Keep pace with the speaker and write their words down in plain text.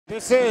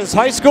This is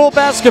high school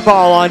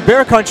basketball on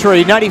Bear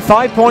Country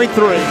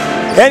 95.3.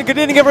 And good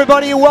evening,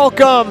 everybody.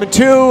 Welcome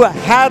to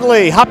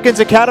Hadley Hopkins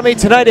Academy.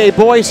 Tonight, a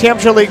boys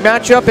Hampshire League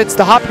matchup. It's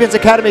the Hopkins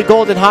Academy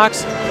Golden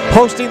Hawks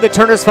hosting the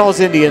Turners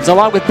Falls Indians.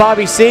 Along with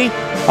Bobby C.,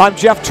 I'm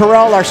Jeff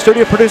Terrell. Our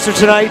studio producer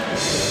tonight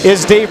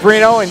is Dave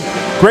Reno. And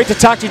great to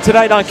talk to you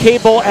tonight on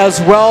cable as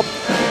well.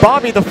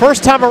 Bobby, the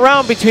first time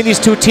around between these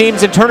two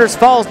teams in Turners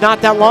Falls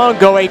not that long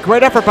ago, a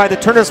great effort by the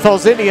Turners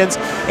Falls Indians,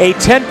 a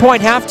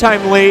 10-point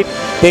halftime lead.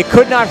 They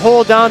could not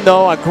hold on,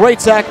 though. A great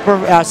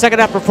second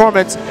half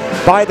performance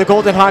by the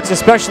Golden Hawks,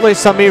 especially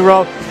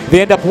Samiro.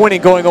 They end up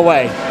winning going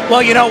away.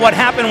 Well, you know what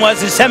happened was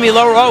Semi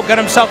Loro got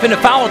himself into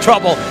foul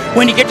trouble.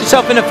 When you get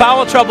yourself into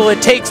foul trouble,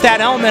 it takes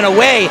that element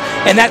away,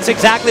 and that's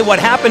exactly what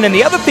happened. And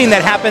the other thing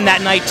that happened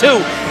that night,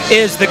 too,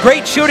 is the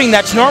great shooting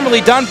that's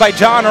normally done by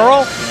John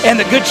Earl and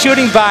the good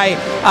shooting by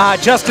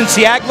Justin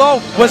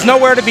Siaglo was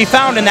nowhere to be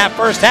found in that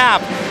first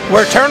half,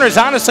 where Turners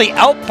honestly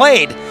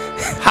outplayed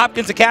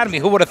Hopkins Academy.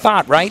 Who would have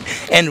thought, right?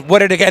 And what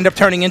did it end up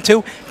turning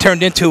into?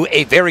 Turned into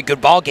a very good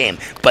ball game.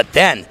 But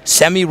then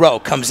Semi Rowe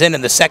comes in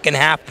the second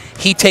half.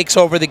 He takes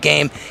over the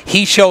game.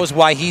 He shows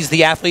why he's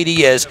the athlete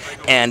he is,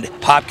 and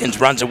Hopkins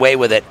runs away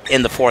with it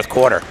in the fourth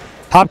quarter.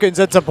 Hopkins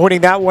ends up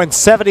winning that one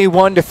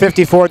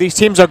 71-54. These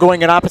teams are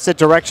going in opposite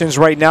directions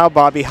right now,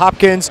 Bobby.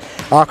 Hopkins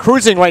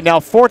cruising right now,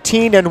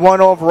 14-1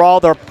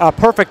 overall. They're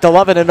perfect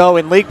 11-0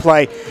 in league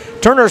play.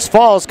 Turners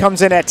Falls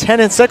comes in at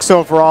 10-6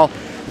 overall.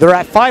 They're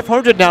at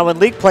 500 now in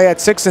league play at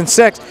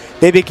 6-6.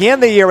 They began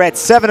the year at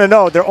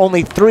 7-0. They're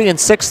only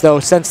 3-6 though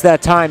since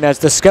that time, as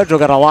the schedule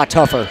got a lot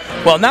tougher.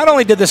 Well, not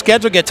only did the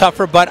schedule get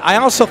tougher, but I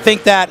also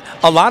think that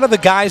a lot of the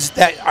guys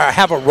that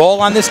have a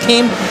role on this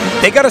team,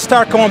 they got to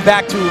start going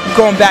back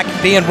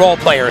and being role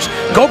players.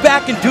 Go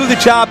back and do the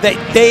job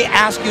that they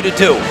ask you to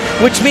do,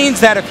 which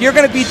means that if you're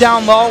going to be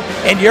down low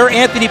and you're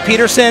Anthony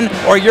Peterson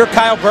or you're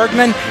Kyle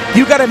Bergman,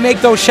 you got to make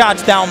those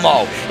shots down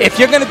low. If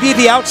you're going to be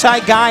the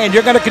outside guy and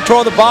you're going to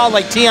control the ball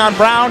like Tion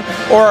Brown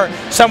or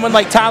someone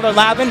like Tyler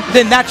Lavin,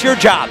 then that's your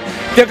job.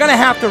 They're going to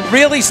have to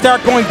really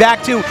start going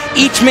back to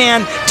each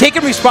man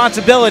taking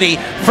responsibility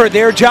for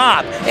their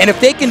job. And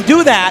if they can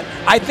do that,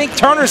 I think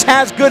Turners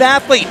has good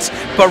athletes.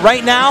 But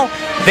right now,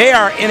 they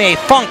are in a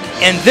funk,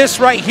 and this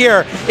right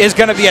here is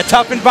going to be a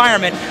tough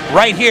environment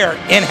right here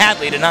in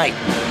Hadley tonight.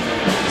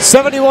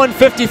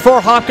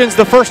 71-54 Hopkins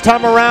the first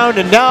time around,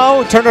 and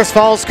now Turners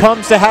Falls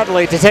comes to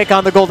Hadley to take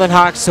on the Golden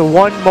Hawks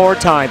one more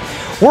time.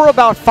 We're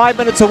about 5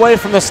 minutes away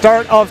from the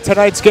start of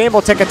tonight's game.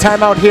 We'll take a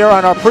timeout here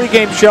on our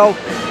pregame show.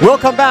 We'll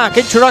come back.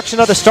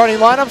 Introduction of the starting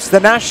lineups, the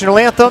national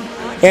anthem,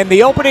 and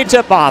the opening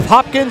tip-off.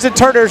 Hopkins and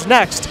Turners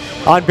next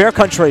on Bear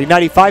Country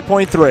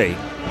 95.3.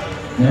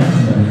 Now,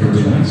 for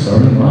tonight's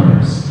starting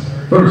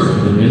lineups. First,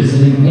 the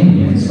visiting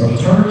Indians of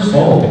Turners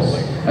Falls.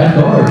 At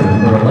guard,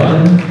 number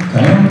 11,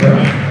 Tyron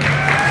Brown.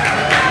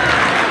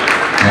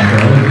 At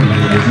guard,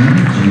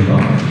 18, Jimmy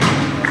Bond.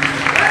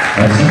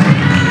 At center,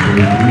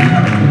 number 33,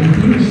 Anthony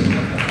Peterson.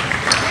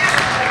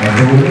 At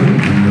goalie,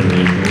 number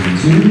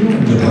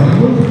 32, Giovanni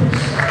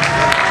Williams.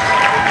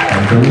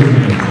 At goalie,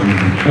 number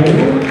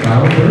 24,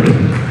 Kyle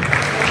Bergen.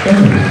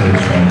 Turners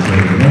coach by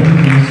Jay Brown,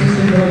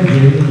 assisted by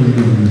Jay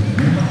Lee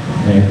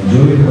and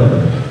Joey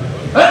Clever.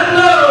 And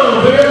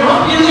now, Bear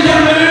Hopkins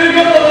Academy,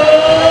 go!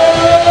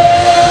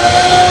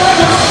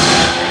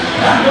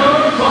 At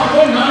guard,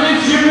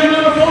 5'9", junior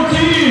number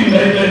 14,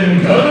 Nathan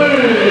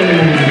Cuddy.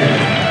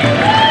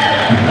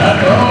 At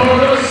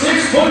guard,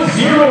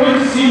 6'0",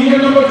 and senior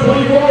number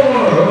 24,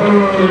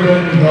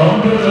 Urban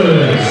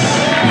Thomas.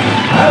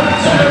 At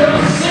center,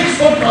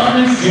 6'5",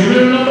 and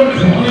junior number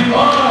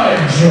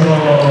 25,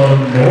 John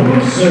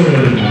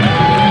Morrison.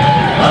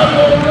 At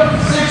guard,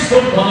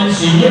 6'1", and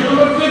senior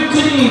number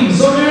 15,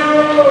 Samiro.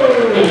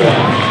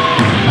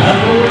 At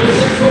guard,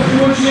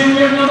 6'2", and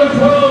senior number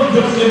 12,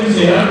 Justin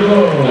Siaglo.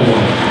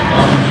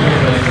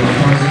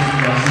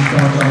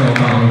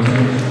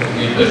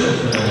 The officials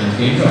for the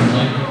games are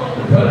Mike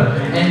Capetta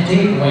and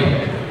Dave White.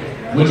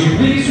 Would you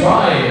please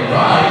rise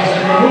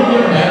and remove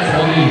your hats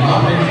while the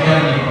Hopkins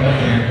Academy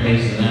professional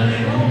plays the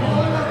national anthem?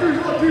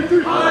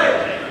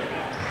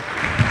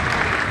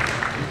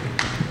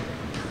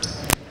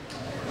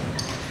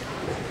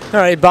 All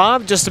right,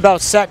 Bob, just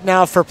about set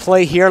now for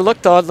play here.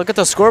 Look at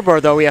the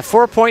scoreboard, though. We have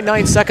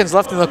 4.9 seconds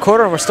left in the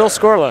quarter, and we're still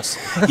scoreless.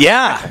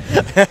 Yeah.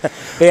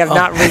 They have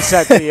not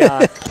reset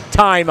the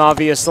time,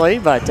 obviously,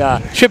 but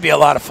should be a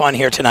lot of fun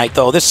here tonight,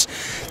 though. This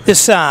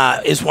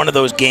is one of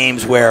those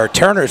games where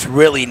Turners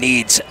really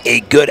needs a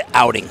good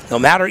outing. No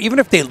matter, even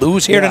if they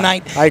lose here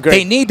tonight, I agree.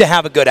 They need to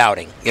have a good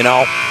outing, you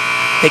know.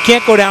 They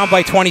can't go down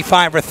by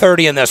 25 or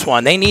 30 in this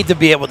one. They need to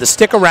be able to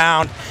stick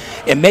around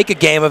and make a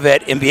game of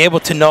it and be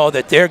able to know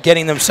that they're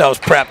getting themselves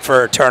prepped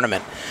for a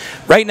tournament.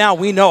 Right now,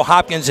 we know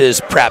Hopkins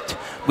is prepped.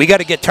 We got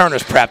to get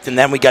Turners prepped, and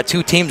then we got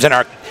two teams in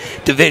our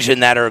division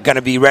that are going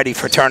to be ready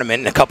for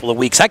tournament in a couple of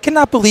weeks. I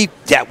cannot believe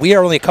that we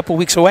are only a couple of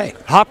weeks away.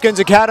 Hopkins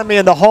Academy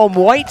in the home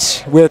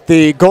white with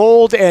the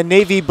gold and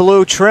navy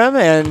blue trim,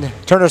 and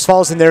Turners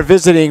Falls in their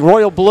visiting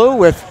royal blue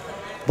with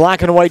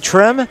black and white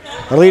trim.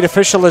 The lead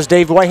official is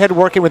Dave Whitehead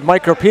working with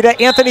Mike Rapita.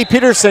 Anthony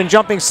Peterson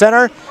jumping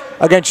center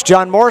against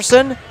John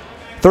Morrison.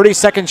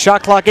 30-second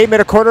shot clock,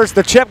 8-minute quarters.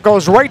 The chip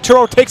goes right to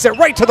Rowe, takes it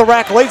right to the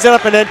rack, lays it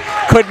up and in.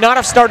 Could not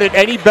have started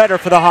any better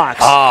for the Hawks.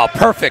 Oh,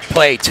 perfect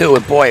play too,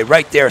 and boy,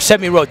 right there,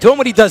 Semi Rowe doing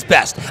what he does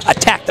best,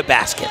 attack the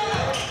basket.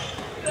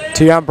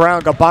 Tion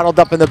Brown got bottled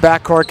up in the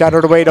backcourt, got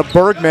it away to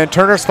Bergman.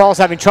 Turner's Falls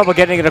having trouble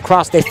getting it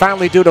across. They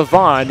finally do to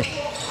Vaughn.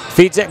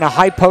 Feeds it in a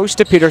high post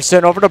to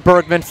Peterson, over to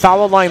Bergman.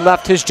 Foul line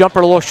left, his jumper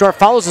a little short.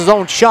 Follows his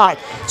own shot.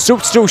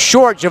 Swoops too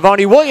short.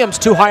 Javonte Williams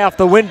too high off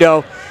the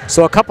window.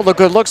 So a couple of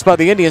good looks by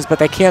the Indians, but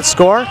they can't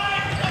score.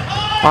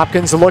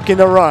 Hopkins looking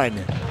to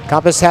run.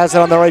 Compass has it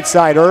on the right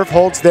side. Irv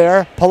holds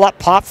there. Pull-up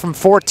pop from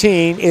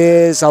 14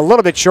 is a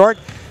little bit short.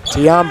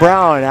 Tion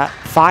Brown at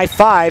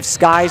 5'5",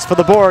 skies for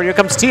the board. Here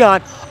comes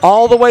Tion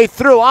all the way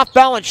through.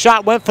 Off-balance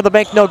shot went for the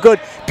bank, no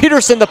good.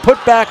 Peterson the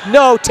putback,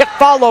 no. Tip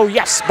follow,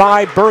 yes,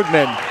 by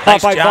Bergman.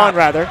 Nice by job. Vaughn,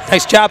 rather.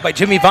 Nice job by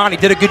Jimmy Vaughn. He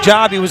did a good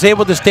job. He was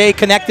able to stay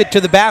connected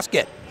to the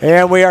basket.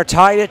 And we are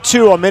tied at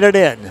 2, a minute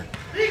in.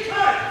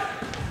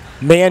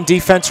 Man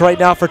defense right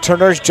now for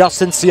Turner's.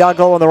 Justin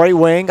Siago on the right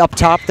wing. Up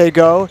top they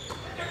go.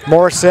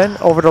 Morrison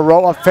over to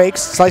Rowe, up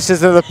fakes,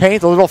 slices into the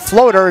paint. The little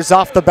floater is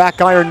off the back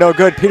iron, no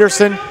good.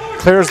 Peterson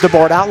clears the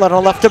board, outlet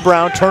on left to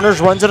Brown. Turner's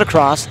runs it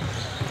across.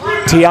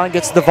 Tion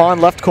gets the Vaughn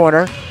left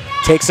corner.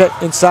 Takes it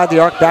inside the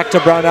arc, back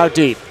to Brown out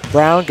deep.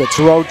 Brown gets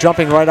Rowe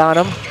jumping right on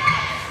him.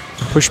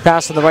 Push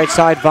pass on the right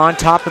side. Vaughn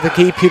top of the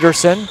key.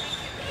 Peterson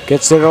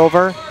gets it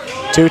over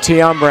to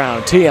Tion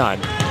Brown. Tion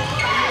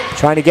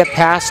trying to get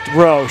past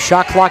Rowe.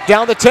 Shot clock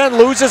down to 10,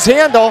 loses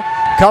handle.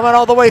 Coming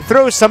all the way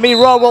through, Semi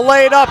Rowe will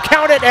lay it up,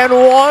 count it, and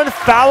one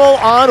foul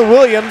on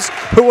Williams,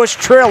 who was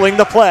trailing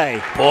the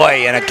play.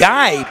 Boy, and a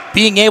guy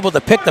being able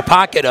to pick the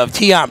pocket of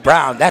Tion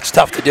Brown, that's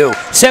tough to do.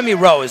 Semi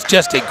Rowe is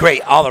just a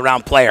great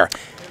all-around player.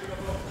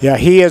 Yeah,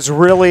 he is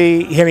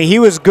really, I mean, he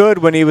was good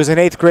when he was an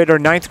 8th grader,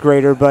 9th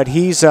grader, but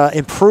he's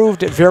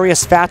improved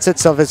various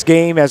facets of his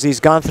game as he's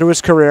gone through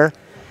his career.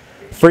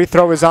 Free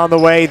throw is on the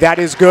way, that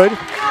is good.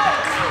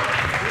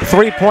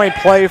 3-point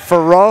play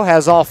for Rowe,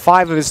 has all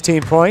 5 of his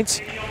team points.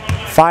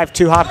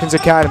 5-2 Hopkins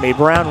Academy.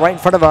 Brown right in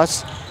front of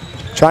us,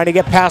 trying to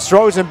get past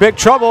Rowe, in big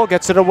trouble,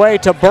 gets it away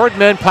to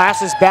Bergman,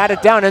 passes batted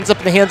down, ends up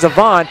in the hands of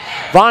Vaughn.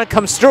 Vaughn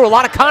comes through, a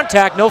lot of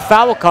contact, no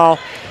foul call,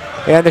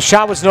 and the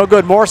shot was no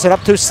good. Morrison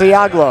up to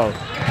Siaglo,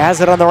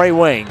 has it on the right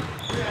wing,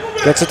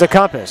 gets it to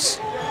Compass.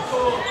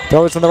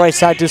 Throws on the right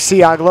side to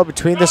Siaglo,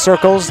 between the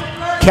circles.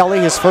 Kelly,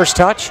 his first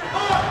touch.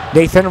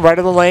 Nathan right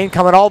of the lane,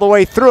 coming all the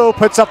way through,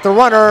 puts up the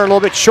runner, a little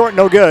bit short,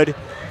 no good.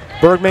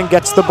 Bergman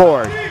gets the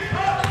board.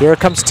 Here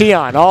comes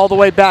Tion, all the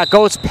way back,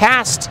 goes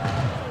past,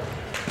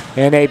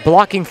 and a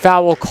blocking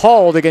foul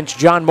called against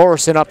John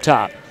Morrison up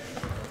top.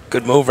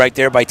 Good move right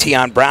there by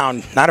Tion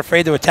Brown. Not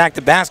afraid to attack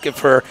the basket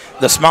for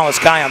the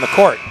smallest guy on the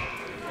court.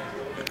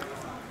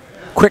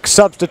 Quick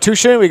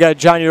substitution, we got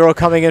John Euro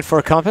coming in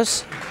for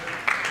Compass.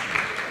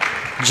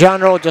 John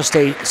Euro, just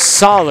a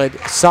solid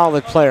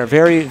player,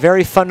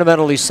 very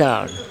fundamentally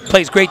sound.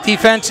 Plays great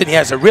defense, and he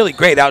has a really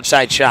great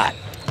outside shot.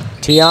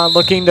 Tion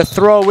looking to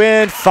throw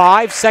in,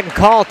 5-second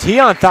call.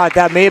 Tion thought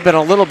that may have been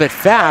a little bit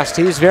fast.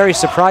 He was very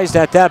surprised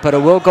at that, but it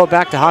will go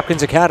back to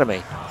Hopkins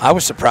Academy. I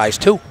was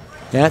surprised too.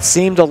 That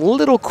seemed a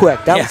little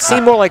quick. That would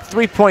seem more like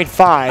 3.5.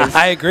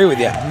 I agree with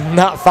you.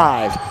 Not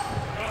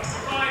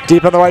 5.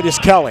 Deep on the right is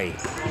Kelly.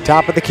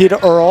 Top of the key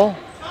to Earl.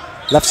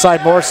 Left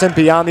side Morrison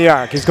beyond the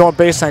arc. He's going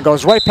baseline,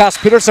 goes right past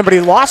Peterson, but he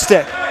lost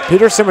it.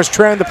 Peterson was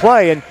trailing the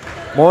play, and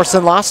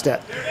Morrison lost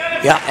it.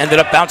 Yeah, ended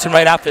up bouncing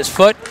right off his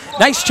foot.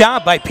 Nice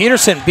job by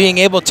Peterson being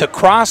able to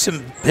cross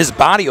his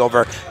body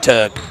over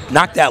to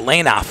knock that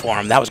lane off for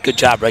him. That was a good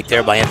job right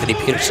there by Anthony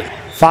Peterson.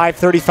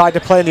 5:35 to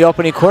play in the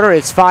opening quarter.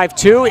 It's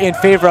 5-2 in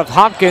favor of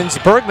Hopkins.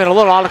 Bergman a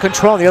little out of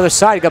control on the other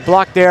side. He got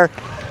blocked there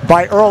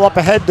by Earl up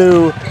ahead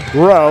to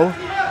Rowe.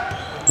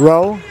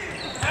 Rowe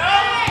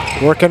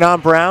working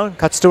on Brown.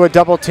 Cuts to a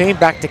double team.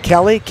 Back to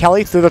Kelly.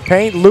 Kelly through the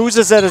paint.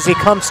 Loses it as he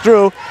comes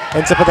through.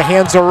 Ends up at the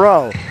hands of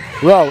Rowe.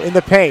 Rowe in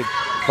the paint.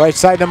 Right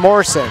side to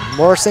Morrison.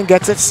 Morrison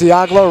gets it.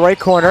 Siaglo right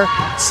corner.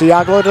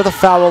 Siaglo to the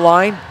foul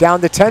line. Down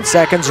to 10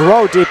 seconds.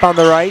 Rowe deep on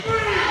the right.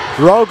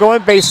 Rowe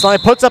going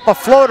baseline. Puts up a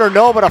floater.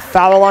 No, but a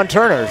foul on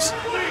Turner's.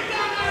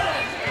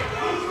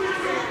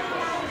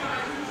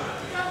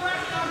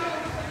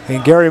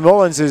 And Gary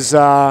Mullins is,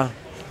 I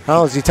don't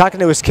know, is he talking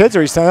to his kids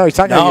or he's talking to the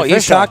official? No,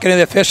 he's talking to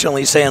the official.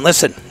 He's saying,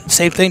 listen,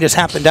 same thing just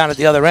happened down at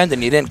the other end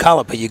and you didn't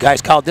call it, but you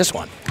guys called this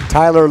one.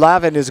 Tyler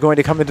Lavin is going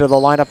to come into the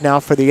lineup now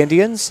for the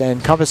Indians,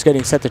 and Compass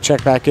getting set to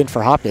check back in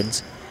for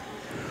Hopkins.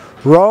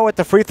 Rowe at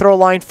the free throw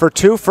line for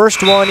 2.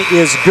 First one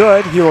is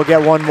good. He will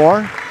get one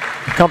more.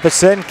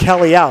 Compass in,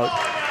 Kelly out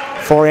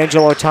for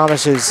Angelo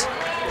Thomas's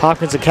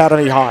Hopkins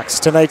Academy Hawks.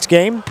 Tonight's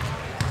game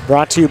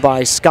brought to you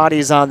by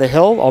Scotty's on the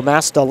Hill,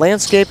 Omasta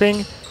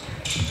Landscaping,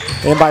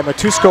 and by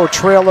Matusco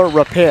Trailer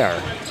Repair.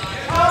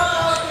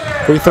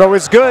 Free throw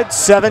is good.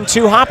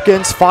 7-2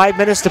 Hopkins. 5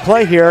 minutes to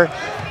play here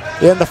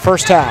in the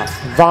first half.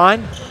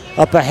 Vaughn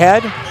up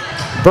ahead.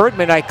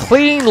 Bergman, a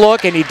clean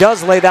look, and he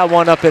does lay that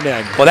one up and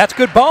in. Well, that's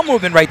good ball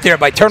movement right there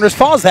by Turner's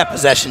Falls, that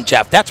possession,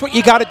 Jeff. That's what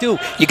you got to do.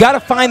 You got to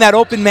find that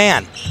open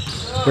man.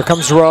 Here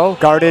comes Rowe,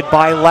 guarded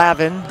by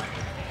Lavin.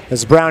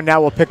 As Brown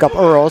now will pick up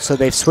Earl, so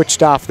they've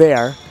switched off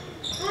there.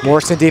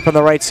 Morrison deep on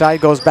the right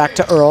side, goes back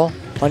to Earl.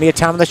 Plenty of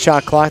time on the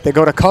shot clock. They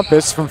go to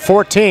Compass from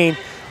 14.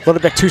 A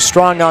little bit too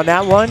strong on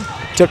that one.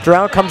 Tipped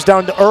around, comes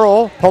down to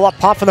Earl. Pull up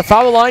pop from the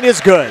foul line is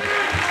good.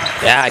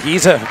 Yeah,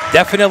 he's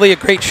definitely a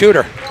great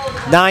shooter.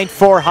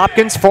 9-4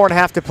 Hopkins,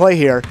 4.5 to play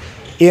here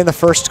in the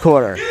first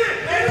quarter.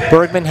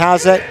 Bergman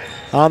has it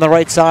on the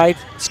right side.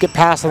 Skip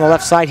pass on the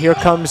left side. Here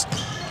comes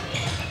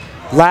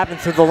Lavin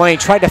through the lane.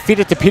 Tried to feed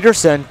it to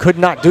Peterson, could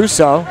not do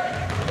so.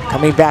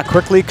 Coming back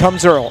quickly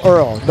comes Earl.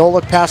 Earl, no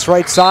look pass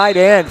right side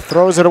and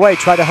throws it away.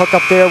 Tried to hook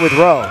up there with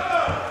Rowe.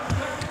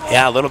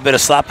 Yeah, a little bit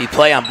of sloppy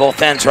play on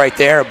both ends right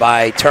there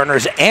by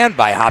Turner's and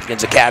by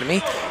Hopkins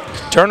Academy.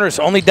 Turner's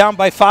only down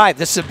by 5.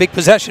 This is a big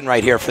possession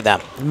right here for them.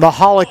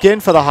 Mahalik in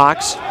for the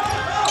Hawks.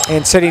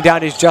 And sitting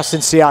down is Justin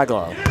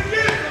Siaglo.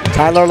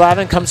 Tyler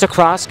Lavin comes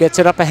across, gets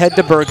it up ahead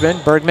to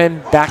Bergman.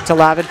 Bergman back to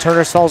Lavin.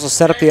 Turner's Falls will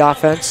set up the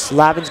offense.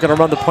 Lavin's going to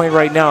run the point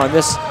right now on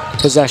this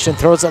possession.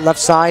 Throws it left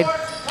side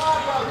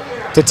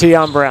to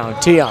Tion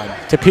Brown. Tion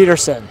to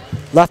Peterson.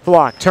 Left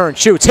block, turn,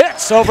 shoots,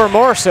 hits over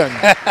Morrison.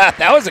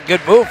 That was a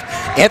good move.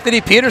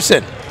 Anthony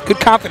Peterson, good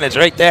confidence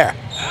right there.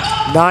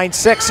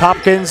 9-6,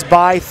 Hopkins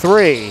by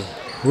 3.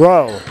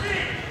 Rowe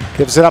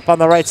gives it up on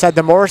the right side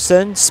to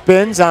Morrison.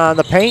 Spins on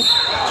the paint.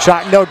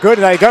 Shot no good,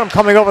 and I got him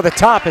coming over the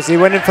top as he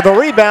went in for the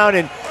rebound,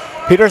 and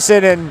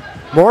Peterson and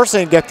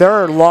Morrison get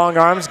their long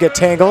arms get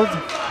tangled.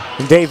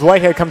 And Dave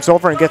Whitehead comes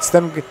over and gets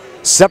them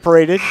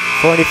separated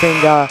before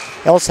anything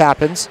else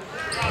happens.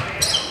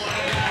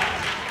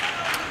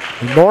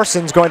 And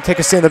Morrison's going to take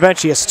a seat on the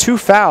bench. He has 2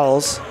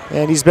 fouls,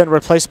 and he's been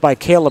replaced by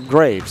Caleb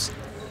Graves.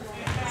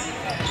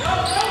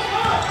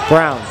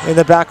 Brown in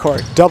the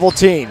backcourt, double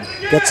team,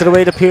 gets it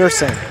away to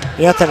Pearson.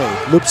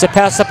 Anthony loops a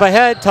pass up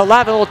ahead to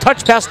Lavin, a little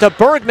touch pass to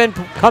Bergman,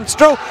 comes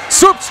through,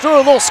 swoops through, a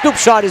little scoop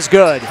shot is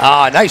good.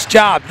 Ah, nice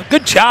job.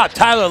 Good job,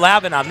 Tyler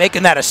Lavin, on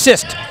making that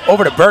assist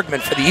over to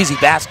Bergman for the easy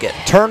basket.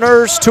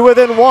 Turner's 2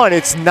 within 1,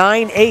 it's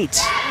 9-8.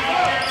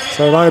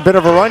 So they're on a bit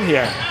of a run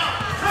here.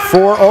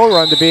 4-0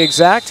 run to be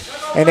exact.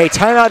 And a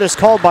timeout is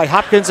called by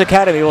Hopkins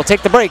Academy. We'll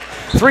take the break.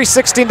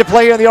 3:16 to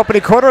play here in the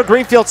opening quarter.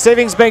 Greenfield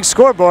Savings Bank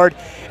scoreboard.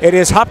 It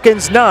is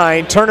Hopkins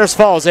 9, Turner's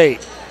Falls 8.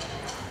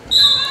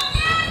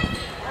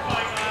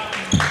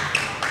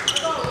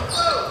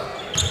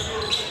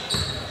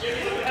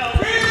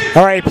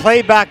 All right,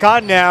 play back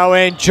on now,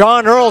 and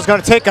John Earl's going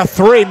to take a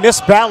 3.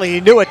 Miss Bally,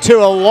 he knew it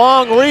too. A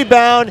long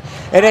rebound,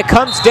 and it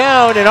comes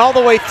down, and all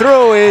the way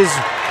through is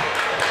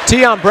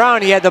Tion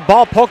Brown. He had the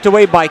ball poked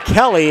away by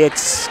Kelly.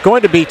 It's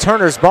going to be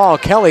Turner's ball.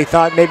 Kelly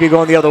thought maybe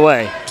going the other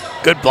way.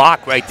 Good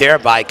block right there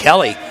by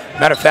Kelly.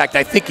 Matter of fact,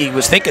 I think he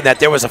was thinking that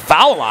there was a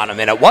foul on him,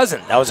 and it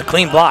wasn't. That was a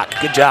clean block.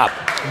 Good job.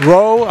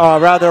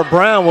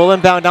 Brown will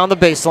inbound down the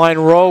baseline.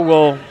 Rowe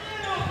will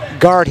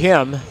guard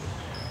him.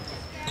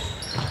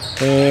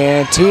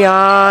 And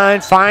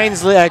Tion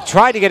finds,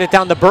 tried to get it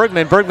down to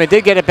Bergman. Bergman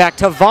did get it back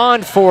to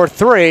Vaughn for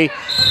 3.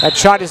 That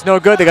shot is no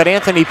good. They got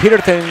Anthony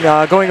Peterson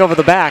going over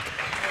the back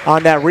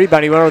on that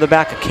rebound. He went over the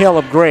back of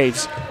Caleb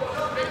Graves.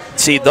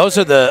 See, those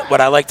are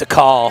what I like to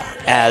call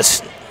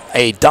as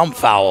a dumb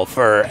foul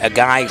for a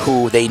guy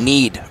who they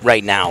need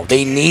right now.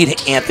 They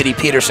need Anthony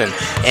Peterson.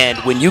 And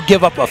when you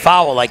give up a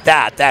foul like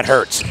that, that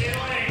hurts.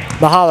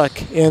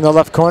 Mahalik in the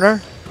left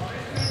corner.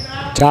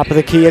 Top of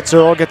the key, it's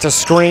Earl, gets a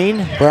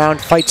screen. Brown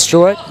fights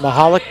through it.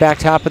 Mahalik back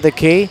top of the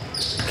key.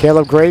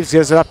 Caleb Graves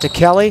gives it up to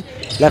Kelly.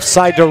 Left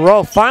side to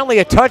Rowe. Finally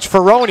a touch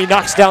for Rowe, and he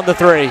knocks down the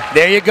 3.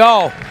 There you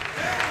go.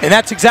 And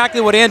that's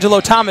exactly what Angelo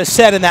Thomas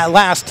said in that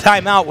last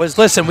timeout was,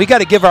 listen, we got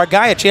to give our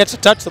guy a chance to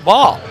touch the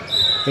ball.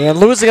 And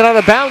losing it out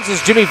of bounds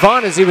is Jimmy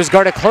Vaughn as he was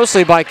guarded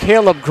closely by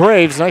Caleb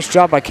Graves. Nice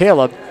job by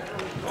Caleb.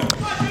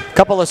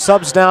 Couple of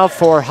subs now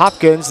for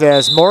Hopkins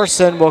as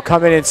Morrison will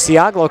come in and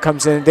Siaglo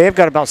comes in. They've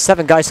got about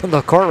 7 guys on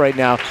the court right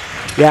now.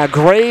 Yeah,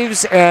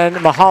 Graves and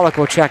Mahalik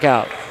will check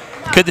out.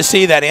 Good to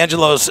see that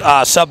Angelo's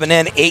subbing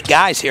in 8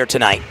 guys here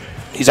tonight.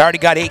 He's already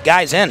got 8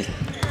 guys in.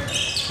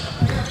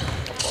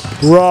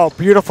 Rowe,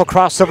 beautiful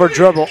crossover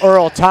dribble.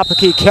 Earl, top of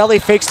key. Kelly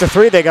fakes the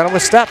 3. They got him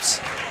with steps.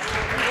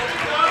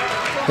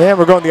 And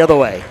we're going the other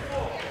way.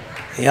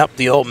 Yep,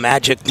 the old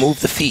magic move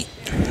the feet.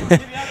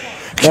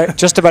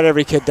 Just about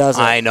every kid does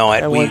it. I know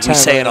it. We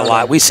say it a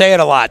lot. We say it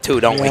a lot too,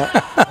 don't we?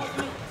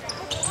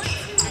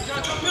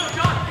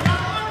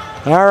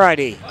 All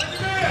righty.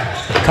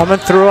 Coming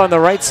through on the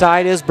right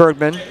side is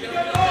Bergman.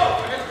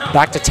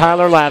 Back to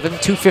Tyler Lavin.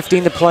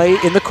 2:15 to play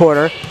in the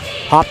quarter.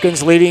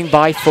 Hopkins leading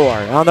by 4.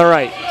 On the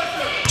right,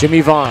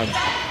 Jimmy Vaughn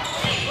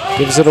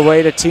gives it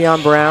away to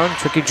Tion Brown.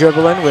 Tricky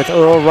dribbling with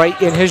Earl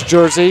right in his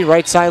jersey.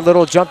 Right side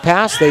little jump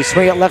pass. They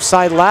swing it left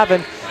side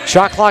Lavin.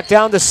 Shot clock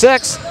down to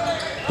 6.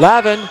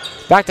 Lavin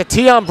back to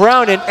Tion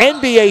Brown. An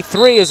NBA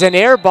 3 is an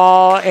air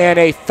ball and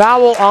a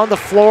foul on the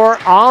floor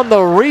on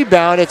the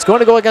rebound. It's going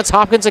to go against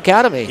Hopkins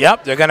Academy.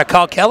 Yep, they're going to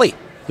call Kelly.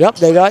 Yep,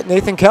 they got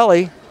Nathan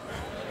Kelly.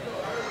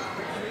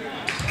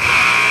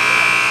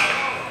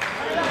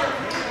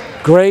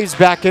 Graves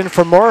back in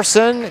for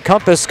Morrison.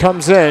 Compass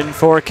comes in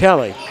for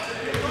Kelly.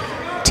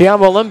 Tian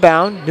will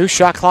inbound. New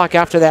shot clock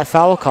after that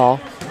foul call.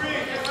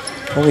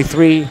 Only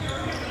 3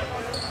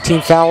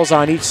 team fouls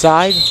on each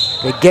side.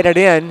 They get it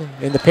in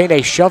the paint.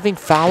 A shoving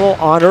foul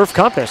on Irv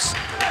Compass.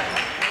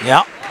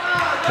 Yeah.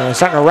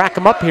 Starting to rack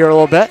him up here a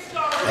little bit.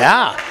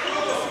 Yeah.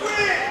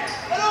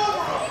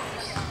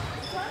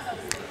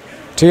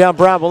 Tian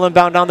Brown will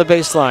inbound down the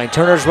baseline.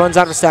 Turners runs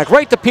out of stack.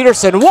 Right to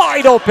Peterson.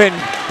 Wide open.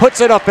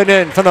 Puts it up and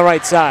in from the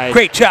right side.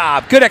 Great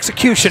job. Good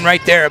execution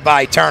right there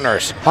by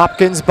Turners.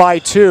 Hopkins by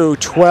 2.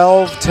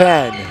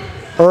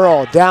 12-10.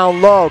 Earl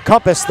down low.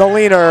 Compass, the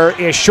leaner,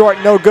 is short,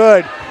 no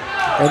good.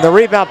 And the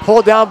rebound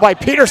pulled down by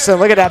Peterson.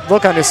 Look at that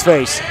look on his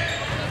face.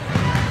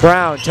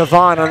 Brown to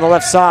Vaughn on the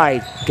left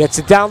side. Gets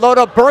it down low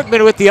to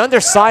Bergman with the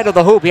underside of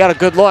the hoop. He had a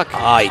good look.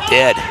 Oh, he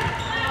did.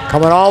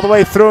 Coming all the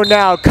way through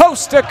now.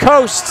 Coast to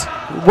coast.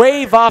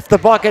 Wave off the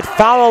bucket.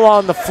 Foul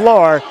on the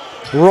floor.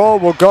 Roll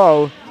will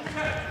go.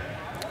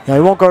 Now, he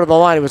won't go to the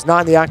line. He was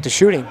not in the act of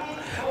shooting.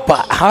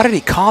 But how did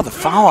he call the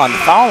foul on the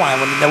foul line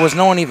when there was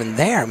no one even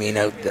there? I mean,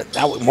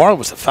 that more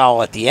was the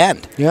foul at the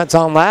end. Yeah, it's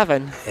on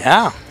Lavin.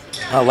 Yeah.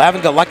 Well,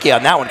 Lavin got lucky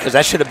on that one because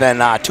that should have been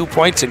 2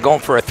 points and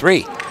going for a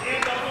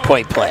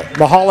 3-point play.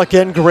 Mahalik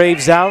in,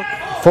 Graves out.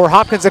 For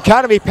Hopkins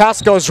Academy,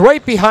 pass goes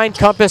right behind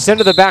Compass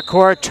into the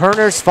backcourt.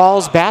 Turners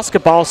Falls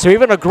basketball. So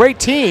even a great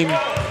team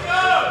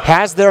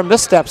has their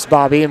missteps,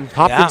 Bobby. And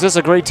Hopkins is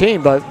a great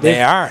team, but they've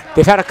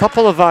had a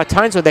couple of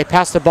times where they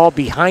passed the ball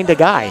behind a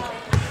guy.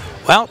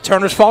 Well,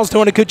 Turners Falls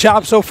doing a good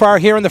job so far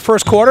here in the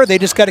first quarter. They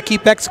just got to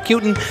keep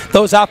executing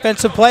those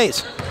offensive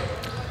plays.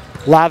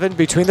 Lavin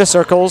between the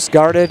circles,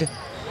 guarded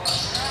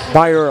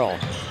by Earl.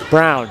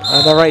 Brown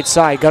on the right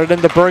side, got it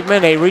into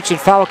Bergman. A reaching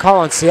foul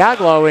call on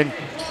Siaglo, and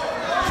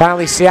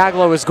finally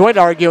Siaglo was going to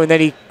argue, and then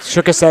he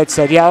shook his head,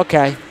 said, "Yeah,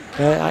 okay,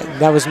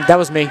 that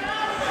was me."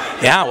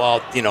 Yeah,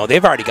 well, you know,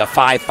 they've already got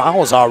 5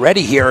 fouls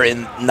already here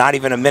and not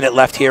even a minute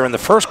left here in the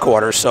first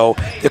quarter, so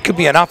there could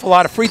be an awful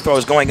lot of free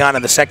throws going on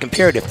in the second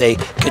period if they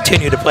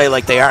continue to play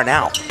like they are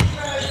now.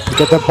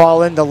 Get the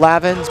ball into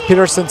Lavin.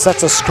 Peterson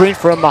sets a screen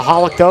for him.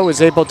 Mahalik, though,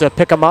 is able to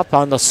pick him up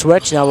on the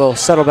switch. Now we'll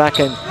settle back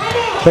and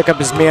pick up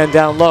his man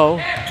down low.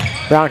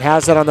 Brown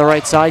has it on the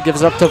right side,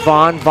 gives it up to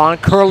Vaughn. Vaughn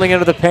curling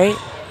into the paint,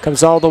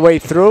 comes all the way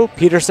through.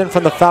 Peterson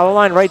from the foul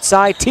line, right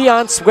side.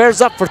 Tian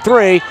squares up for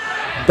 3.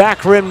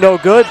 Back rim no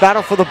good.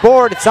 Battle for the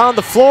board. It's on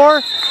the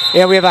floor.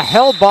 And we have a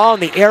held ball,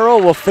 and the arrow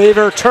will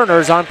favor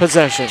Turners on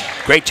possession.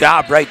 Great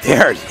job right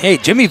there. Hey,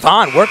 Jimmy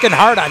Vaughn working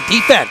hard on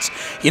defense.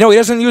 You know, he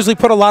doesn't usually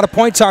put a lot of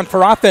points on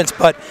for offense,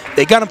 but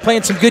they got him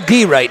playing some good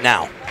D right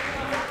now.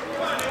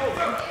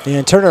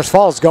 And Turners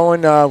Falls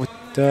going with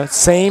the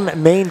same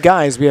main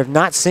guys. We have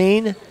not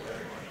seen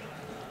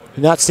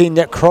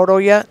Nick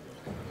Croto yet.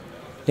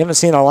 You haven't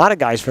seen a lot of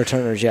guys for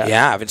Turners yet.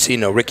 Yeah, I haven't seen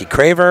no Ricky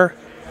Craver.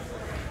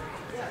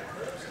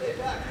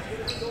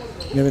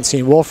 You haven't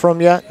seen Wolfram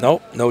yet?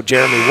 Nope, no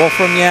Jeremy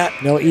Wolfram yet.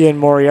 No Ian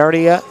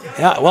Moriarty yet?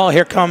 Yeah, well,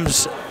 here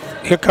comes,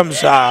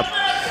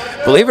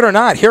 believe it or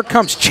not, here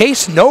comes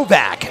Chase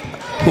Novak,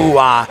 who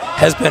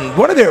has been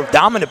one of their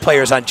dominant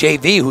players on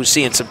JV, who's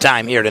seeing some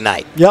time here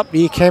tonight. Yep,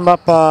 he came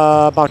up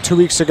about 2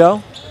 weeks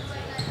ago.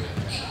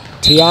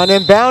 Tian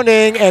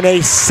inbounding, and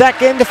a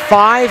second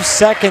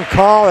 5-second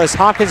call as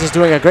Hopkins is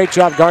doing a great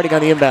job guarding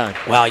on the inbound.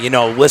 Well, you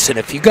know, listen,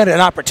 if you got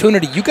an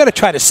opportunity, you got to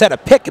try to set a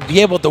pick and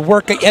be able to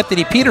work at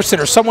Anthony Peterson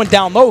or someone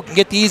down low who can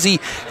get the easy,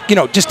 you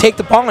know, just take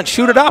the ball and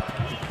shoot it up.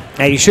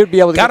 Yeah, you should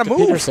be able to get to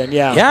Peterson,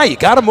 yeah. Yeah, you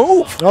got to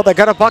move. Well, they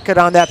got a bucket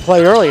on that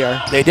play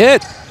earlier. They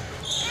did.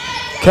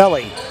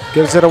 Kelly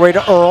gives it away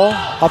to Earl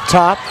up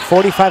top.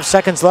 45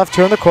 seconds left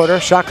here in the quarter.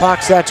 Shot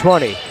clock's at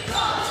 20.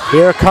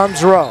 Here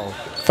comes Rowe.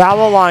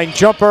 Foul line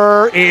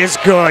jumper is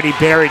good. He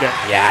buried it.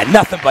 Yeah,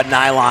 nothing but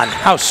nylon.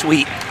 How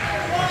sweet.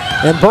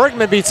 And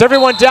Bergman beats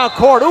everyone down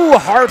court. Ooh, a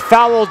hard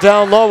foul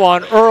down low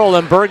on Earl,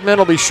 and Bergman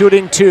will be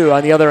shooting 2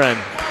 on the other end.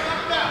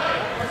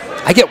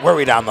 I get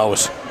worried on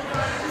those,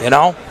 you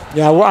know?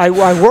 Yeah, I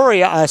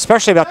worry,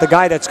 especially about the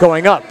guy that's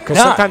going up, because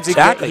sometimes he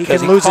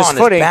can lose his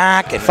footing,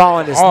 back and fall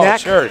on his neck.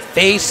 Sure,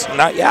 face,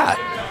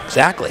 yeah,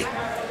 exactly.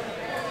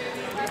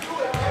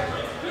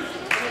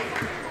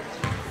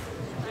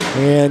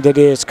 And it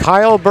is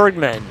Kyle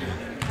Bergman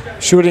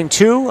shooting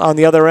 2 on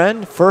the other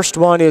end. First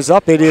one is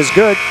up. It is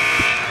good.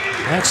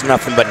 That's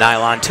nothing but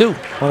nylon, too.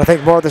 I want to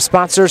thank more of the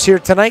sponsors here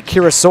tonight.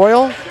 Kira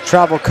Soil,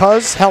 Travel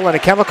Cuz, Helena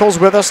Chemicals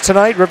with us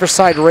tonight,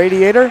 Riverside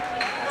Radiator,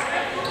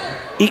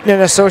 Eaton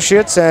 &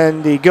 Associates,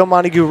 and the Gil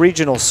Montague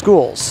Regional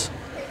Schools.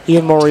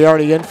 Ian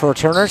Moriarty in for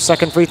Turner.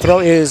 Second free throw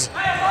is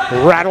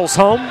rattles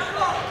home.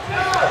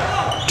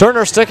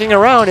 Turner sticking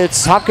around.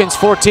 It's Hopkins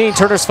 14,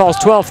 Turners Falls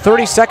 12.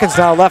 30 seconds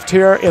now left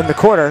here in the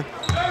quarter.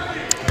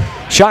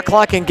 Shot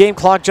clock and game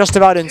clock just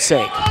about in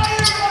sync.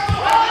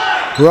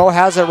 Rowe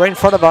has it right in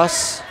front of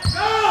us.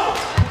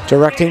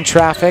 Directing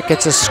traffic.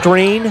 It's a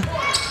screen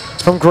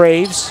from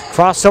Graves.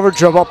 Crossover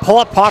dribble.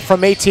 Pull-up pot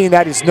from 18.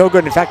 That is no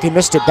good. In fact, he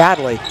missed it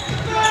badly.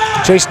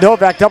 Chase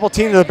Novak double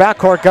team to the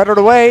backcourt. Got it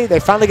away. They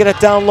finally get it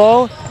down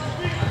low.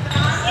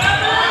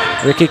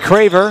 Ricky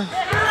Craver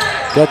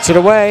Gets it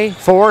away.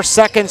 4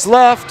 seconds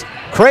left.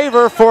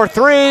 Craver for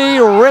 3.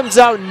 Rims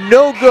out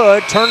no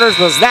good. Turner's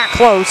was that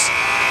close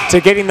to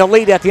getting the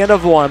lead at the end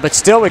of 1. But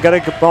still, we got a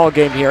good ball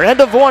game here.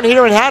 End of 1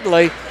 here in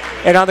Hadley.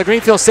 And on the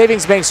Greenfield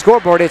Savings Bank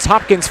scoreboard, it's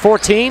Hopkins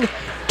 14.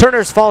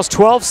 Turner's Falls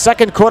 12.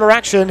 Second quarter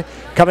action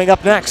coming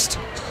up next.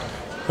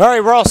 All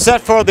right, we're all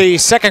set for the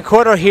second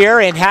quarter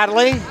here in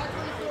Hadley.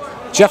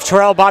 Jeff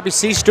Terrell, Bobby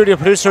C, studio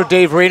producer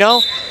Dave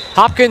Reno.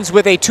 Hopkins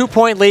with a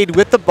 2-point lead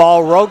with the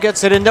ball. Rowe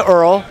gets it into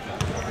Earl,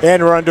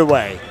 and we're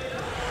underway.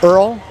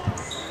 Earl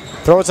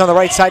throws on the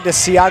right side to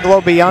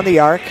Siaglo beyond the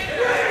arc.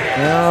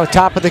 Now,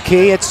 top of the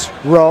key, it's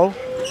Rowe.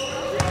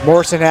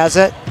 Morrison has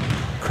it.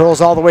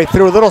 Curls all the way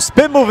through. A little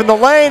spin move in the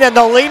lane, and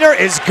the leaner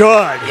is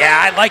good.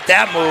 Yeah, I like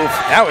that move.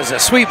 That was a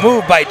sweet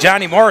move by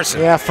Johnny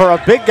Morrison. Yeah, for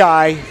a big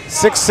guy,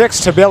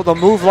 6'6", to be able to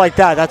move like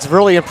that, that's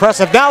really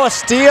impressive. Now a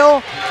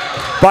steal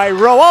by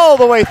Rowe all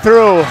the way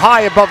through.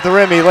 High above the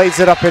rim, he lays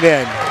it up and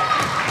in.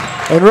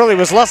 And really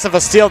was less of a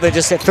steal, they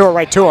just threw it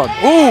right to him.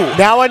 Ooh.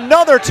 Now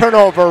another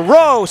turnover.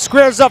 Rowe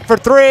squares up for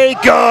 3.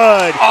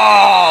 Good.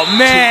 Oh,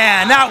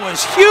 man, that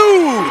was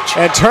huge.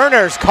 And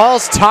Turner's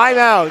calls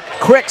timeout.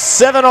 Quick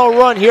 7-0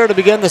 run here to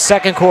begin the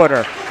second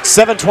quarter.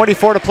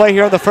 7:24 to play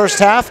here in the first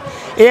half.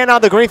 And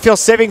on the Greenfield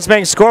Savings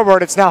Bank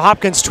scoreboard, it's now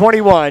Hopkins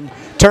 21,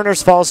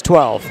 Turner's Falls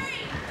 12.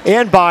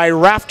 And by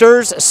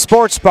Rafters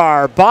Sports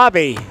Bar,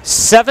 Bobby,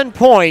 7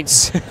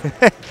 points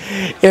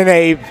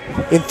in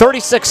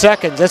 36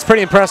 seconds. That's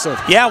pretty impressive.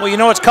 Yeah, well, you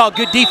know, it's called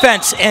good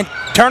defense, and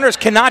Turner's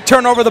cannot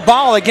turn over the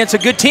ball against a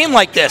good team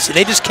like this.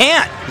 They just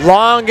can't.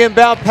 Long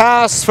inbound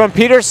pass from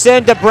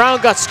Peterson to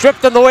Brown. Got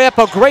stripped on the way up.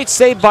 A great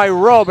save by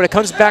Rowe, but it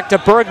comes back to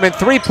Bergman.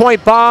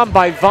 3-point bomb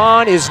by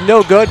Vaughn is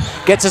no good.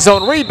 Gets his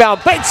own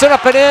rebound, banks it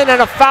up and in,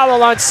 and a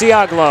foul on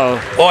Siaglo.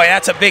 Boy,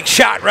 that's a big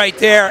shot right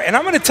there. And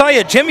I'm going to tell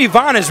you, Jimmy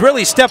Vaughn has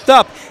really stepped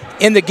up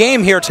in the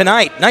game here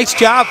tonight. Nice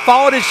job,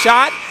 followed his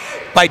shot.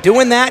 By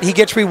doing that, he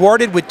gets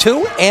rewarded with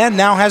 2 and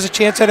now has a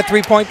chance at a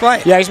 3-point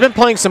play. Yeah, he's been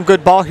playing some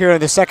good ball here in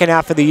the second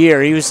half of the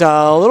year. He was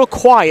a little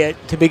quiet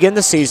to begin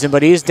the season,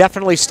 but he's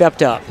definitely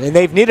stepped up. And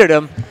they've needed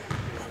him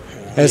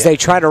as they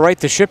try to right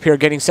the ship here,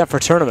 getting set for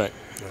tournament.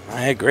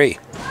 I agree.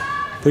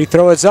 Free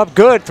throw is up,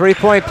 good,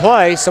 3-point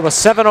play. So a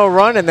 7-0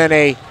 run and then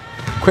a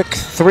quick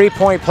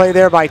 3-point play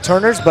there by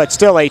Turner's, but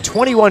still a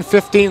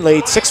 21-15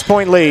 lead,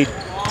 6-point lead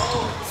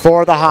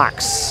for the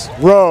Hawks.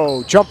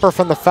 Rowe, jumper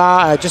from the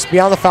foul, just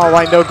beyond the foul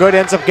line, no good.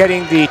 Ends up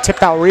getting the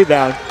tip-out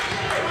rebound.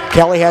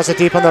 Kelly has it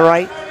deep on the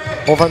right.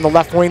 Over on the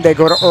left wing, they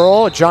go to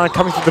Earl. John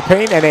coming through the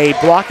paint, and a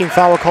blocking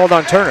foul called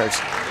on Turner's.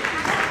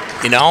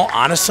 You know,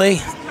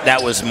 honestly,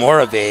 that was more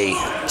of a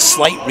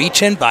slight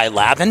reach-in by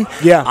Lavin.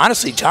 Yeah.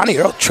 Honestly, Johnny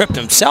Earl tripped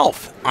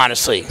himself,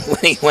 honestly, when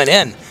he went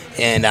in.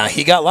 And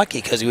he got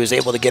lucky because he was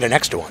able to get an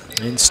extra one.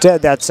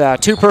 Instead, that's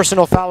 2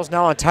 personal fouls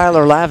now on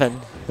Tyler Lavin.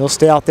 He'll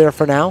stay out there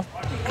for now.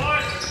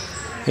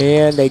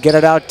 And they get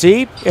it out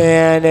deep,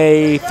 and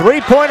a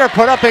 3-pointer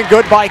put up and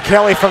good by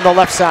Kelly from the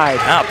left side.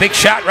 Oh, big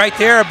shot right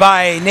there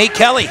by Nate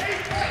Kelly.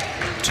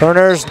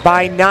 Turner's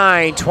by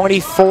 9,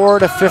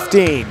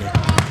 24-15.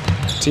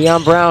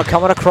 Tion Brown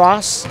coming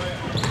across.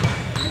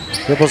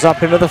 Dribbles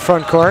up into the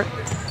front court.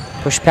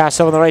 Push pass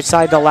over the right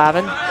side to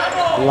Lavin.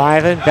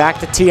 Lavin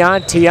back to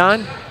Tion.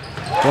 Tion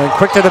going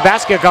quick to the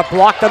basket. Got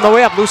blocked on the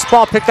way up. Loose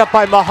ball picked up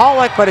by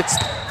Mahalik, but it's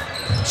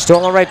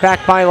stolen right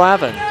back by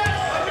Lavin.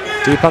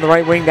 Deep on the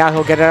right wing, now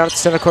he'll get it out of the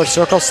center court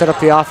circle, set up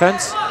the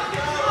offense.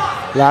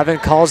 Lavin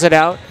calls it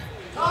out.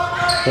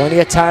 Plenty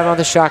of time on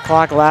the shot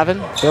clock.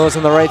 Lavin goes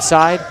on the right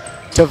side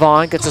to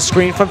Vaughn, gets a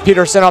screen from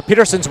Peterson. Oh,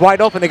 Peterson's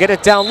wide open. They get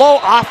it down low,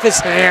 off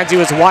his hands. He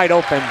was wide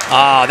open.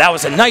 Oh, that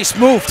was a nice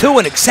move, too,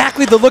 and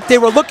exactly the look they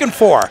were looking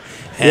for.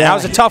 And that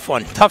was a tough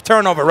one. Tough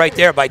turnover right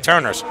there by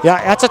Turner's.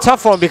 Yeah, that's a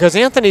tough one because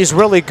Anthony's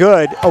really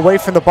good away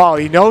from the ball.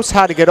 He knows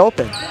how to get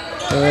open.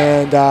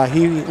 And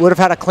he would have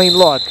had a clean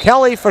look.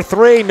 Kelly for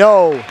 3,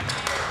 no.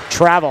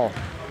 Travel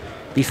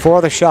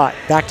before the shot.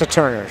 Back to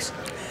Turner's.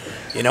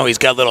 You know, he's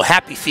got little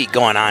happy feet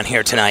going on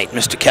here tonight,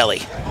 Mr. Kelly.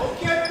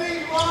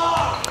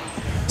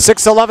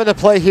 6:11 to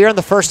play here in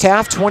the first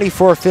half.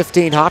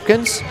 24-15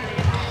 Hopkins.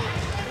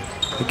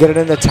 They get it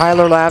into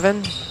Tyler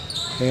Lavin.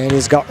 And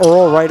he's got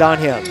Earl right on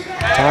him.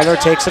 Tyler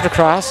takes it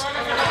across.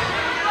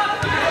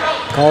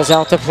 Calls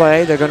out to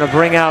play. They're going to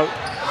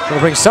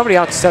bring somebody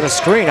out to set a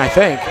screen, I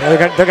think.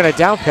 They're going to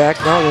down pick.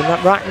 No,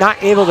 they're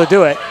not able to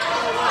do it.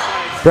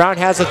 Brown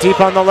has it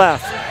deep on the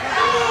left.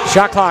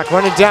 Shot clock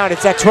running down.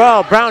 It's at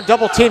 12. Brown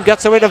double team,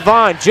 gets away to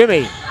Vaughn.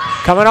 Jimmy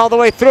coming all the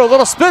way through. A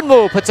little spin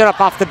move. Puts it up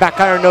off the back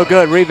iron. No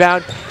good.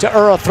 Rebound to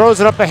Earl. Throws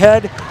it up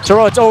ahead.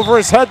 To it's over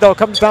his head, though.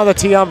 Comes down to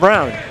Tion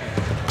Brown.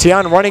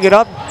 Tion running it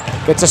up.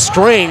 Gets a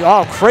screen.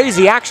 Oh,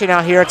 crazy action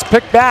out here. It's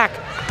picked back.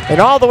 And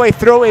all the way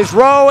through is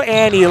Rowe,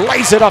 and he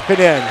lays it up and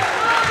in.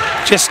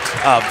 Just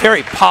a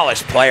very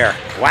polished player.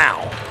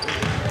 Wow.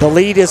 The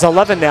lead is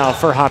 11 now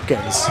for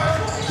Hopkins.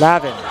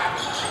 Lavin.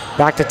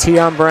 Back to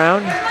Tion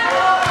Brown.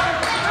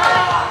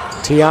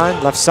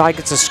 Tion, left side,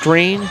 gets a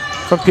screen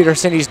from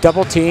Peterson. He's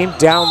double teamed.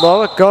 Down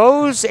low it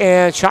goes,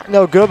 and shot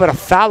no good, but a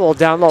foul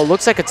down low.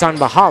 Looks like it's on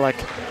Mahalik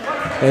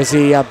as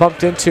he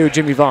bumped into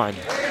Jimmy Vaughn.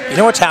 You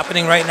know what's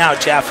happening right now,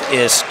 Jeff,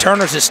 is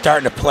Turner's is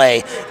starting to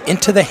play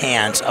into the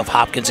hands of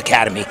Hopkins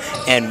Academy.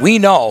 And we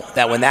know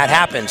that when that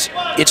happens,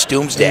 it's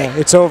doomsday. Yeah,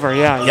 it's over,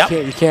 yeah. Yep.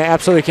 You can't,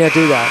 absolutely can't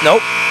do that.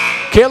 Nope.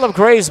 Caleb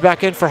Graves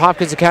back in for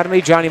Hopkins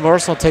Academy. Johnny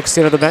Morrison will take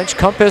seat on the bench.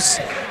 Compass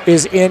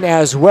is in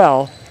as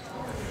well.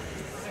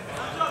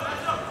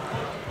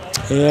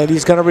 And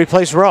he's going to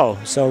replace Rowe.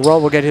 So Rowe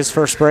will get his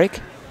first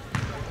break.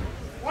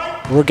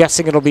 We're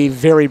guessing it'll be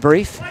very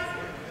brief.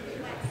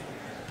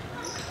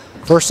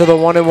 First of the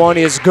 1-and-1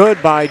 is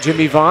good by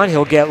Jimmy Vaughn.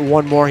 He'll get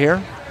one more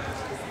here.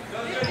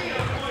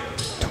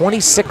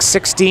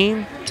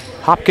 26-16,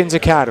 Hopkins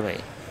Academy.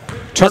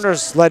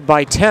 Turner's led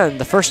by 10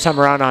 the first time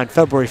around on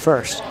February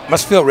 1st.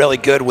 Must feel really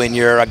good when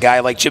you're a guy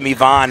like Jimmy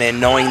Vaughn and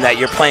knowing that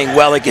you're playing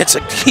well against a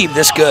team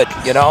this good.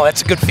 You know,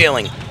 that's a good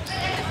feeling.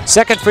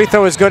 Second free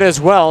throw is good as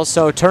well,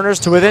 so Turner's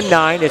to within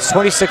 9. It's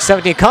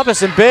 26-17.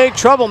 Compass in big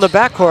trouble in the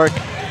backcourt.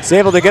 He's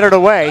able to get it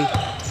away.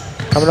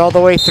 Coming all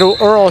the way through,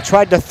 Earl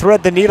tried to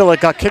thread the needle. It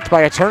got kicked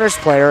by a Turner's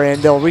player,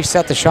 and they'll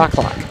reset the shot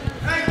clock.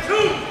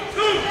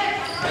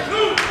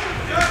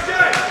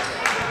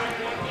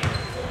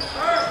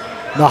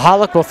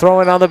 Mahalik will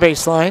throw it on the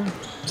baseline.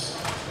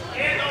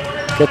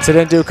 Gets it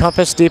into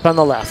Compass deep on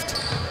the left.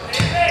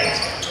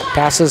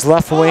 Passes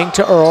left wing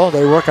to Earl.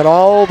 They work it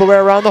all the way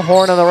around the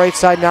horn on the right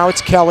side. Now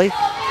it's Kelly.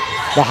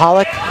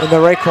 Mahalik in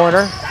the right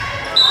corner.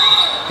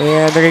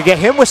 And they're going to get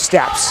him with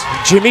steps.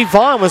 Jimmy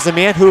Vaughn was the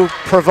man who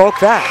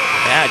provoked that.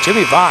 Yeah,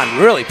 Jimmy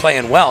Vaughn really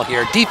playing well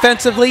here,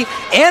 defensively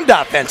and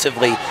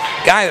offensively.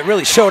 Guy that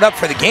really showed up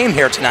for the game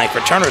here tonight for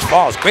Turner's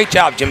Falls. Great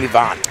job, Jimmy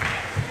Vaughn.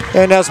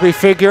 And as we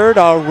figured,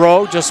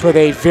 Rowe just with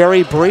a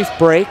very brief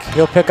break.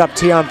 He'll pick up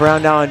Tion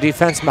Brown now on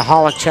defense.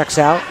 Mahalik checks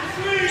out.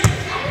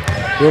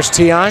 Here's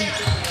Tion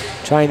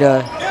trying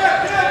to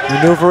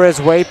maneuver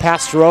his way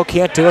past Rowe.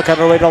 Can't do it. Got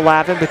away to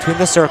Lavin between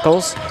the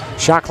circles.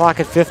 Shot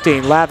clock at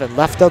 15. Lavin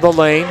left of the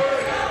lane.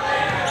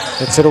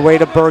 Gets it away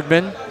to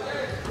Bergman.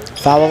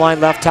 Foul line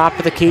left top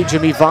of the key.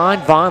 Jimmy Vaughn.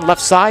 Vaughn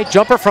left side.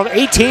 Jumper from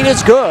 18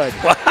 is good.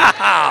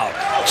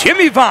 Wow.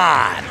 Jimmy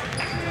Vaughn.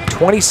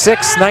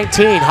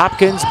 26-19.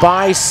 Hopkins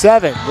by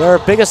 7. Their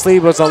biggest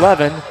lead was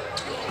 11.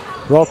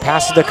 Rowe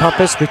passes to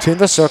Compass between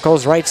the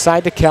circles. Right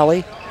side to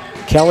Kelly.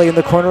 Kelly in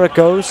the corner it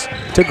goes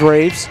to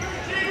Graves.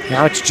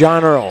 Now it's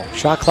John Earl.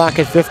 Shot clock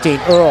at 15.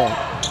 Earl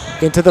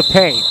into the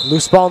paint.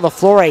 Loose ball on the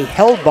floor. A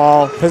held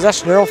ball.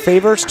 Possession Earl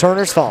favors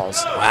Turner's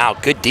Falls. Wow,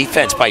 good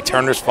defense by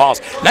Turner's Falls.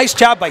 Nice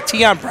job by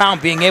Tion Brown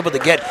being able to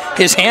get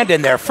his hand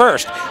in there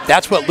first.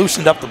 That's what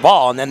loosened up the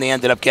ball, and then they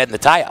ended up getting the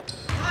tie-up.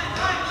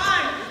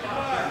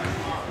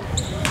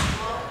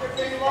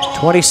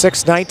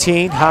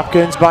 26-19.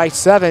 Hopkins by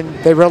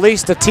 7. They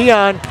released to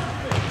Tion.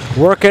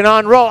 Working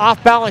on Rowe.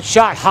 Off-balance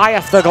shot. High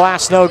off the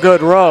glass. No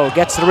good. Rowe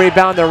gets the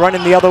rebound. They're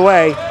running the other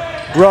way.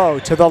 Rowe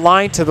to the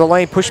line,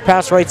 push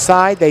pass right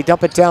side. They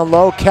dump it down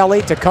low.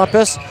 Kelly to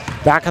Compass.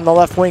 Back on the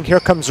left wing.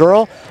 Here comes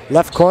Earl.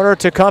 Left corner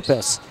to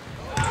Compass.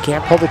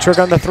 Can't pull the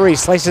trigger on the 3.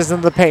 Slices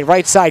into the paint.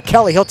 Right side.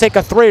 Kelly. He'll take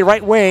a 3.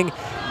 Right wing.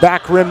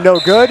 Back rim.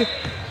 No good.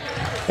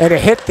 And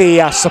it hit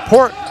the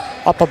support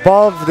up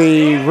above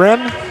the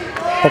rim.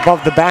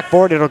 Above the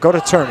backboard. It'll go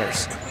to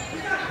Turner's.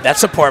 That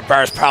support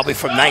bar is probably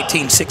from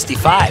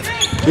 1965.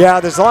 Yeah,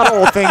 there's a lot of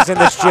old things in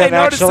this gym,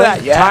 actually.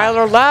 That, yeah.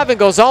 Tyler Lavin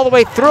goes all the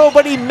way through,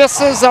 but he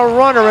misses a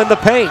runner in the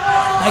paint.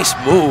 Nice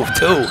move,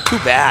 too.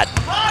 Too bad.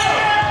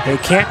 They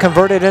can't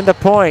convert it into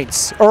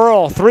points.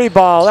 Earl, 3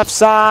 ball, left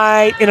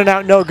side, in and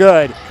out, no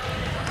good.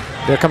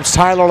 Here comes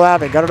Tyler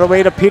Lavin. Got it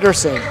away to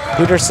Peterson.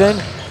 Peterson,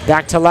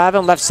 back to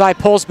Lavin. Left side,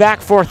 pulls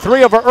back for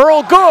 3 over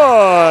Earl. Good!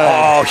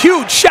 Oh,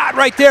 huge shot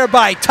right there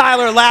by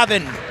Tyler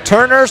Lavin.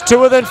 Turner's to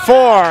within 4.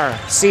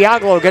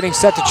 Siaglo getting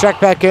set to check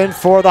back in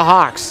for the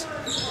Hawks.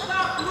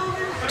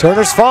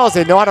 Turner's Falls,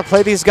 they know how to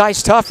play these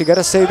guys tough. You got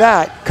to say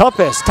that.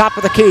 Compass, top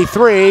of the key,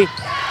 3.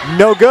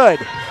 No good.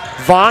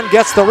 Vaughn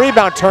gets the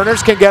rebound.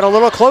 Turner's can get a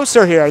little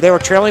closer here. They were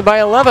trailing by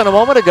 11 a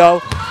moment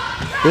ago.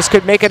 This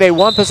could make it a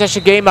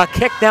 1-possession game. A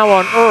kick now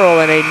on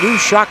Earl and a new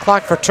shot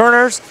clock for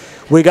Turner's.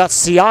 We got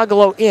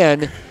Siaglo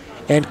in,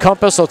 and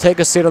Compass will take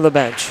a seat on the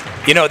bench.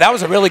 You know, that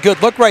was a really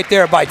good look right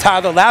there by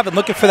Tyler Lavin,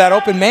 looking for that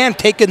open man,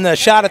 taking the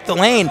shot at the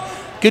lane.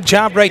 Good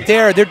job right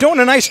there. They're doing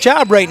a nice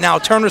job right now,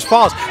 Turner's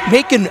Falls,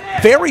 making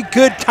very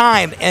good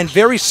time and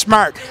very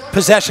smart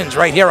possessions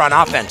right here on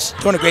offense.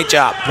 Doing a great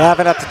job.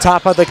 Lavin at the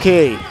top of the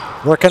key.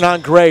 Working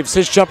on Graves.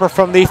 His jumper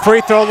from the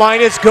free throw line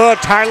is good.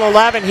 Tyler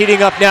Lavin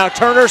heating up now.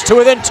 Turner's to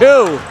within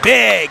 2.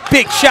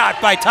 Big shot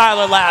by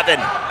Tyler Lavin.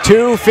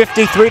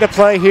 2:53 to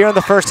play here in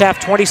the first half.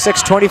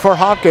 26-24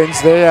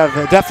 Hopkins. They have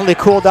definitely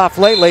cooled off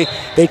lately.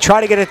 They try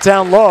to get it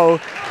down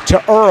low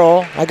to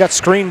Earl. I got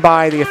screened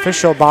by the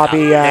official,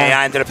 Bobby.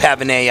 I ended up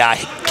having a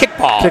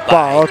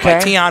kickball by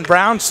Tion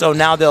Brown, so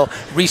now they'll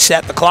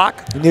reset the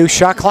clock. New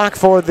shot clock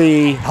for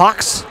the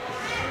Hawks.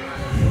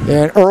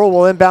 And Earl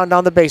will inbound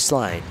on the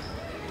baseline.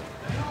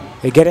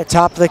 They get it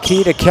top of the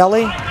key to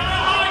Kelly.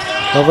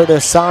 Over to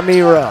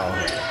Sami Rowe.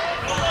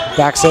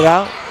 Backs it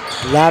out.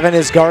 Lavin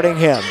is guarding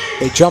him.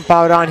 They jump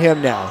out on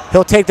him now.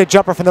 He'll take the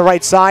jumper from the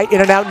right side. In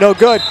and out, no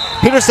good.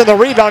 Peterson the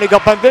rebound. He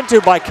got bumped into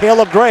by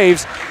Caleb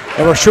Graves.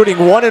 And we're shooting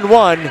 1 and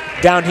 1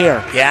 down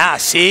here. Yeah,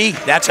 see,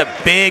 that's a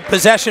big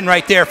possession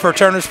right there for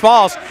Turner's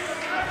Falls.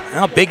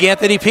 Well, big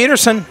Anthony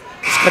Peterson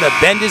is going to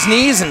bend his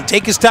knees and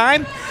take his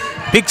time.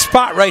 Big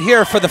spot right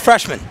here for the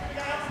freshman.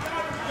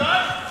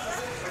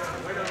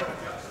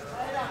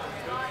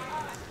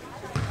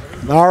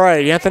 All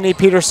right, Anthony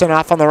Peterson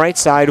off on the right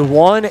side,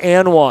 1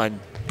 and 1.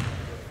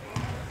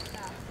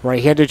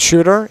 Right-handed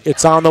shooter,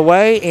 it's on the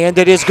way, and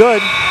it is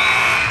good.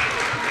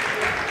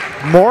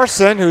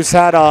 Morrison, who's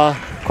had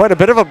quite a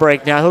bit of a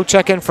break now, he'll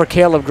check in for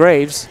Caleb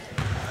Graves.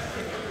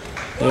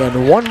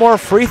 And one more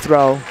free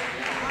throw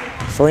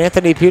for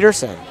Anthony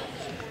Peterson.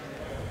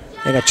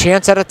 And a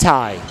chance at a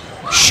tie.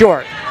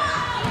 Short.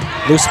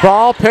 Loose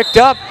ball picked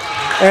up.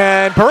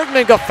 And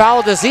Bergman got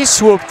fouled as he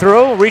swooped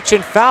through,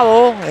 reaching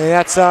foul. And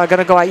that's going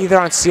to go either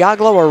on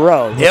Siaglo or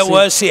Rowe. It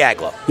was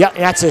Siaglo. Yeah,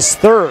 that's his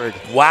third.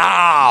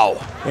 Wow.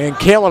 And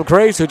Caleb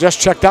Graves, who just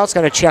checked out, is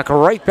going to check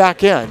right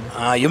back in.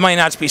 You might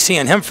not be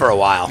seeing him for a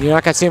while. You're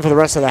not going to see him for the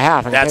rest of the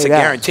half. That's a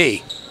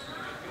guarantee.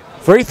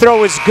 Free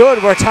throw is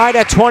good. We're tied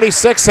at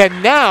 26.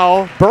 And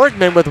now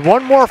Bergman with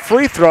one more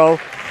free throw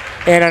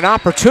and an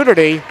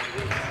opportunity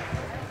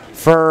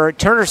for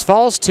Turner's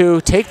Falls to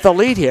take the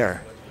lead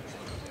here.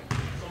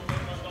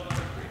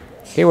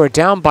 Okay, we're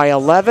down by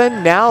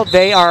 11. Now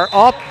they are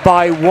up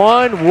by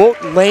 1.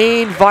 Woot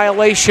lane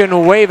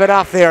violation. Wave it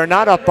off. They are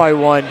not up by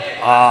 1. Oh,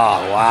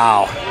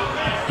 wow.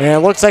 And it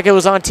looks like it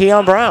was on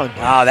Tion Brown.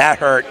 Oh, that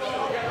hurt.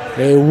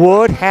 They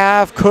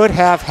could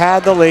have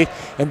had the lead.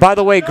 And by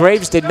the way,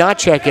 Graves did not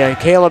check in.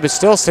 Caleb is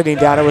still sitting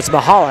down. It was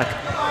Mahalik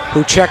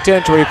who checked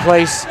in to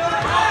replace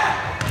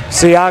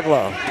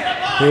Siaglo,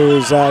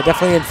 who's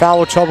definitely in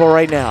foul trouble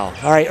right now.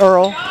 All right,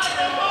 Earl.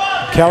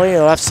 Kelly,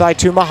 the left side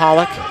to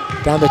Mahalik.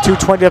 Down to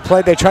 2:20 to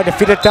play. They tried to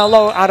feed it down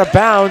low, out of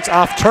bounds,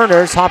 off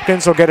Turner's.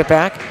 Hopkins will get it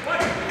back.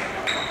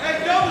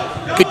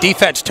 Good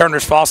defense,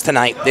 Turner's Falls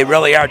tonight. They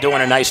really are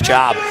doing a nice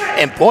job.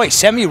 And boy,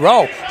 Semi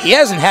Rowe, he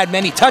hasn't had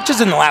many touches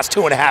in the last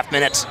 2.5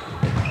 minutes.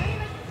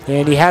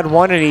 And he had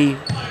one, and he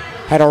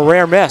had a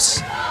rare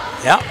miss.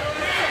 Yeah.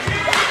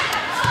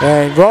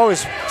 And Rowe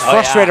is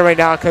frustrated right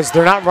now because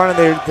they're not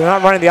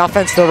running the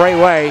offense the right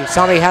way.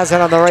 Sami has it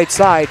on the right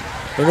side.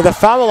 Into the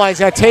foul line, he's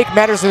going to take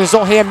matters in his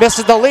own hand,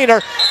 misses the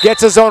leaner,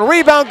 gets his own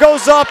rebound,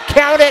 goes up,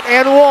 count it,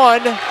 and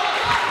 1.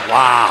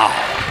 Wow.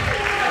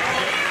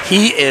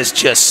 He is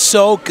just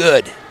so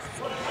good.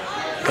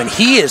 When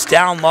he is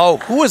down low,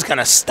 who is going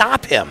to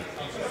stop him?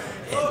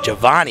 And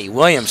Giovanni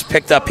Williams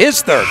picked up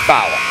his third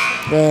foul.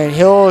 And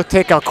he'll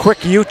take a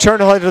quick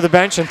U-turn, he'll head to the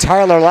bench, and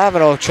Tyler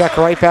Lavin will check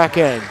right back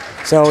in.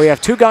 So we have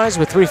 2 guys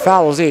with 3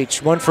 fouls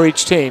each, 1 for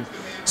each team.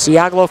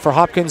 Siaglo for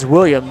Hopkins,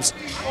 Williams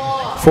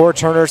for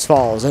Turner's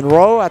Falls. And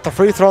Rowe at the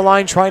free throw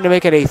line trying to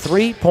make it a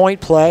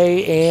 3-point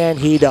play, and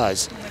he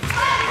does.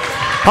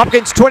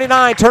 Hopkins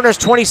 29, Turner's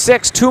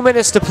 26, 2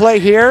 minutes to play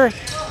here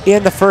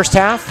in the first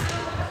half.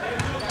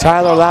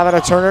 Tyler Lavin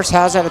of Turner's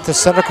has it at the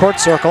center court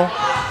circle.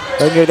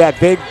 Right near that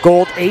big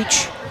gold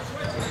H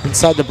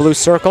inside the blue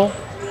circle.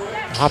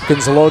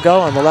 Hopkins logo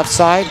on the left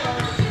side.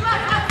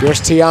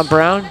 Here's Tion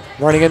Brown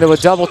running into a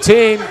double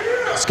team.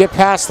 Skip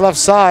pass left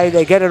side.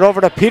 They get it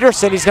over to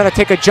Peterson. He's going to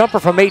take a jumper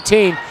from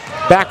 18.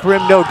 Back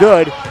rim, no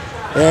good.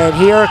 And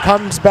here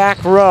comes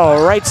back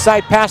Rowe. Right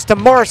side pass to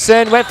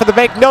Morrison. Went for the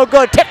make, no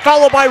good. Tip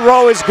followed by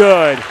Rowe is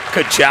good.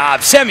 Good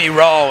job. Semi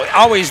Rowe,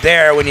 always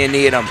there when you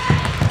need him.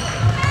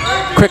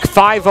 Quick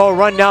 5-0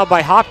 run now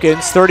by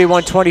Hopkins.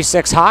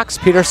 31-26 Hawks.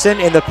 Peterson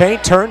in the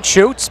paint. Turns,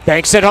 shoots,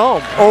 banks it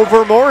home.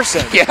 Over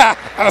Morrison. Yeah,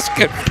 that was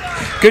good.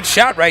 Good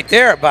shot right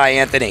there by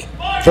Anthony.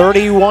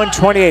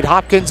 31-28.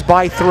 Hopkins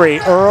by 3.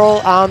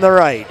 Earl on the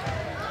right.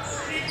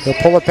 He'll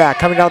pull it back.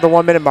 Coming down the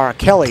 1-minute mark.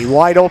 Kelly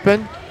wide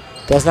open.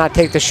 Does not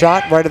take the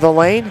shot. Right of the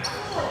lane.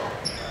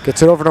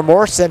 Gets it over to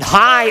Morrison.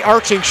 High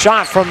arching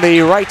shot from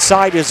the right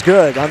side is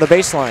good on the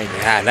baseline.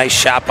 Yeah, nice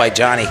shot by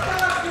Johnny.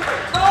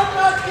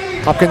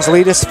 Hopkins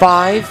lead is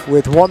 5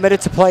 with 1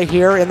 minute to play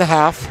here in the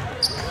half.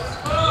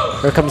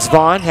 Here comes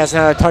Vaughn.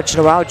 Hasn't had a touch in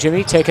a while.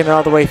 Jimmy taking it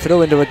all the way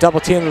through into a double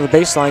team on the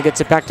baseline. Gets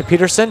it back to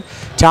Peterson.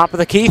 Top of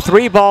the key.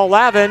 3-ball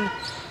Lavin.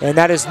 And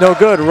that is no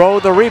good.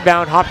 Rowe the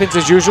rebound. Hopkins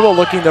as usual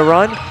looking to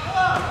run.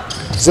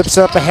 Zips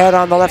it up ahead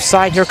on the left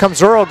side. Here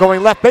comes Earl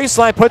going left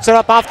baseline. Puts it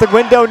up off the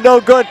window. No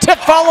good. Tip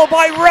followed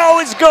by Rowe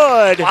is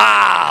good.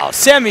 Wow.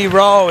 Semi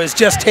Rowe is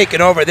just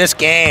taking over this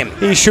game.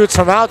 He shoots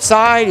from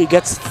outside. He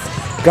gets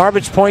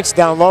garbage points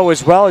down low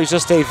as well. He's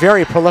just a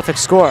very prolific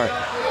scorer.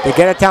 They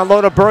get it down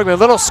low to Bergman.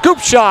 Little scoop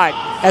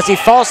shot as he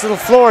falls to the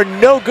floor.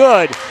 No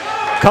good.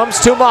 Comes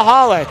to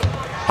Mahalik.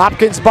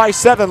 Hopkins by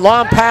 7.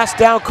 Long pass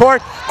down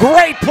court.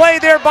 Great play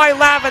there by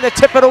Lavin to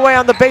tip it away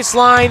on the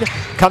baseline.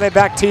 Coming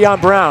back to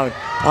Tion Brown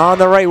on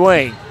the right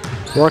wing.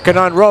 Working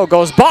on Rowe.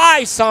 Goes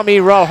by Sami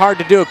Rowe. Hard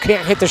to do.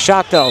 Can't hit the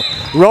shot though.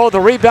 Rowe the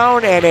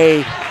rebound and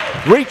a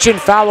reach-in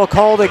foul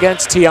called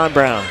against Tion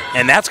Brown.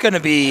 And that's going to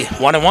be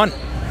 1-1.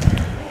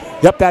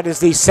 Yep, that is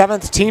the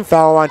 7th team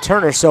foul on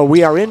Turner. So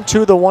we are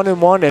into the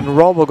 1-1, and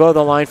Rowe will go to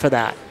the line for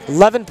that.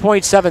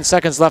 11.7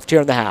 seconds left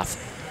here in the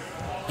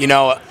half. You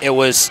know, it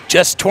was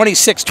just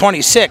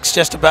 26-26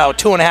 just about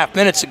 2.5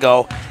 minutes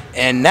ago,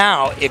 and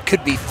now it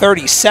could be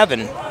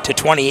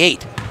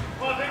 37-28.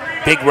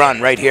 Big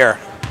run right here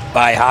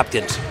by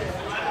Hopkins.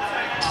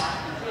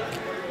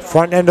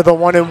 Front end of the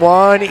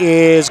 1-and-1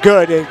 is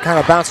good. It kind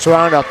of bounced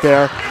around up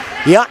there.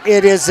 Yeah,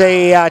 it is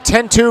a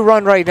 10-2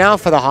 run right now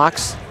for the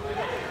Hawks.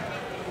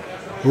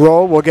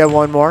 Rowe will get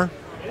one more.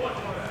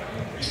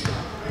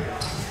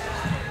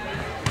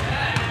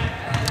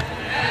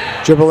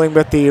 Dribbling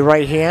with the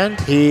right hand.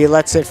 He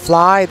lets it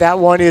fly. That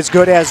one is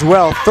good as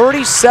well.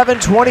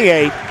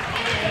 37-28.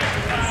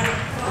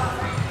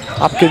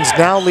 Hopkins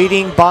now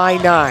leading by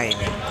 9.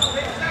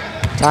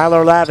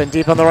 Tyler Lavin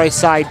deep on the right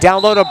side.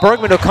 Down low to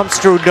Bergman, who comes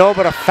through. No,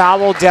 but a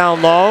foul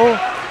down low.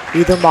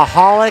 Either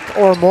Mahalik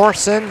or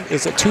Morrison.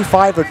 Is it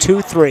 2-5 or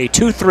 2-3?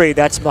 2-3,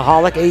 that's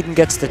Mahalik. Aiden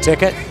gets the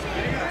ticket.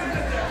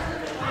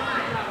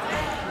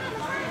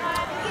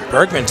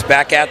 Bergman's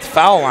back at the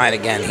foul line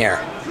again here.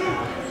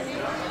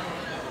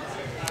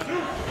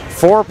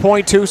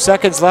 4.2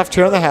 seconds left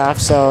here in the half,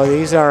 so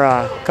these are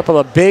a couple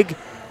of big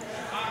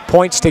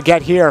points to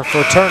get here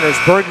for Turners.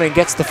 Bergman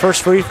gets the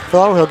first free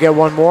throw. He'll get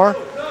one more.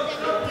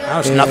 That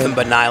was nothing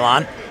but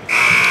nylon.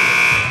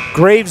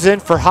 Graves in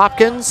for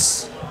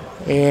Hopkins,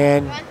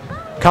 and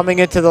coming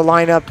into the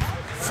lineup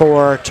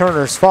for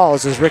Turner's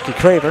Falls is Ricky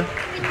Craver.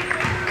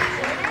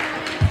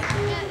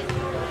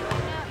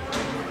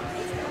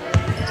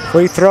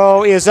 Free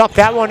throw is up.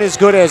 That one is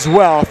good as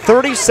well.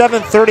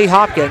 37-30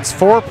 Hopkins.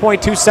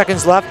 4.2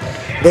 seconds left.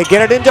 They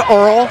get it into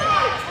Earl.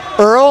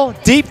 Earl,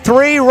 deep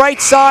three,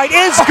 right side,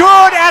 is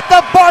good at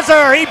the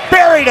buzzer. He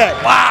buried it.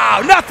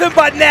 Wow, nothing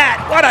but net.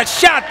 What a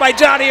shot by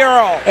Johnny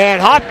Earl.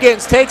 And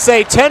Hopkins takes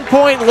a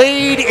 10-point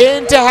lead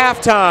into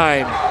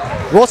halftime.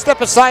 We'll step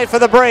aside for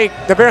the break.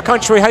 The Bear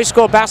Country High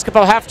School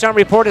basketball halftime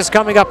report is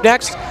coming up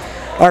next.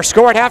 Our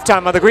score at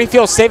halftime on the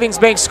Greenfield Savings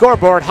Bank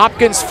scoreboard: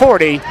 Hopkins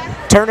 40,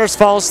 Turners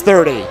Falls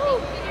 30.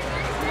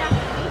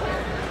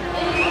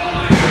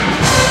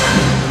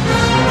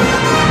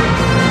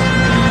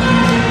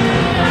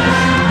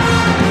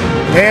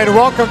 And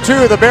welcome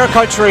to the Bear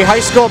Country High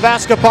School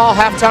basketball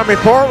halftime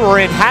report. We're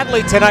in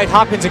Hadley tonight,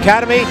 Hopkins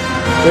Academy,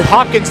 with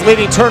Hopkins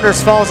leading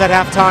Turners Falls at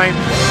halftime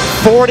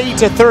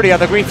 40-30 on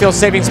the Greenfield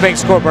Savings Bank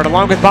scoreboard.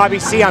 Along with Bobby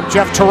C., I'm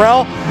Jeff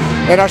Terrell,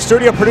 and our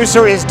studio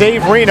producer is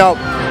Dave Reno.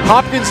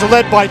 Hopkins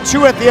led by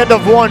 2 at the end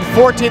of one,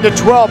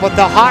 14-12, but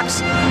the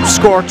Hawks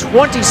score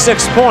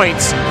 26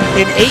 points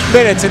in 8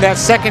 minutes in that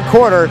second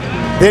quarter.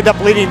 They end up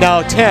leading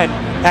now 10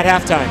 at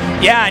halftime.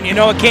 Yeah, and you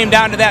know, it came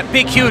down to that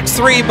big, huge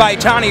three by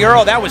Johnny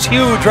Earl. That was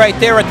huge right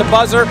there at the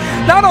buzzer.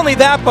 Not only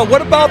that, but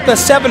what about the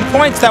 7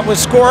 points that was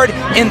scored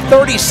in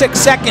 36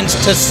 seconds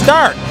to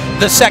start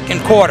the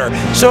second quarter?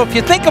 So if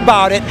you think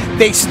about it,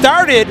 they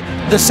started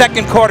the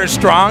second quarter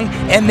strong,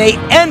 and they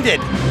ended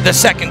the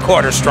second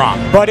quarter strong.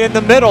 But in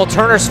the middle,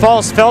 Turners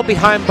Falls fell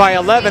behind by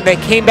 11. They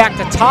came back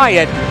to tie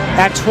it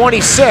at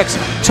 26.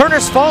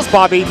 Turners Falls,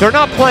 Bobby, they're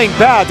not playing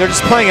bad. They're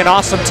just playing an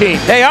awesome team.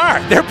 They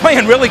are. They're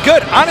playing really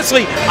good.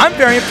 Honestly, I'm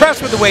very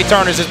impressed with the way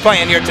Turners is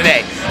playing here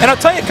today. And I'll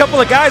tell you, a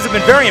couple of guys I've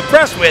been very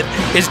impressed with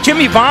is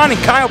Jimmy Vaughn and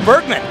Kyle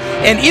Bergman.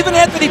 And even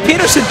Anthony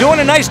Peterson doing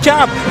a nice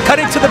job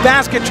cutting to the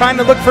basket, trying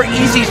to look for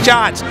easy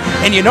shots.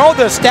 And you know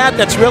the stat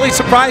that's really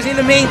surprising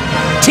to me?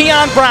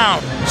 Tion Brown,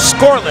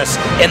 scoreless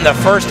in the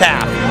first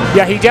half.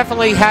 Yeah, he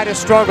definitely had his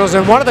struggles,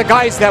 and one of the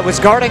guys that was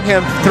guarding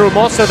him through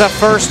most of the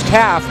first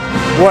half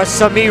was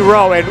Semi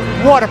Rowe, and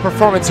what a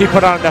performance he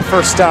put on in the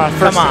first half.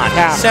 Come on,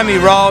 Semi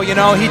Rowe, you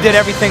know, he did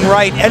everything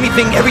right. Every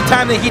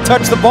time that he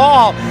touched the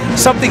ball,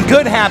 something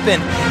good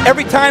happened.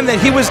 Every time that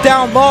he was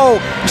down low,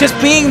 just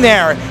being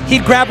there,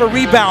 he'd grab a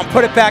rebound,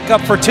 put it back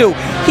up for 2.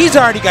 He's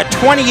already got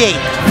 28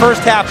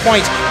 first half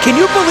points. Can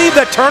you believe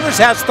that Turners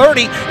has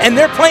 30, and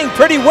they're playing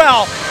pretty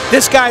well?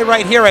 This guy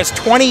right here has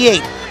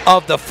 28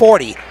 of the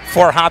 40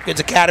 for Hopkins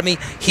Academy.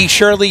 He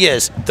surely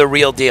is the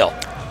real deal.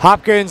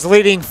 Hopkins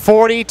leading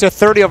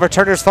 40-30 over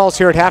Turners Falls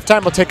here at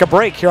halftime. We'll take a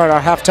break here on our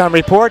halftime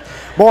report.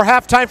 More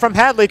halftime from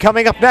Hadley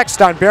coming up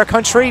next on Bear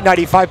Country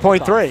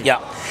 95.3.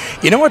 Yeah.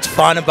 You know what's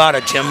fun about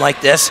a gym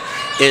like this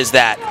is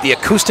that the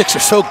acoustics are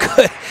so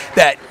good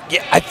that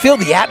I feel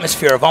the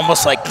atmosphere of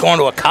almost like going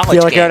to a college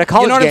feel like game. You're at a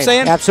college you know what game. I'm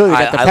saying? Absolutely.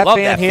 Got the pep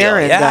band here,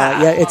 and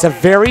yeah, it's a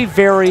very,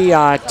 very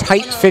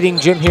tight-fitting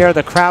gym here.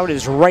 The crowd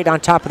is right on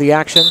top of the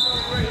action.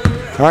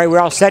 All right, we're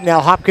all set now.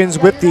 Hopkins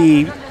with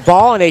the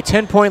ball and a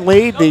 10-point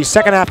lead. The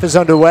second half is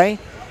underway.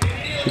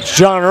 It's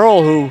John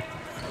Earl who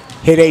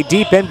hit a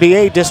deep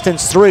NBA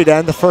distance 3 to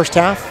end the first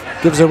half.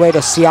 Gives it away to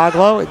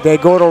Siaglo. They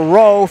go to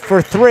Rowe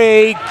for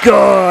 3.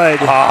 Good.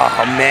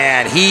 Oh,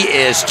 man, he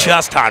is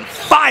just on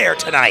fire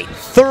tonight.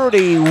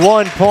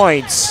 31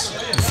 points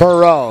for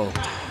Rowe.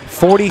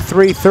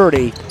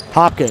 43-30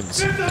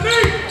 Hopkins.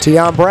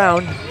 Tion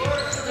Brown.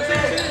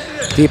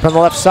 Deep on the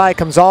left side,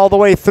 comes all the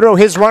way through.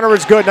 His runner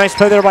is good. Nice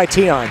play there by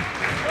Tion.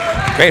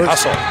 Great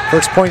hustle.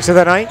 First points of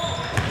the night.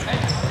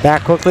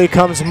 Back quickly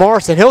comes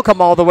Morrison. He'll come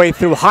all the way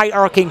through. High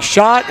arcing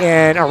shot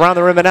and around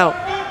the rim and out.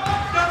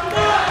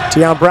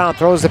 Tion Brown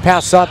throws the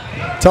pass up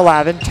to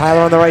Lavin.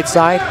 Tyler on the right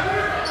side.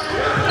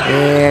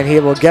 And he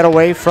will get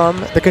away from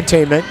the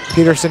containment.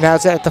 Peterson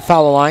has it at the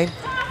foul line.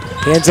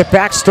 Hands it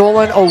back,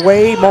 stolen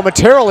away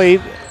momentarily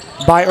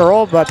by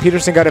Earl, but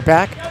Peterson got it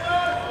back.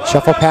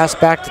 Shuffle pass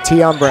back to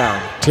Tion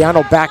Brown. Tion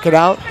will back it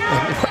out.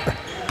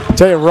 I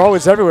tell you, Rowe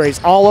is everywhere.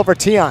 He's all over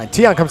Tion.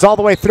 Tion comes all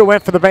the way through,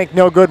 went for the bank,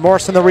 no good.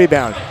 Morrison the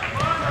rebound.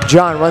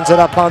 John runs it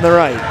up on the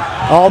right.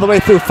 All the way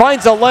through,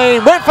 finds a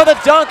lane, went for the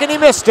dunk, and he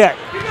missed it.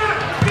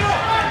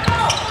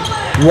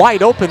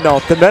 Wide open, though,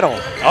 up the middle.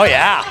 Oh,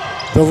 yeah.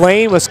 The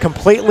lane was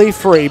completely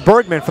free.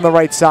 Bergman from the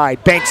right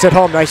side. Banks it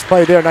home. Nice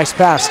play there. Nice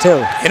pass,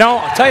 too. You know,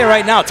 I'll tell you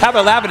right now,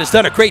 Tyler Lavin has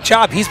done a great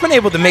job. He's been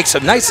able to make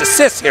some nice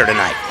assists here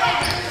tonight.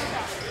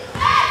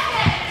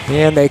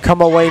 And they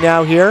come away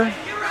now here.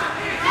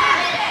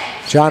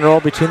 John Rowe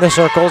between the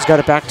circles. Got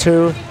it back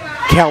to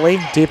Kelly,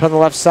 deep on the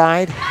left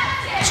side.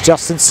 It's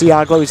Justin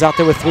Siaglo. He's out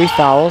there with 3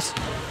 fouls.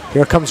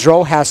 Here comes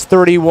Rowe. Has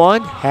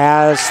 31.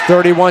 Has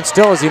 31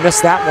 still as he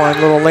missed that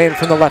one. Little lane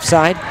from the left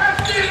side.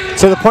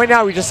 So the point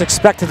now, we just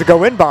expect it to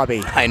go in,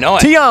 Bobby. I know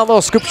it. Tion,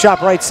 little scoop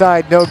shot right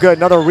side, no good.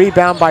 Another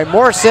rebound by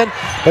Morrison,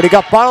 but he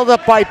got bottled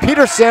up by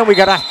Peterson. We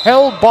got a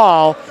held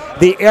ball.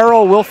 The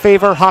arrow will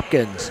favor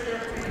Hopkins.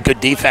 Good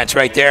defense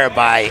right there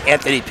by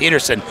Anthony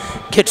Peterson.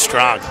 Kid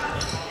strong.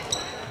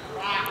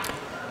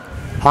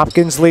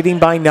 Hopkins leading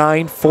by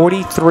 9,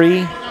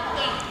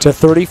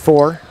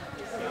 43-34.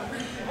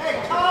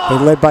 They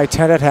led by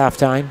 10 at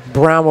halftime.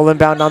 Brown will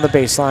inbound on the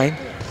baseline.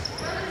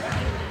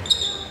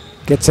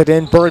 Gets it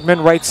in.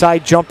 Bergman, right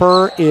side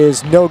jumper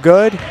is no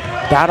good.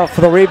 Battle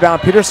for the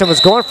rebound. Peterson was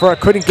going for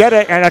it, couldn't get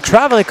it, and a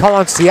traveling call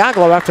on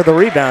Siaglo after the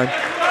rebound.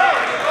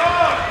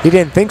 He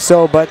didn't think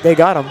so, but they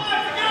got him.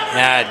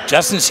 Yeah,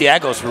 Justin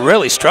Siaglo's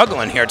really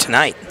struggling here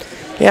tonight.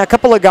 Yeah, a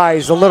couple of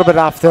guys a little bit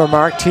off their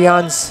mark.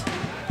 Tion's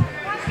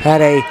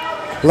had a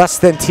less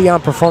than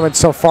Tion performance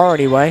so far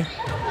anyway.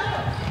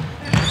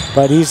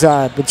 But he's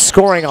been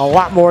scoring a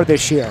lot more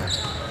this year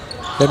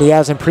than he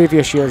has in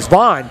previous years.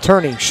 Vaughn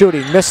turning,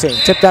 shooting, missing.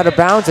 Tipped out of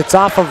bounds. It's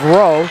off of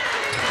Rowe.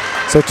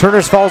 So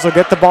Turner's Falls will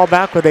get the ball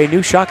back with a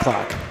new shot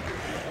clock.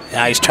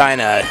 Now he's trying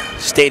to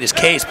state his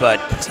case, but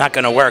it's not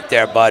going to work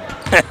there, bud.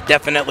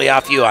 Definitely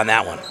off you on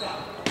that one.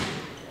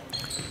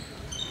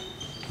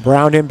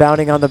 Brown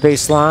inbounding on the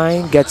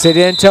baseline. Gets it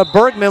into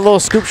Bergman.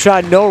 Little scoop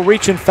shot. No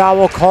reach and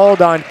foul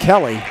called on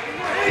Kelly.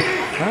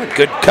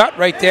 Good cut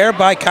right there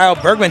by Kyle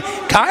Bergman.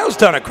 Kyle's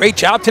done a great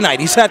job tonight.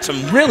 He's had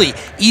some really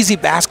easy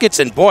baskets,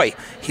 and boy,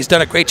 he's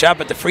done a great job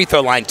at the free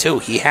throw line too.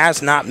 He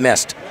has not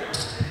missed.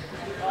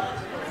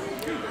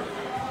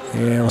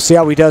 And we'll see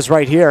how he does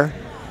right here.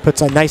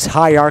 Puts a nice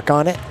high arc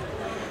on it.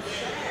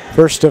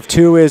 First of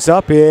 2 is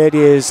up. It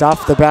is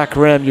off the back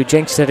rim. You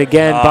jinxed it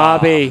again, Oh,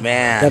 Bobby.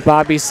 man. The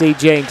Bobby C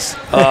jinx.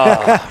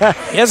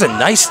 He has a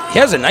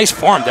nice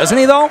form, doesn't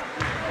he though?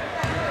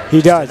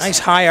 He does. Nice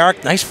high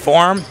arc, nice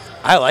form.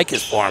 I like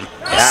his form.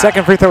 Yeah.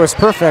 Second free throw was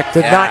perfect.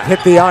 Did not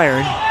hit the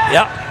iron.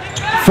 Yep.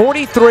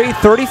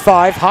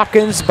 43-35.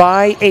 Hopkins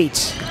by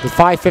 8. With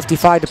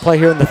 5:55 to play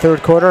here in the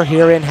third quarter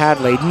here in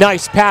Hadley.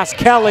 Nice pass,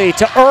 Kelly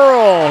to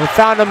Earl. He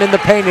found him in the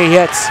paint. He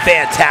hits.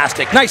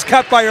 Fantastic. Nice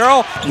cut by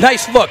Earl.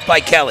 Nice look by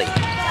Kelly.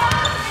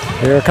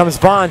 Here comes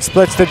Vaughn.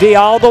 Splits the D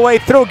all the way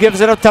through.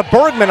 Gives it up to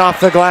Bergman off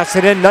the glass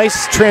and in.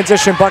 Nice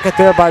transition bucket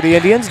there by the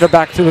Indians. They're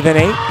back to within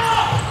 8.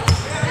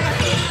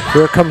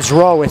 Here comes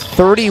Rowe with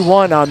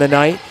 31 on the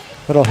night.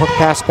 Little hook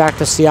pass back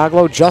to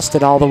Siaglo.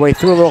 Justin all the way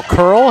through. A little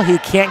curl. He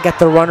can't get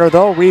the runner,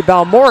 though.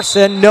 Rebound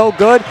Morrison. No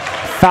good.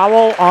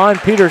 Foul on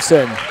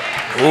Peterson.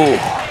 Ooh.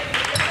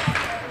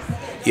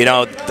 You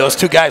know, those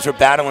two guys were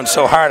battling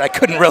so hard, I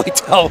couldn't really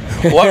tell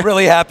what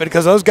really happened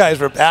because those guys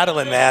were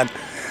battling, man.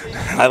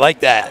 I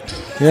like that.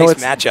 Nice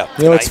matchup.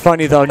 You know what's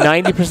funny, though?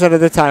 90% of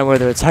the time,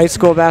 whether it's high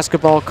school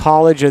basketball,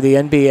 college, or the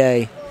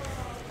NBA,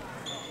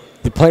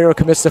 the player who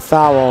commits the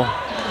foul,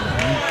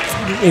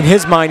 in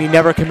his mind, he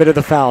never committed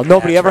the foul.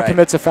 Nobody ever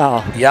commits a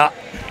foul. Yeah.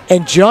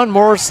 And John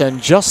Morrison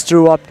just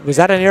threw up. Was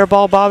that an air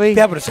ball, Bobby?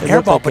 Yeah, but it's an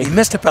air ball, but he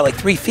missed it by like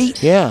 3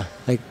 feet. Yeah,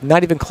 like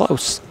not even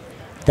close.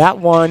 That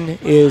one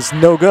is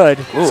no good.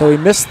 Ooh. So he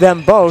missed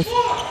them both.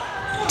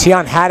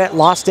 Tion had it,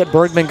 lost it.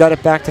 Bergman got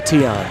it back to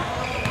Tion.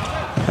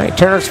 All right,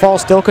 Turner's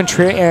Falls still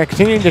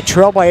continuing to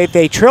trail by 8.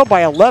 They trailed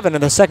by 11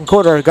 in the second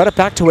quarter. Got it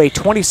back to a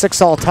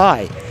 26-all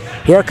tie.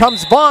 Here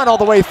comes Vaughn all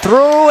the way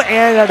through,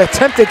 and an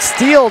attempted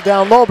steal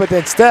down low, but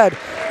instead,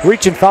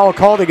 reach and foul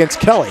called against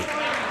Kelly.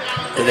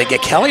 Did they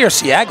get Kelly or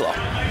Siaglo?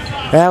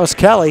 That was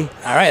Kelly.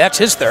 All right, that's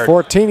his third.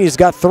 14, he's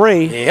got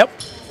 3. Yep.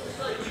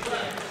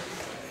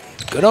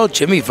 Good old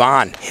Jimmy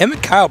Vaughn. Him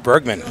and Kyle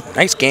Bergman.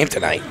 Nice game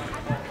tonight.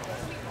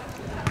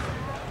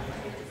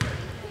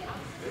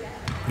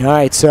 All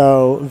right,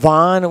 so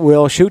Vaughn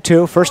will shoot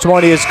 2. First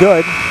one is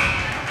good.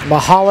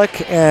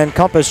 Mahalik and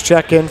Compass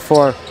check in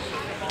for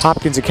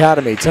Hopkins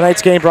Academy.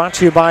 Tonight's game brought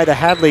to you by the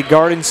Hadley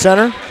Garden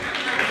Center,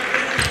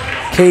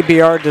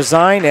 KBR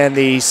Design, and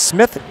the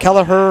Smith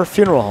Kelleher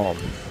Funeral Home.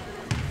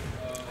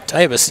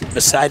 Tell you,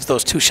 besides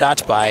those 2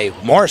 shots by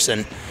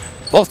Morrison,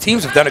 both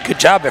teams have done a good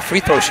job at free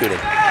throw shooting.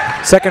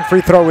 Second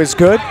free throw is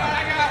good.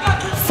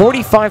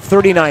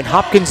 45-39.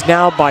 Hopkins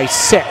now by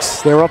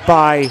 6. They're up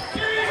by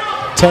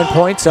 10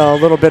 points a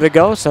little bit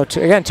ago. So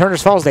again,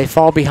 Turner's Falls, they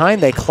fall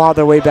behind. They claw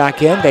their way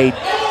back in.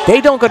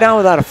 They don't go down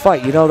without a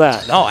fight. You know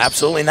that. No,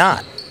 absolutely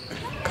not.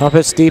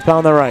 Compass deep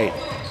on the right.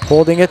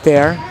 Holding it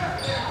there.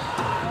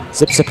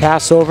 Zips a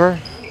pass over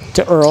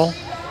to Earl.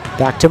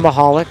 Back to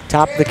Mahalik.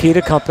 Top of the key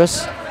to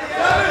Compass.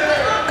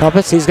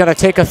 Compass, he's going to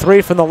take a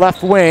three from the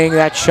left wing.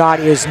 That shot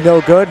is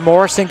no good.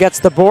 Morrison gets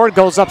the board,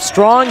 goes up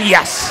strong.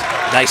 Yes!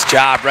 Nice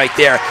job right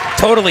there.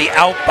 Totally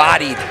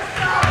outbodied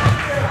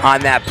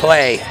on that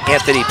play,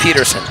 Anthony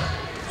Peterson.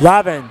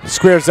 Lavin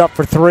squares up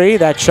for three.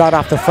 That shot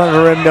off the front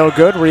of the rim, no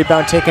good.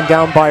 Rebound taken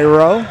down by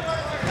Rowe.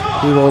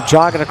 He will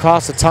jog it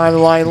across the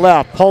timeline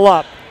left. Pull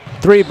up.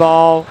 Three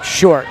ball,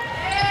 short.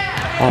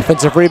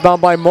 Offensive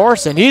rebound by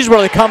Morrison. He's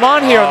really come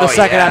on here in the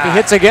second half. He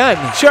hits again.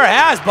 Sure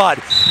has, bud.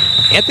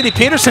 Anthony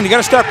Peterson, you got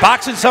to start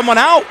boxing someone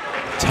out.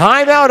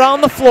 Timeout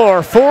on the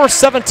floor.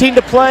 4:17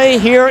 to play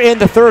here in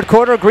the third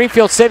quarter.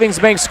 Greenfield Savings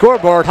Bank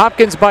scoreboard.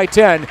 Hopkins by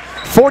 10.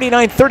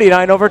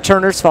 49-39 over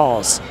Turner's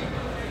Falls.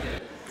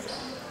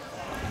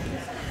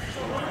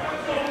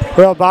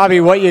 Well, Bobby,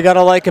 what you got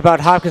to like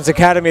about Hopkins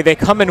Academy, they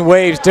come in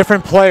waves,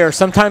 different players.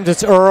 Sometimes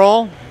it's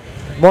Earl.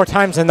 More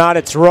times than not,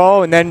 it's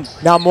Rowe. And then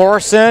now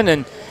Morrison.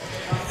 And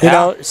you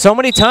know, so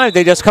many times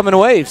they just come in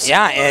waves.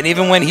 Yeah, and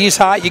even when he's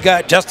hot, you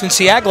got Justin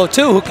Siaglo,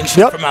 too, who can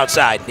shoot from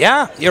outside.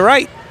 Yeah, you're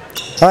right.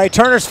 All right,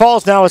 Turner's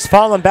Falls now is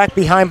falling back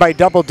behind by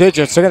double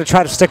digits. They're going to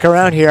try to stick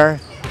around here,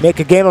 make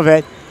a game of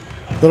it.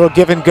 Little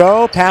give and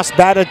go, pass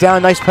batted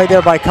down. Nice play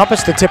there by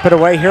Compass to tip it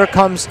away. Here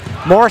comes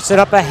Morrison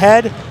up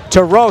ahead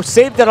to Rowe.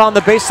 Saved it on the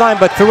baseline,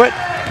 but threw it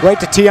right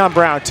to Tion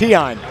Brown.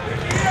 Tion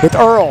with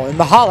Earl and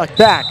Mahalik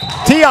back.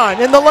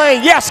 Tion in the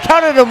lane. Yes,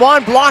 counted in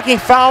one. Blocking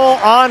foul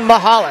on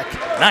Mahalik.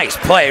 Nice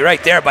play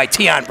right there by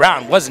Tion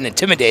Brown. Wasn't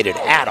intimidated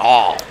at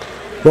all.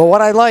 Well,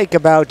 what I like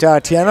about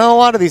Tion, a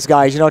lot of these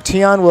guys, you know,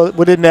 Tion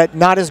would admit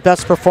not his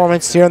best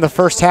performance here in the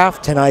first half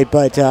tonight,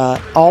 but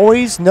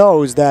always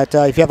knows that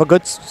if you have a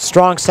good,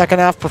 strong second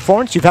half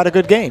performance, you've had a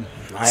good game.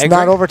 It's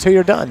not over till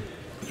you're done.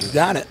 You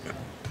got it.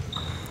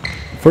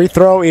 Free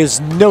throw is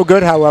no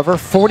good, however.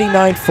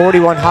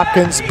 49-41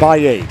 Hopkins by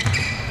 8.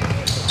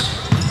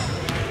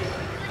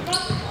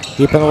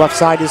 Deep on the left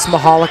side is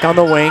Mahalik on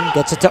the wing.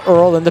 Gets it to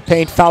Earl in the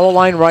paint. Foul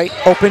line right.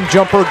 Open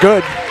jumper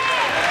good.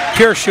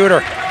 Pure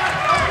shooter.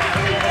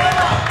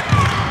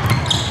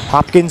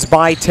 Hopkins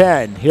by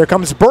 10. Here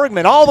comes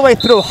Bergman all the way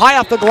through. High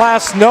off the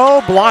glass.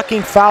 No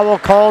blocking foul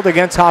called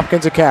against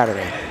Hopkins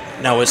Academy.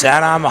 No, was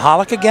that on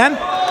Mahalik again?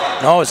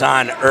 No, it was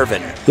on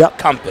Irvin. Yep.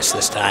 Compass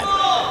this time.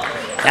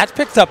 That's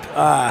picked up.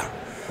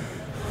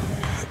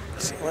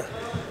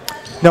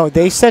 No,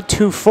 they said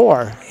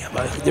 2-4. Yeah,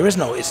 but there is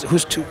no.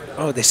 Who's 2?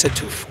 Oh, they said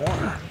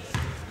 2-4.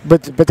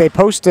 But they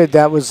posted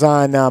that was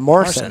on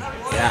Morrison.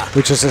 Yeah.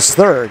 Which is his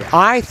third.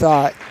 I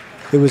thought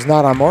it was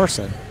not on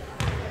Morrison.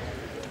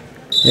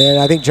 And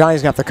I think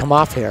Johnny's going to have to come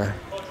off here.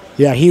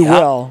 Yeah, he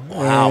will.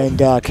 Wow.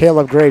 And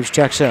Caleb Graves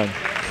checks in. All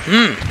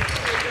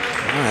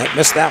right,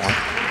 missed that one.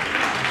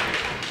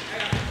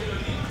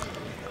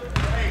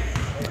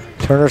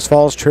 Turner's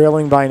Falls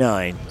trailing by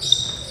 9.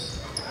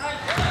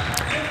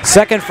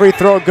 Second free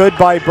throw good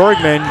by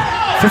Bergman.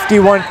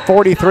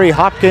 51-43,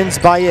 Hopkins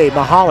by 8.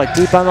 Mahalik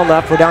deep on the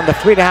left. We're down to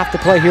 3.5 to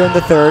play here in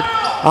the third.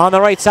 On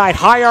the right side,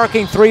 high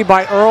arcing three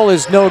by Earl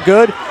is no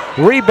good.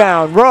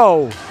 Rebound,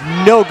 Rowe,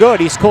 no good.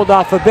 He's cooled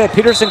off a bit.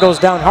 Peterson goes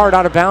down hard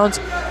out of bounds.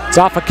 It's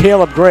off of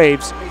Caleb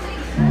Graves.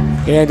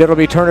 And it'll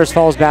be Turner's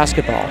Falls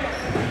basketball.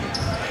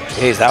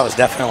 Jeez, that was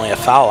definitely a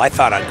foul. I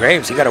thought on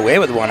Graves. He got away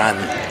with one on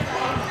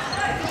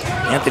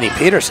Anthony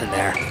Peterson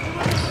there.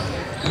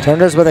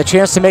 Turner's with a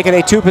chance to make it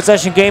a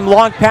two-possession game.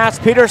 Long pass,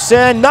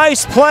 Peterson.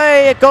 Nice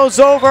play. It goes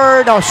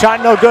over. No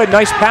shot, no good.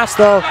 Nice pass,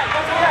 though,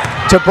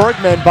 to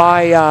Bergman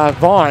by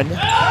Vaughn.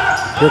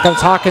 Here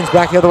comes Hawkins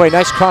back the other way.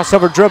 Nice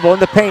crossover dribble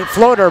in the paint.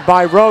 Floater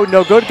by Rowe.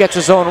 No good. Gets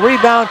his own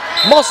rebound.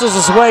 Muscles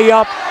his way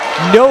up.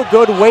 No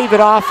good. Wave it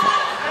off.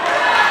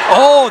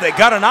 Oh, they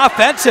got an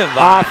offensive.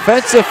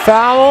 Offensive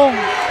foul.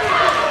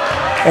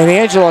 And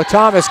Angelo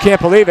Thomas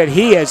can't believe it.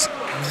 He is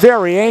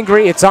very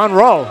angry. It's on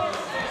Rowe.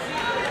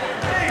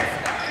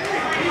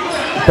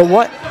 But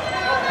what?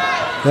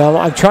 Well,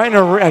 I'm trying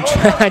to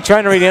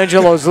read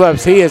Angelo's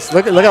lips. He is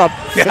look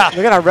at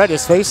how red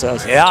his face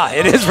is. Yeah,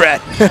 it is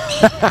red.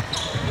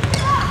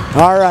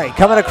 All right,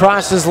 coming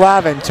across is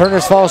Lavin.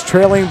 Turner's Falls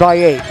trailing by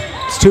 8.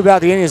 It's too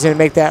bad the Indians didn't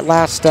make that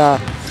last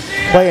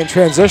play in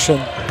transition.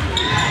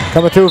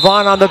 Coming through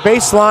Vaughn on the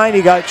baseline.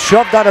 He got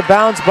shoved out of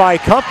bounds by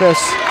Compass.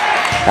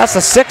 That's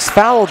the 6th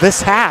foul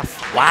this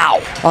half.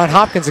 Wow. On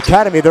Hopkins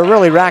Academy. They're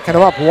really racking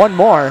them up. One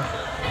more.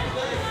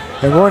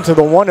 And we're into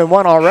the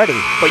 1-and-1 already.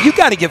 But you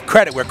got to give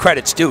credit where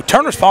credit's due.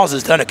 Turner's Falls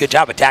has done a good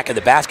job attacking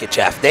the basket,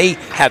 Jeff. They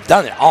have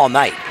done it all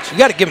night. So you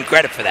got to give them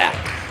credit for that.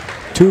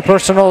 2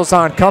 personals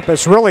on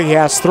Compass. Really, he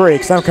has 3,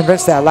 because I'm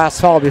convinced that last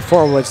foul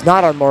before was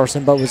not on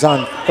Morrison, but was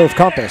on Irv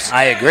Compass.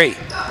 I agree.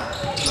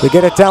 We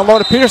get it down low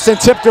to Peterson,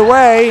 tipped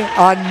away.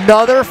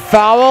 Another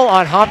foul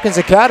on Hopkins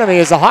Academy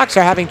as the Hawks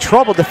are having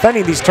trouble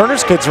defending these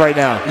Turner's kids right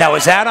now. Now,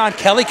 is that on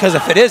Kelly? Because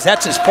if it is,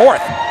 that's his 4th.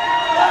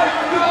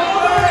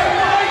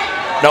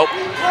 Nope.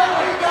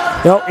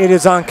 No, it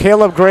is on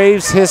Caleb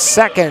Graves, his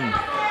second.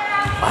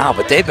 Wow,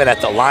 but they've been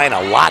at the line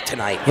a lot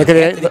tonight. Look at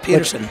Anthony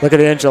Peterson. Look at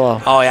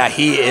Angelo. Oh, yeah,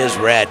 he is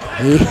red.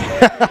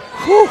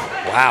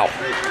 Wow.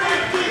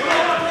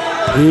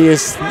 He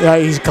is,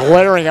 he's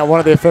glaring at one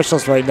of the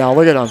officials right now.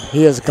 Look at him.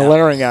 He is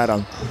glaring at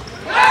him.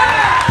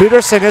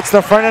 Peterson hits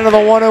the front end of the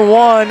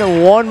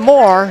 1-and-1. One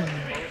more.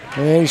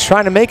 And he's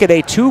trying to make it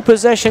a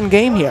two-possession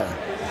game here.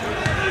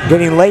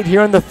 Getting late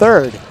here in the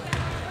third.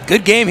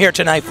 Good game here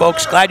tonight,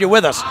 folks. Glad you're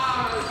with us.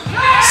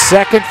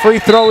 Second free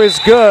throw is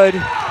good.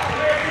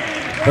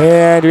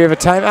 And do we have a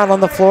timeout on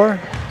the floor?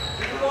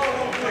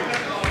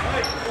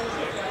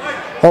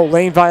 Oh,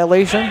 lane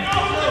violation?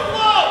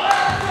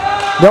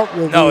 Nope.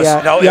 It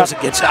was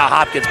against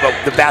Hopkins, but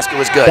the basket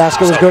was good.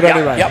 Basket was good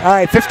anyway. Yep. All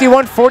right,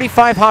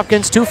 51-45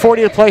 Hopkins,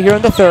 2:40 to play here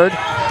in the third.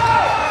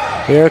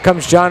 Here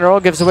comes John Earl,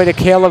 gives away to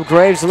Caleb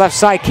Graves. Left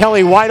side,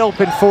 Kelly wide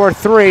open for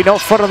three. No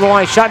foot on the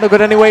line, shot no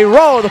good anyway.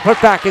 Rowe, the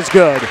putback is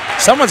good.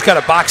 Someone's got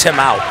to box him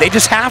out. They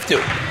just have to.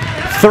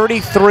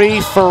 33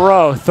 for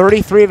Rowe,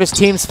 33 of his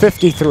team's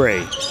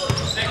 53.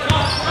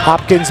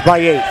 Hopkins by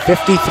 8,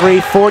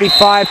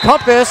 53-45.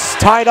 Compass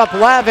tied up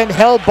Lavin,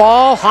 held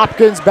ball,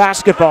 Hopkins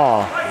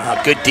basketball.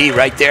 Good D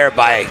right there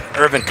by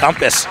Irvin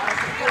Compass.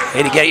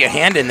 Way to get your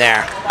hand in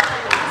there.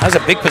 That was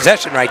a big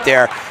possession right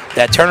there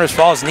that Turner's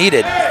Falls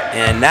needed.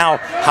 And now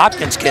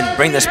Hopkins can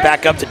bring this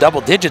back up to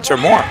double digits or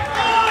more.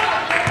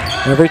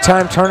 Every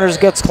time Turner's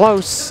gets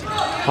close,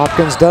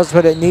 Hopkins does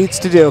what it needs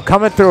to do.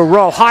 Coming through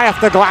Rowe, high off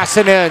the glass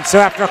and in. So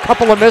after a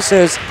couple of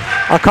misses,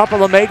 a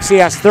couple of makes, he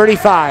has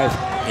 35.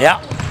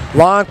 Yeah.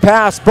 Long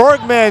pass,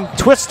 Bergman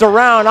twists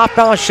around,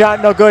 off-balance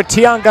shot, no good.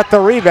 Tion got the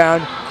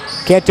rebound.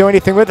 Can't do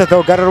anything with it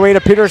though, got it away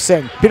to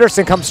Peterson.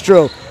 Peterson comes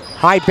through.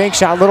 High bank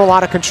shot, a little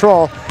out of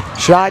control.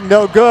 Shot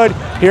no good.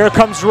 Here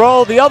comes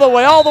Rowe the other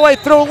way, all the way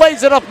through,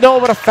 lays it up, no,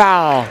 but a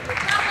foul.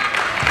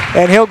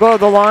 And he'll go to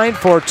the line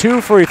for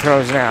 2 free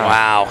throws now.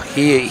 Wow,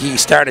 he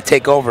started to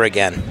take over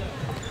again.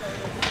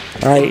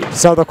 All right,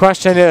 so the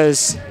question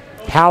is,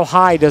 how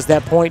high does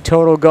that point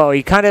total go?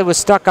 He kind of was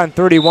stuck on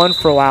 31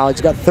 for a while.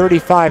 He's got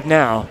 35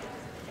 now.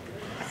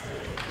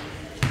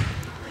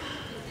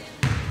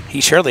 He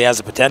surely has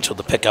the potential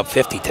to pick up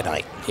 50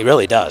 tonight. He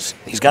really does.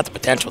 He's got the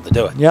potential to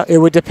do it. Yeah, it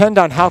would depend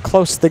on how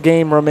close the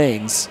game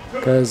remains.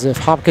 Because if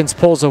Hopkins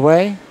pulls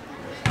away,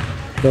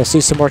 they'll see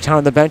some more time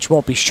on the bench,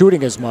 won't be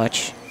shooting as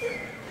much.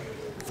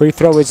 Free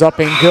throw is up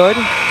and good.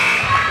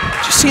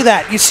 Did you see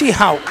that? You see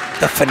how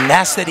the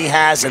finesse that he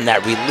has and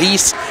that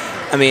release?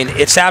 I mean,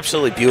 it's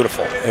absolutely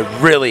beautiful. It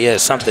really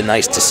is something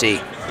nice to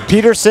see.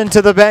 Peterson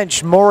to the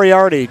bench.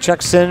 Moriarty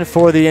checks in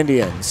for the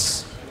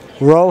Indians.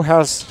 Rowe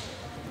has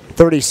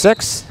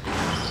 36.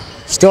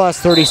 Still has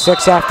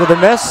 36 after the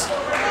miss.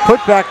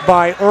 Put back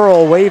by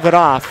Earl, wave it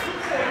off.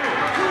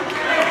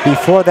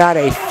 Before that,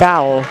 a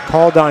foul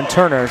called on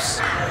Turner's.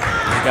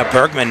 They got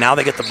Bergman. Now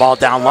they get the ball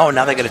down low.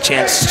 Now they get a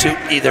chance to shoot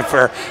either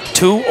for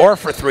 2 or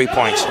for 3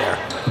 points there.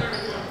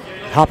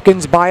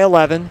 Hopkins by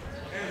 11.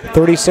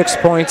 36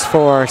 points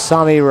for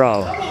Sami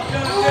Rowe.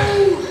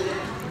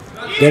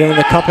 Getting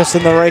the Compass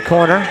in the right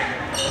corner.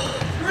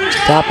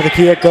 Top of the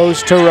key, it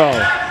goes to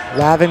Rowe.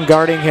 Lavin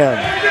guarding him.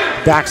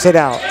 Backs it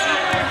out.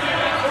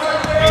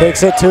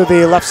 Takes it to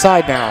the left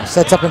side now.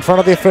 Sets up in front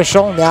of the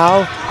official.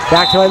 Now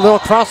back to a little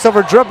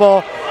crossover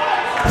dribble.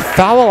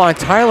 Foul on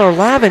Tyler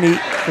Lavin.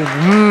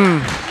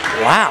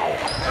 Wow.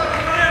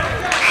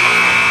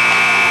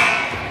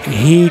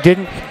 He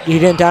didn't.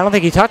 I don't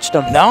think he touched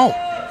him. No.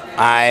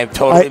 I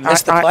totally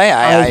missed the play.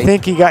 I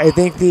think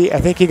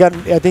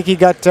he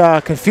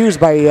got confused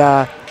by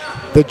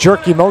the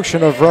jerky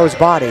motion of Rowe's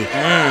body.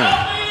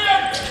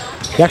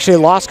 He actually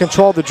lost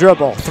control of the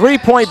dribble.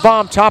 3-point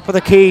bomb, top of the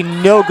key,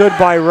 no good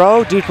by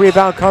Rowe. Deep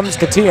rebound comes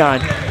to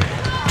Tion.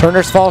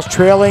 Turner's Falls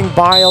trailing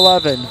by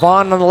 11.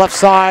 Vaughn on the left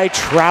side,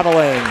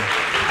 traveling.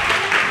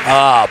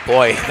 Oh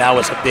boy, that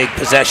was a big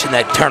possession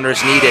that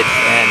Turner's needed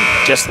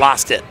and just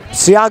lost it.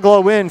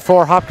 Siaglo in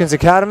for Hopkins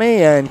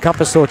Academy, and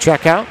Compass will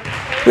check out.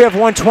 We have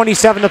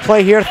 1:27 to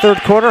play here,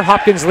 third quarter.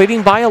 Hopkins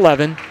leading by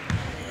 11.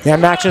 That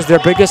matches their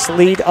biggest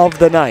lead of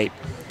the night.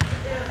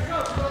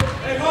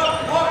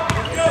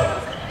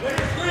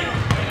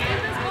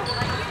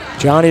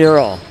 Johnny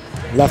Earl,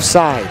 left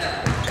side.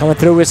 Coming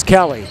through is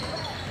Kelly.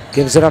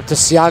 Gives it up to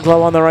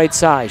Siaglo on the right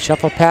side.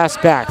 Shuffle pass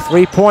back.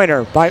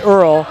 3-pointer by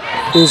Earl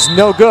is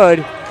no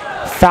good.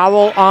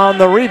 Foul on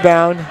the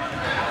rebound.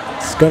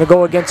 It's going to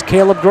go against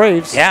Caleb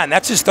Graves. Yeah, and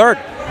that's his third.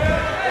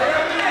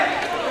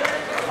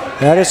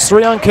 That is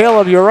 3 on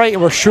Caleb. You're right.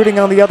 We're shooting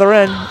on the other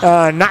end.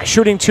 Not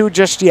shooting 2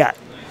 just yet.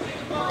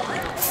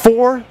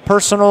 4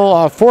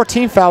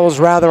 team fouls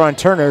rather on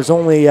Turner's.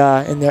 Only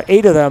in the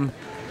 8 of them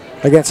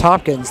against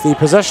Hopkins. The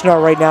possession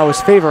out right now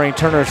is favoring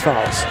Turner's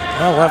fouls.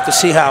 Well, we'll have to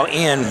see how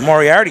Ian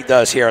Moriarty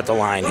does here at the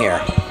line here.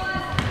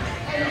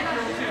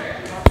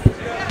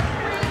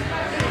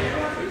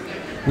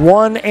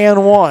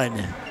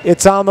 1-and-1.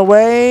 It's on the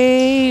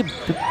way.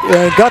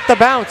 And got the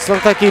bounce.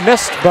 Looked like he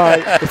missed, but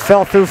it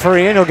fell through for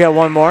Ian. He'll get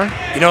one more.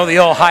 You know the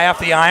old high off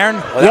the iron?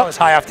 Well, that was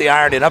high off the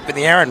iron and up in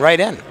the air and right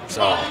in.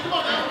 So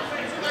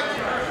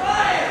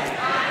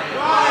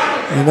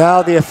And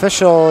now the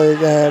official,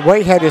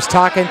 Whitehead, is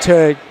talking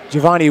to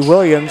Giovanni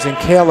Williams and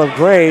Caleb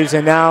Graves,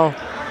 and now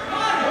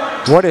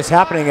what is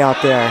happening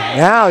out there?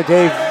 Now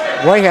Dave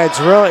Whitehead's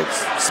really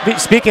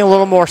speaking a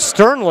little more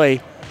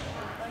sternly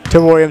to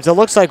Williams. It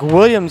looks like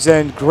Williams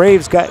and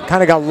Graves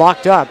kind of got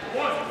locked up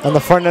on the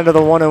front end of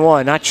the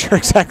 1-and-1. Not sure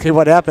exactly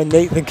what happened.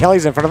 Nathan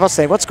Kelly's in front of us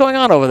saying, what's going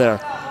on over there?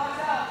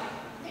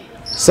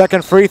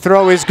 Second free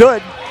throw is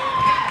good.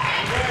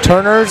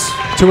 Turners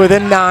to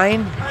within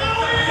 9.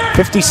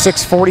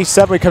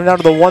 56-47. We come down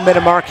to the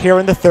 1-minute mark here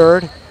in the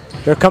third.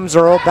 Here comes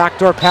Earl.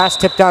 Backdoor pass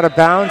tipped out of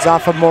bounds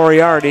off of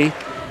Moriarty.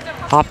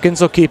 Hopkins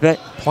will keep it.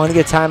 Plenty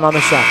of time on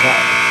the shot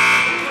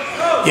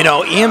clock. You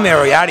know, Ian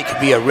Moriarty could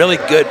be a really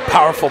good,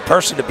 powerful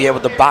person to be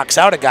able to box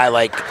out a guy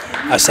like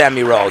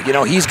Sammy Rowe. You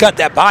know, he's got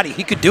that body.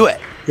 He could do it.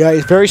 Yeah,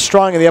 he's very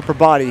strong in the upper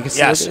body. You can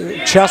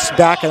see chest,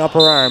 back, and upper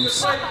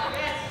arms.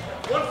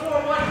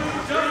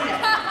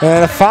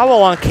 And a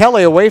foul on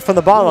Kelly away from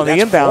the ball on the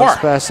inbounds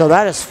pass. So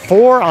that is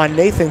 4 on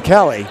Nathan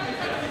Kelly.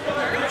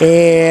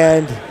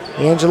 And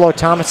Angelo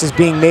Thomas is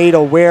being made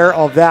aware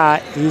of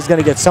that. He's going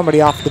to get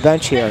somebody off the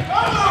bench here.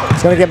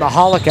 He's going to get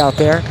Mahalik out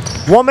there.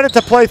 1 minute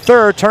to play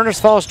third. Turners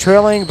Falls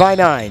trailing by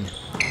 9.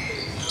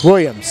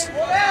 Williams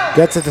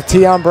gets it to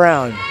Tion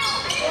Brown.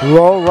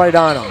 Rowe right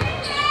on him.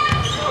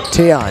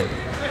 Tion.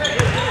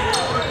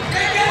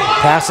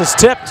 Pass is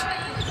tipped.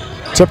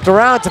 Tipped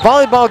around. It's a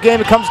volleyball game.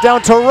 It comes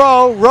down to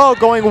Rowe. Rowe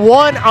going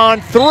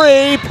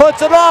 1-on-3.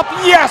 Puts it up.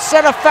 Yes,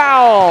 and a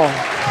foul.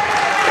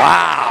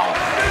 Wow.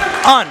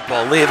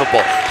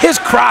 Unbelievable. His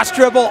cross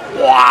dribble.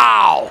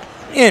 Wow.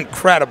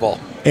 Incredible.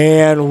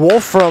 And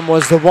Wolfram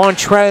was the one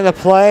trying to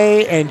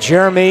play, and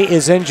Jeremy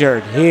is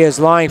injured. He is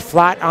lying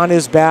flat on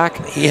his back.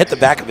 He hit the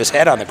back of his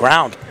head on the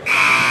ground.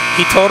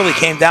 He totally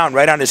came down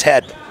right on his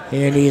head.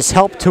 And he's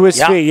helped to his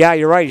feet. Yeah,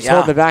 you're right. He's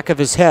holding the back of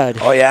his head.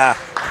 Oh, yeah.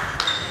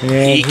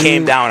 And he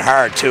came down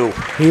hard, too.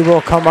 He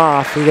will come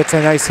off. He gets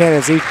a nice hit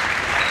as he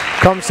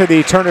comes to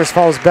the Turners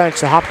Falls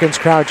bench. The Hopkins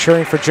crowd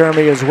cheering for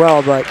Jeremy as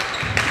well. But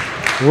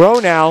Rowe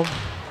now,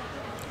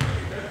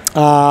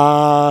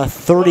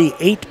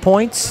 38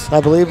 points,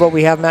 I believe what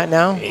we have, Matt,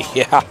 now.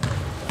 Yeah.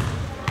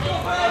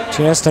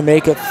 Chance to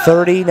make it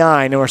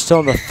 39, and we're still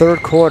in the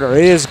third quarter.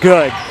 It is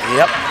good.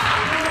 Yep.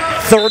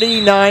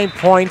 39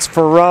 points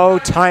for Rowe.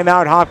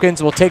 Timeout.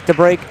 Hopkins will take the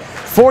break.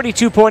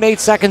 42.8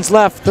 seconds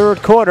left,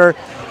 third quarter.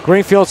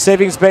 Greenfield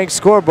Savings Bank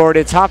scoreboard.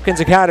 It's Hopkins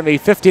Academy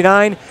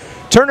 59,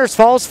 Turners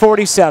Falls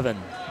 47.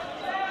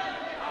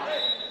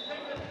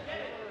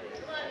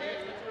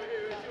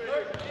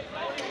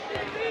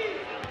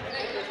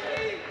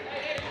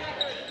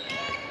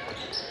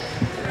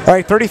 All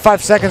right,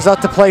 35 seconds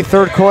left to play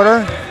third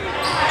quarter.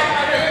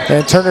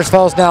 And Turners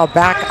Falls now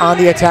back on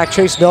the attack.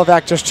 Chase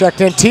Novak just checked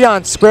in.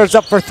 Tion squares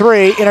up for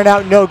 3, in and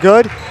out, no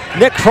good.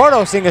 Nick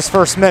Kronos in his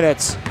first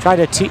minutes. Tried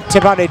to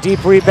tip out a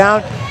deep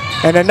rebound.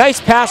 And a nice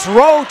pass,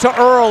 Rowe to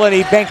Earl, and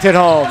he banked it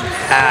home.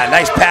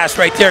 Nice pass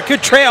right there.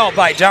 Good trail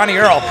by Johnny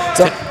Earl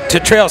to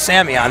trail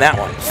Sammy on that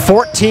one.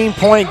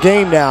 14-point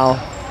game now.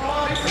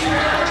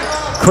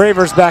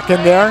 Craver's back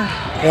in there,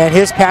 and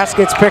his pass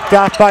gets picked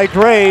off by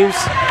Graves.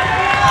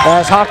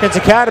 As Hopkins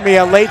Academy,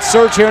 a late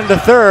surge here in the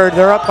third.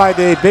 They're up by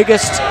the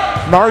biggest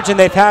margin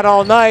they've had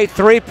all night.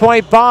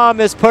 Three-point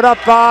bomb is put up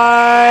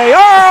by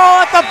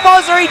Earl at the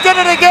buzzer. He did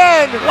it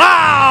again.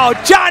 Wow,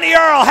 Johnny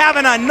Earl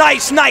having a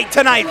nice night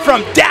tonight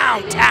from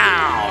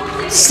downtown.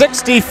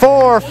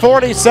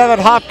 64-47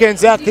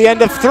 Hopkins at the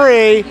end of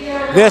 3.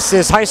 This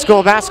is high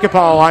school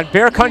basketball on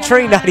Bear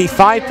Country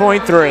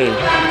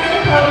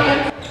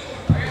 95.3.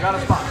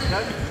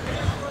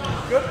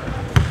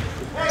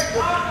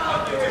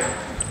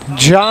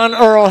 John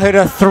Earl hit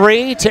a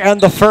 3 to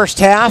end the first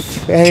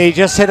half, and he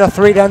just hit a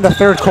 3 to end the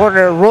third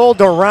quarter. It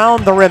rolled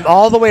around the rim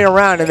all the way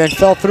around and then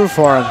fell through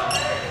for him.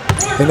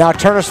 And now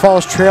Turners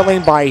Falls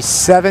trailing by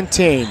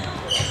 17.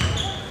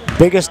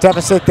 Biggest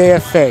deficit they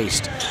have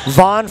faced.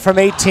 Vaughn from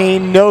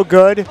 18, no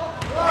good.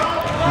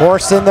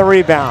 Morrison the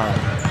rebound.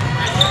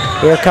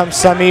 Here comes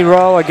Sammy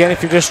Rowe. Again,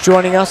 if you're just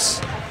joining us,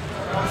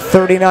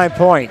 39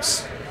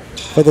 points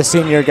for the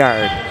senior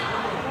guard.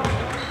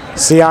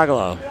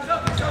 Siagalo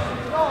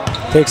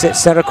takes it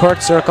center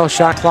court, circle,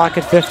 shot clock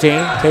at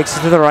 15. Takes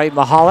it to the right,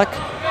 Mahalik.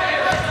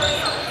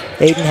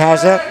 Aiden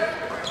has it.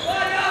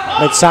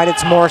 Midside,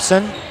 it's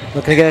Morrison.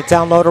 Looking to get it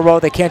down low to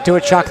Rowe. They can't do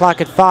it, shot clock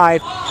at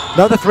 5.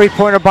 Another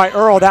three-pointer by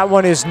Earl. That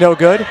one is no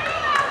good.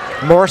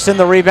 Morrison,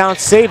 the rebound,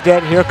 saved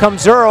it. Here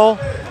comes Earl.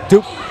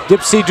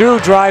 Dipsy Drew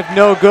drive,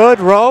 no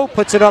good. Rowe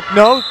puts it up,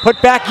 no. Put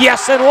back,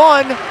 yes, and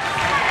 1. Oh,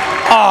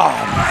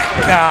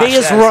 my gosh. He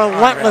is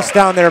relentless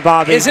down there,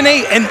 Bobby. Isn't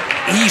he? And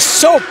he's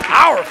so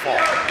powerful.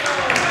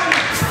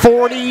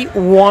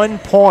 41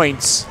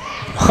 points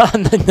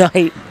on the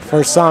night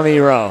for Sammy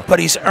Rowe. But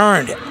he's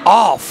earned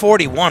all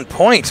 41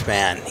 points,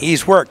 man.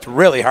 He's worked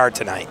really hard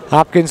tonight.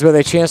 Hopkins with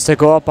a chance to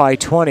go up by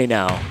 20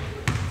 now.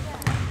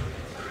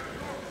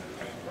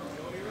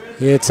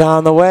 It's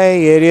on the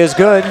way. It is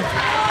good.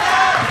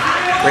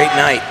 Great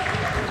night.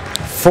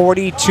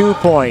 42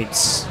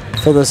 points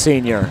for the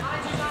senior.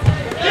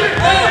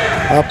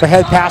 Up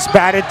ahead, pass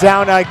batted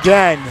down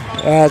again.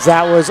 as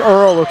that was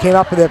Earl who came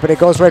up with it, but it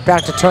goes right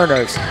back to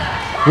Turner's.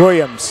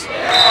 Williams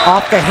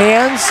off the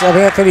hands of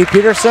Anthony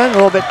Peterson. A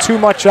little bit too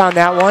much on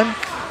that one.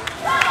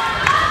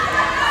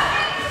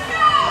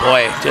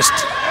 Boy, just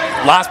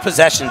lost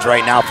possessions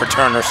right now for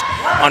Turner's,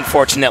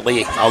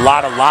 unfortunately. A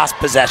lot of lost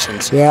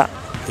possessions. Yeah.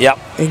 Yep.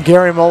 And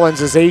Gary Mullins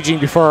is aging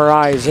before our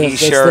eyes. He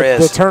sure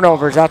is. The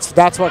turnovers,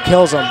 that's what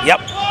kills him. Yep.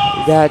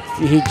 That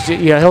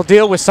he'll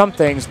deal with some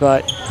things,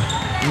 but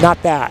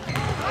not that.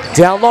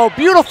 Down low,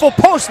 beautiful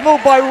post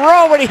move by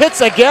Rowe, and he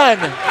hits again.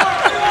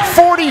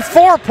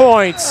 44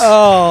 points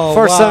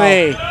for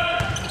Sami.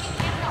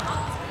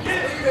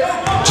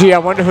 Gee, I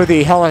wonder who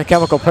the Helen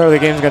Chemical player of the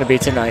game is going to be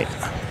tonight.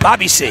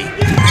 Bobby C.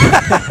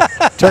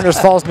 Turner's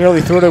falls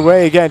nearly threw it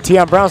away again.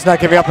 Tion Brown's not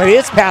giving up, and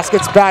his pass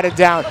gets batted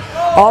down.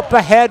 Up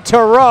ahead to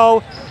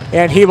Rowe,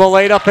 and he will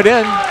lay it up and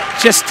in.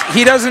 Just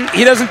he doesn't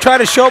try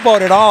to showboat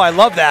at all. I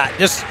love that.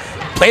 Just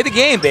play the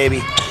game,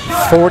 baby.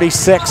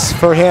 46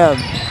 for him.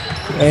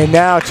 And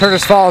now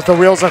Turner's Falls, the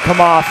wheels will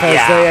come off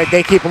as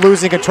they keep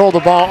losing control of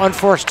the ball,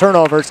 unforced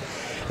turnovers.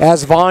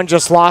 As Vaughn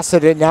just lost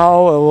it, and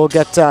now we'll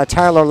get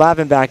Tyler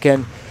Lavin back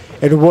in,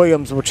 and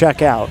Williams will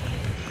check out.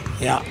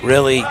 Yeah,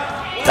 really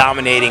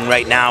dominating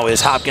right now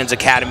is Hopkins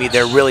Academy.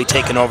 They're really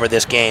taking over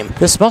this game.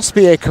 This must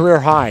be a career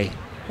high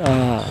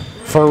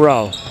for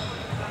Rowe.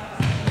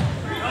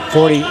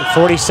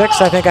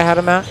 46, I think I had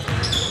him at.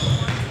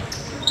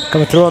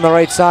 Coming through on the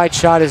right side,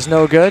 shot is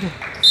no good.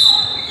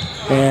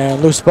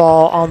 And loose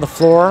ball on the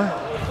floor.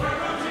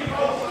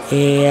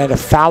 And a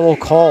foul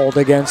called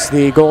against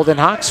the Golden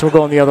Hawks. We're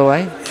going the other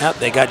way. Yep,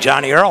 they got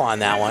Johnny Earl on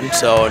that one.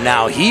 So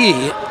now he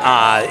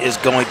is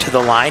going to the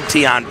line.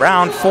 Tion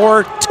Brown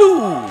for 2.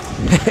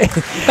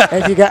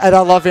 and I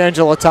love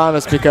Angela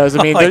Thomas because,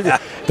 I mean,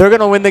 they're going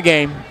to win the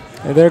game.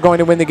 They're going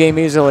to win the game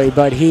easily,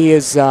 but he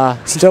is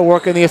still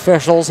working the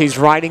officials. He's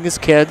riding his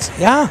kids.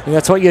 Yeah. And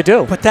that's what you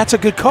do. But that's a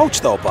good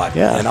coach, though, bud.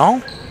 Yeah. You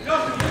know?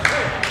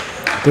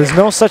 There's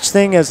no such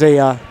thing as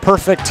a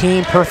perfect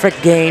team,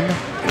 perfect game.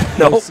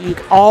 Nope. You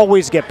can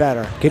always get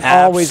better.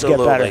 Always get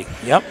better.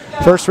 Yep.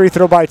 First free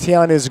throw by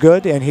Tion is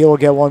good, and he will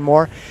get one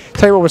more.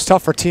 Tell you what was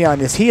tough for Tion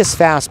is he is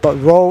fast, but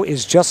Rowe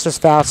is just as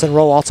fast, and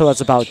Rowe also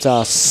has about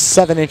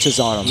 7 inches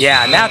on him.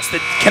 Yeah, and that's the.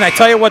 Can I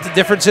tell you what the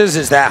difference is?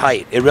 Is that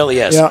height? It really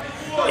is. Yeah.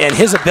 And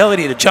his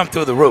ability to jump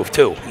through the roof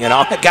too. You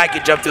know, that guy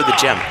can jump through the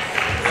gym.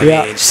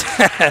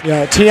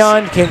 Yeah,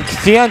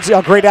 Tion's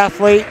a great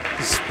athlete,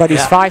 but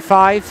he's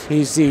 5'5".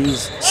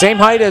 He's same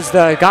height as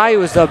the guy who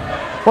was one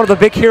of the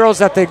big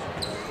heroes at the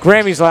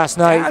Grammys last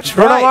night. That's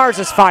Bruno right. Mars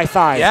is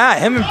 5'5". Yeah,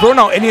 him and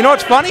Bruno. And you know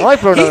what's funny? I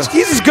like Bruno.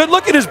 He's as good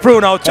looking as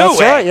Bruno too. That's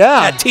right,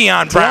 yeah. That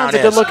Tion Brown Tion's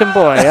a good looking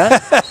boy, yeah.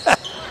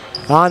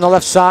 On the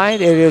left side,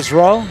 it is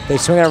Rowe. They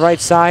swing it right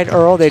side.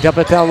 Earl, they dump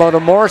it down low to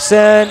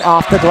Morrison.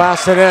 Off the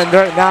glass and in.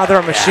 Now they're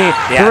a machine.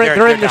 Yeah,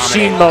 they're in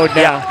machine mode now.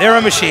 Yeah, they're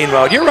a machine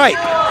mode. You're right.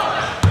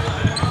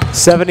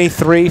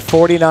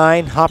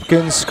 73-49.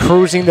 Hopkins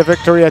cruising to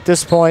victory at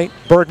this point.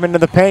 Bergman to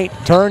the paint.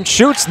 Turns,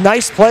 shoots.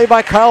 Nice play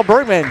by Kyle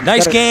Bergman.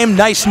 Nice game,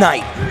 nice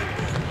night.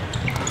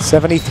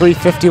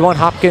 73-51.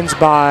 Hopkins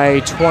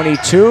by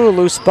 22.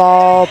 Loose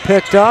ball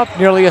picked up.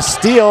 Nearly a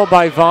steal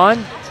by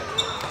Vaughn.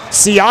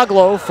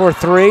 Siaglo for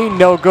 3,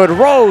 no good.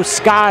 Rowe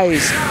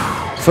skies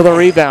for the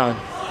rebound.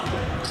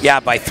 Yeah,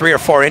 by 3 or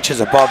 4 inches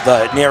above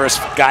the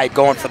nearest guy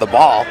going for the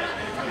ball.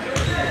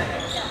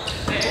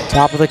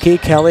 Top of the key,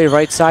 Kelly,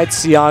 right side,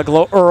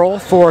 Siaglo. Earl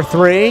for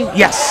 3.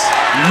 Yes!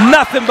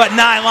 Nothing but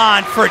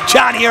nylon for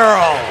Johnny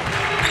Earl.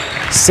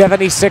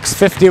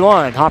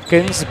 76-51.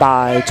 Hopkins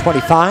by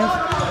 25.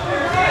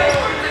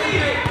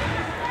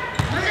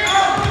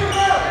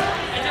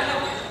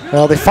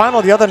 Well, the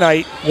final the other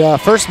night, the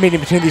first meeting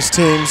between these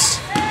teams,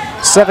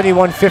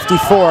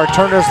 71-54.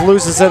 Turner's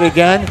loses it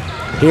again.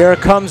 Here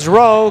comes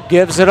Rowe,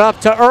 gives it up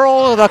to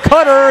Earl, the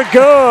cutter,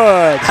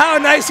 good. How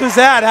nice was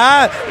that,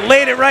 huh?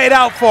 Laid it right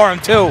out for him,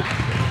 too.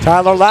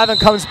 Tyler Lavin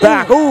comes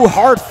back. Ooh,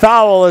 hard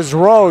foul as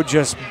Rowe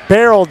just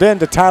barreled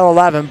into Tyler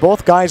Lavin.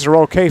 Both guys are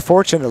okay,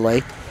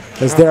 fortunately,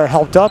 as they're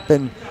helped up,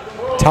 and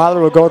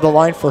Tyler will go to the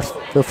line for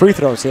free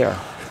throws here.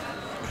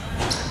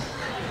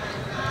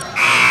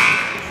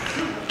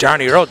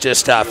 Johnny Earl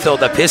just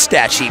filled up his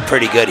stat sheet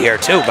pretty good here,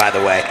 too, by the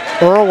way.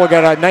 Earl will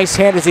get a nice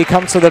hand as he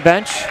comes to the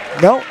bench.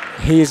 No,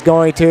 it's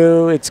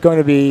going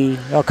to be,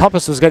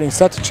 Compass was getting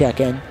set to check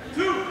in.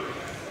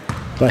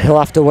 But he'll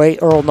have to wait.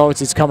 Earl knows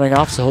he's coming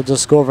off, so he'll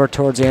just go over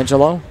towards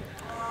Angelo.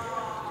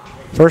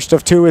 First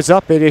of 2 is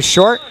up. It is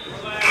short.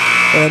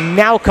 And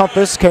now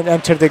Compass can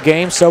enter the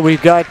game. So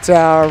we've got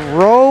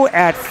Rowe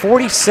at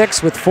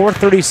 46 with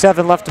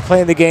 4:37 left to play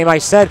in the game. I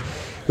said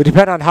it would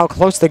depend on how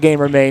close the game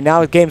remained.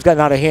 Now the game's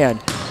gotten out of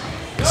hand.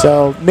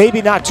 So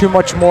maybe not too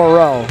much more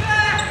Rowe.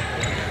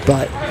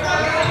 But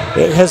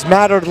it has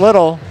mattered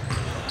little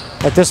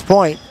at this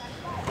point.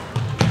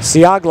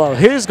 Siaglo,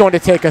 he's going to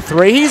take a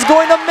 3. He's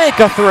going to make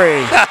a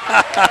 3.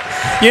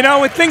 You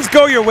know, when things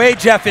go your way,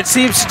 Jeff, it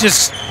seems to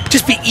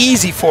just be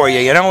easy for you,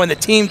 you know, and the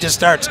team just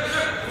starts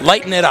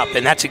lighting it up,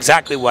 and that's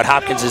exactly what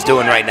Hopkins is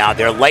doing right now.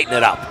 They're lighting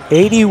it up.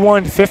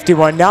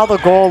 81-51. Now the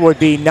goal would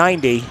be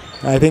 90.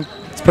 I think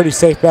it's a pretty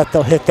safe bet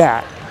they'll hit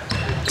that.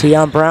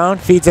 Tion Brown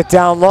feeds it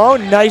down low.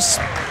 Nice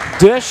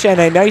dish and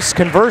a nice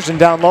conversion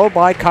down low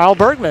by Kyle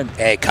Bergman.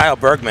 Hey, Kyle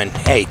Bergman.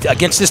 Hey,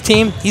 against this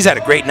team, he's had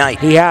a great night.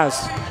 He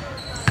has.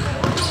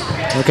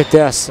 Look at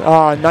this.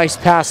 Oh, nice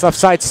pass left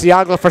side.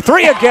 Siagla for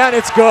three again.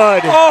 It's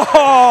good.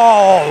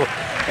 Oh,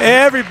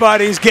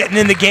 everybody's getting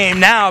in the game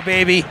now,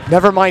 baby.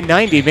 Never mind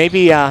 90.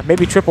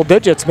 Maybe triple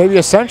digits. Maybe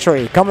a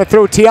century. Coming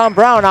through. Tion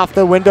Brown off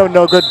the window.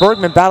 No good.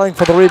 Bergman battling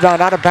for the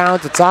rebound. Out of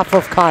bounds. It's off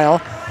of Kyle.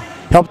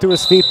 Helped to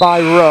his feet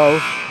by Rowe.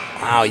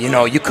 Wow, you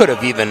know, you could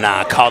have even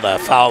called a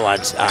foul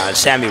on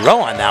Sammy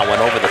Rowe on that one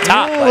over the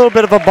top. Yeah, a little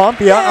bit of a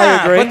bump. Yeah,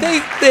 I agree. But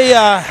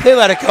they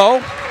let it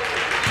go.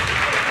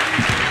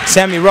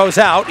 Sammy Rowe's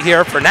out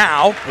here for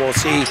now. We'll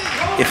see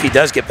if he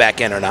does get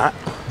back in or not.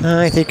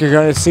 I think you're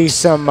going to see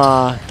some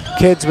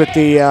kids with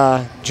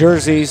the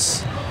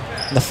jerseys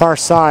on the far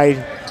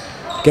side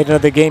get into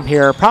the game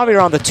here, probably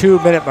around the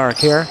 2-minute mark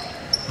here.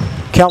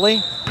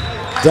 Kelly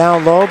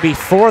down low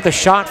before the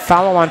shot.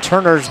 Foul on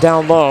Turner's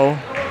down low.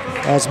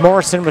 As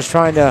Morrison was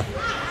trying to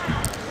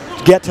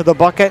get to the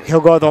bucket,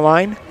 he'll go to the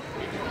line.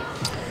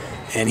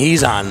 And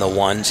he's on the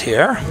ones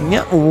here.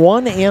 Yeah,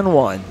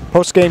 1-1.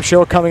 Post-game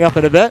show coming up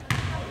in a bit.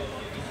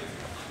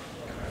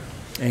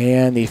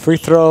 And the free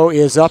throw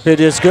is up. It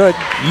is good.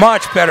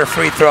 Much better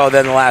free throw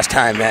than the last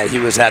time that he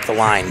was at the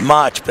line.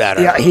 Much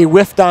better. Yeah, he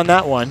whiffed on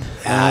that one.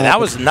 That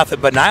was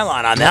nothing but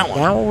nylon on that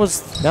one.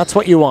 That's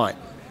what you want.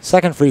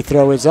 Second free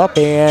throw is up,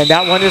 and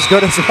that one is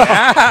good as well.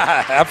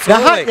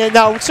 Absolutely.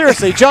 Now,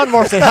 seriously, John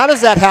Morrison, how does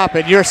that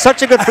happen? You're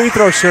such a good free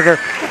throw shooter.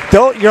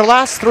 Your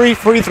last 3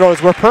 free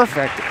throws were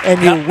perfect,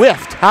 and you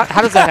whiffed.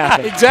 How does that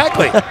happen?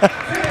 Exactly.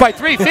 By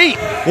 3 feet.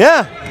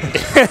 Yeah.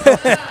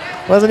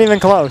 Wasn't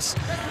even close.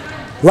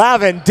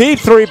 Lavin, deep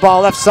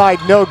 3-ball, left side,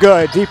 no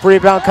good. Deep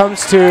rebound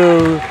comes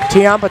to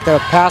Tion, but the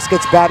pass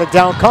gets batted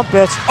down.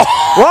 Compass. Oh.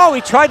 Whoa,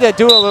 he tried to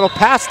do a little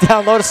pass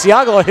down low to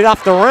Siagalo, hit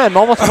off the rim,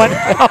 almost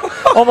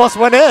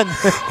went in.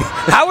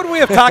 How would we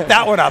have talked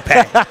that one up,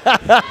 hey?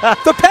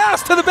 The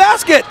pass to the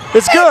basket.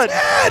 It's good.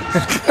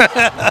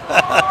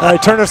 All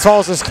right, Turner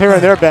Falls is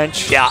clearing their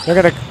bench. Yeah.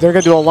 They're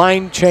gonna do a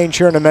line change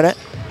here in a minute.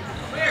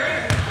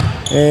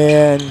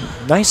 And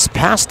nice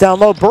pass down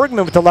low.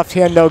 Bergman with the left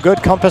hand, no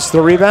good. Compass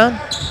the rebound.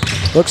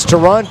 Looks to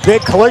run.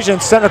 Big collision,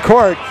 center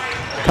court.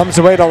 Comes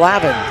away to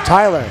Lavin.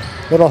 Tyler,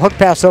 little hook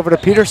pass over to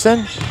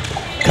Peterson.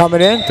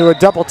 Coming in through a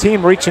double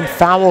team, reaching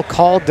foul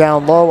called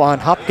down low on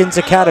Hopkins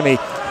Academy.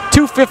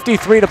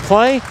 2:53 to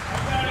play,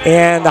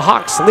 and the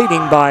Hawks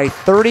leading by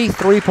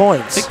 33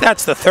 points. I think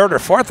that's the 3rd or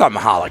 4th on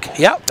Mahalik.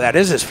 Yep, that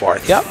is his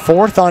 4th. Yep.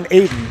 4th on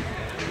Aiden.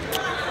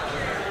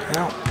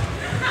 Yep.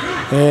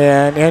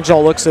 And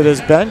Angel looks at his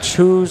bench.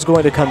 Who's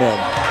going to come in?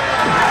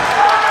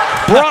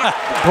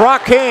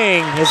 Brock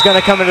King is going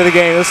to come into the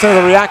game. Listen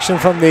to the reaction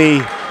from the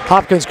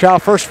Hopkins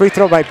crowd. First free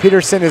throw by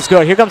Peterson is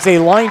good. Here comes a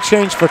line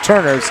change for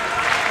Turner's.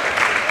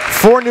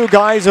 4 new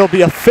guys. It'll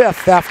be a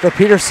 5th after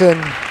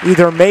Peterson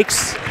either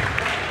makes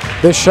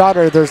this shot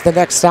or there's the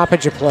next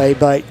stoppage of play.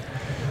 But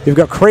you've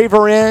got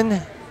Craver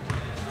in,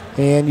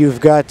 and you've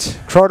got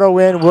Croto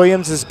in.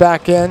 Williams is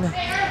back in.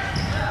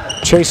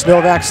 Chase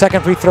Novak,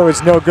 second free throw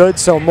is no good,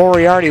 so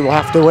Moriarty will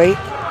have to wait.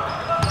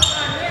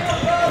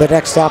 The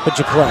next stoppage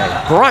of play.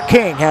 Brock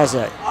King has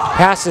it.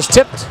 Pass is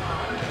tipped.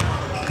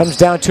 Comes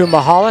down to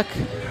Mahalik.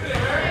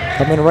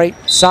 Coming right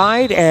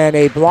side, and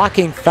a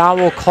blocking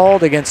foul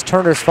called against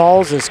Turner's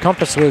Falls as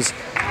Compass was.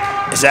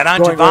 Is that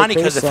on Giovanni?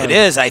 Because if it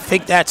is, I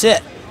think that's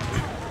it.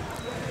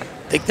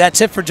 I think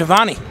that's it for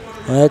Giovanni.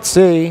 Let's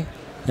see.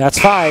 That's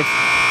 5.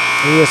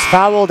 He is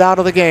fouled out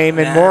of the game,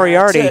 and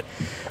Moriarty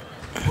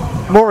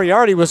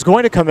was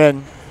going to come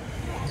in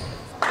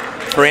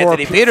for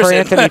Anthony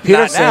Peterson,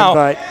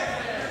 but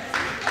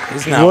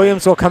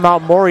Williams will come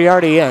out,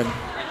 Moriarty in.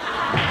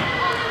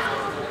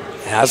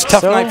 Yeah, it was a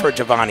tough night for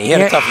Giovanni. He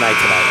had a tough night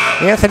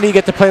tonight. Anthony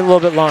get to play a little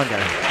bit longer.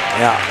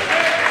 Yeah.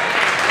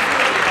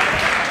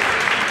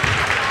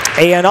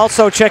 And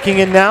also checking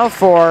in now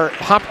for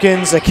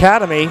Hopkins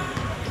Academy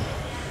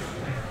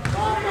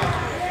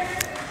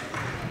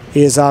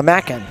is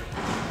Mackin.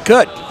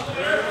 Good.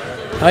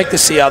 I like to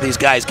see all these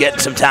guys getting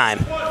some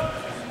time.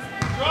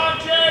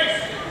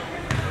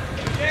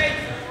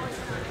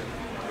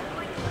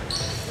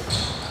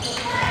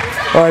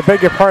 Oh, I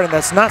beg your pardon.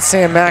 That's not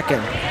Sam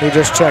Mackin who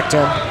just checked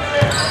in.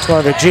 It's one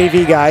of the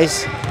JV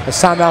guys. I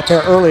saw him out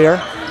there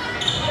earlier.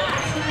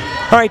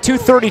 All right,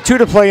 2:32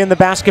 to play in the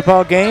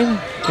basketball game.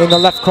 In the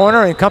left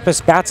corner, and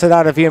Compass bats it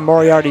out of Ian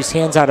Moriarty's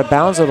hands out of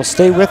bounds. It'll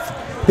stay with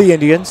the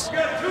Indians.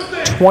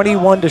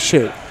 21 to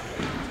shoot.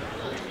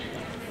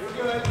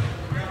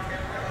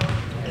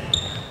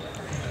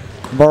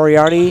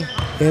 Moriarty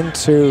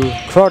into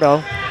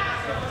Croto.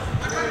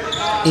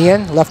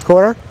 Ian, left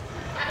corner.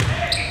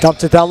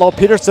 Dumped it down low.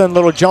 Peterson,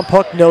 little jump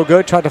hook, no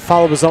good. Tried to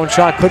follow his own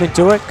shot, couldn't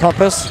do it.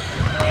 Compass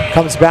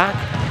comes back.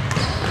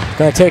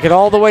 Gonna take it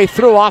all the way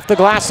through, off the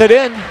glass, it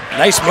in.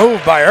 Nice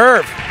move by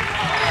Irv.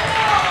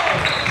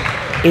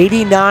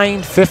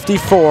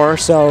 89-54,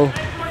 so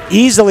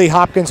easily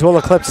Hopkins will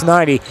eclipse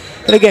 90.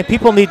 And again,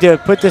 people need to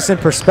put this in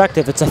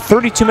perspective. It's a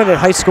 32-minute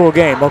high school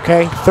game,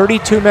 okay?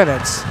 32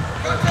 minutes.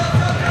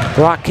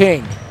 Brock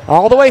King.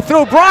 All the way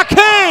through. Brock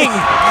King!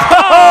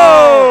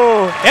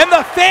 Oh! And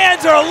the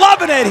fans are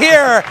loving it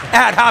here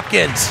at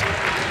Hopkins.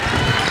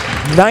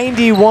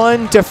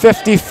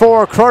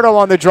 91-54. Croto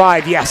on the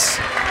drive. Yes.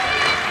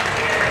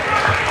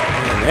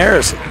 And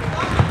there's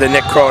the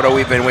Nick Croto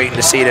we've been waiting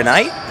to see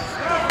tonight.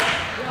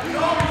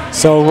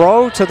 So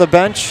Rowe to the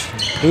bench.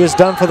 He is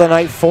done for the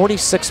night.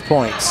 46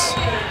 points.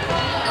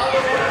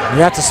 And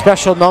that's a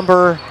special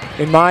number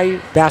in my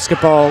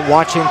basketball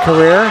watching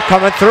career.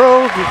 Coming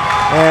through.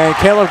 And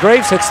Caleb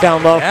Graves hits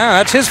down low. Yeah,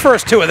 that's his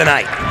first 2 of the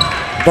night.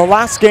 The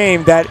last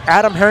game that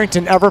Adam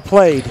Harrington ever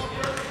played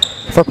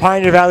for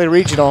Pioneer Valley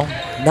Regional,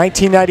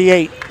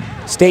 1998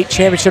 state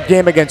championship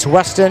game against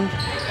Weston.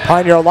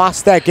 Pioneer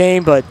lost that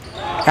game, but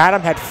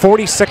Adam had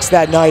 46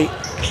 that night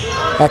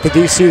at the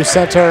DCU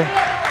Center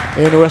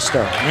in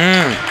Worcester.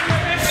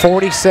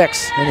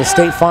 46 in the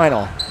state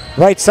final.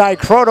 Right side,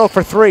 Croto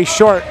for 3,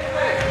 short.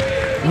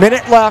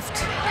 Minute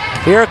left.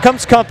 Here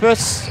comes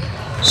Compass.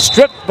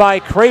 Stripped by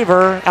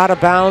Craver, out of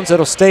bounds.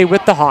 It'll stay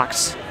with the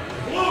Hawks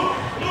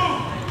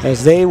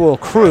as they will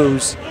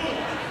cruise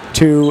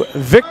to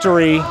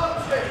victory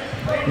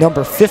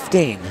number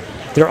 15.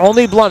 Their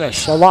only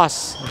blemish, a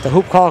loss at the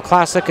Hoop Call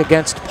Classic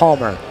against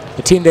Palmer,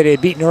 the team that they had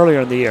beaten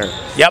earlier in the year.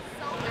 Yep.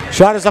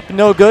 Shot is up and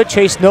no good.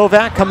 Chase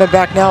Novak coming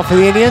back now for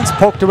the Indians.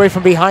 Poked away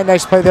from behind.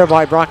 Nice play there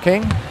by Brock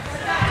King.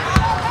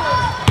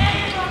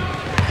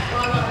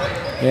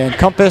 And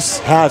Compass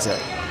has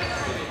it.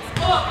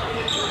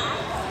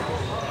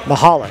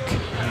 Mahalik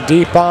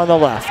deep on the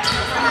left.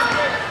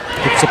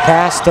 It's a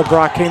pass to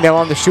Brock King. They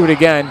want him to shoot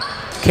again.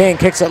 King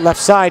kicks it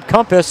left side.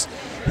 Compass,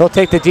 he'll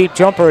take the deep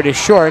jumper. It is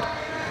short.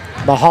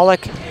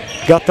 Mahalik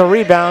got the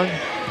rebound.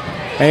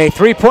 And a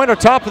three-pointer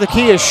top of the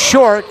key is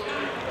short.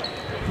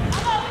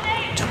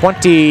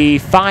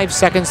 25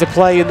 seconds to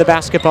play in the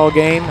basketball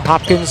game.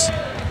 Hopkins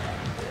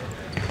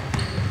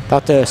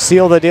about to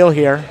seal the deal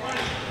here.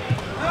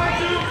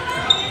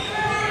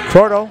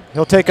 Croto,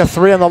 he'll take a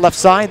 3 on the left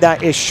side.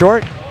 That is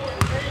short.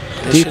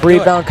 Deep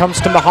rebound comes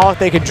to Mahalik.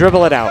 They can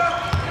dribble it out,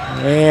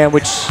 and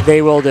which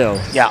they will do.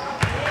 Yeah,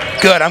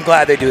 good. I'm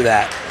glad they do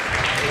that.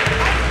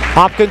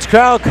 Hopkins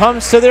crowd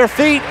comes to their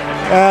feet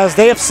as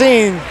they have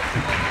seen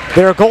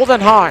their Golden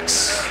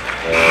Hawks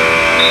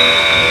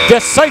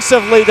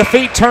decisively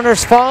defeat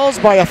Turner's Falls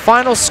by a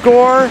final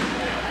score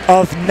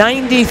of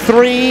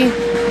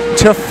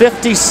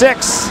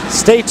 93-56.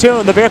 Stay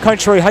tuned. The Bear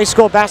Country High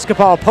School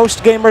basketball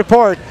post-game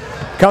report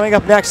coming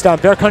up next on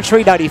Bear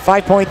Country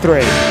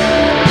 95.3.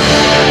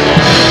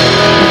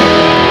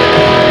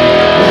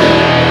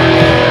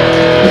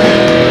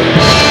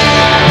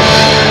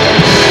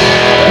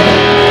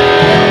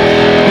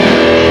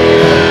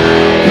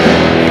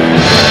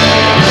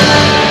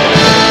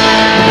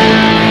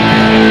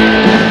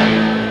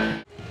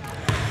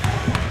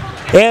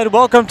 And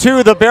welcome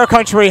to the Bear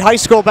Country High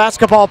School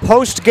basketball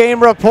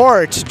post-game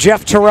report.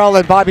 Jeff Terrell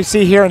and Bobby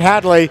C. here in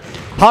Hadley.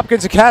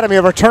 Hopkins Academy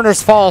over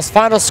Turner's Falls.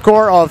 Final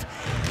score of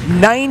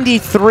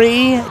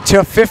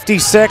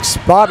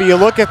 93-56. Bobby, you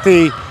look at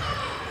the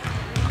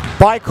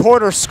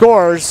by-quarter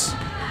scores.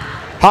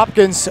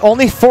 Hopkins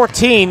only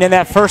 14 in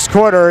that first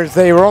quarter.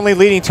 They were only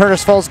leading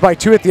Turner's Falls by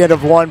 2 at the end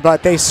of 1,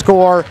 but they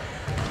score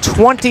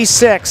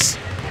 26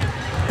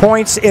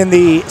 points in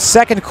the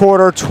second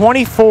quarter,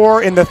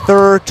 24 in the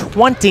third,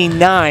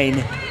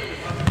 29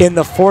 in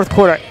the fourth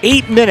quarter.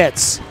 8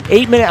 minutes,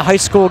 8-minute high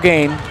school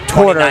game.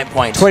 29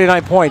 points.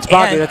 29 points.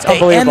 Bobby, that's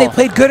unbelievable. And they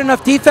played good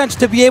enough defense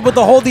to be able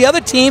to hold the other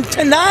team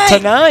to 9. To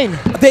 9.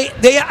 They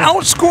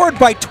outscored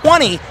by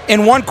 20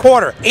 in 1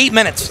 quarter. 8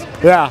 minutes.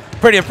 Yeah.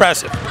 Pretty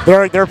impressive.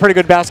 They're a pretty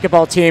good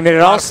basketball team. And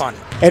a lot of fun.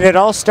 And it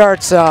all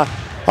starts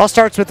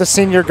with the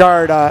senior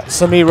guard,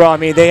 Samira. I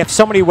mean, they have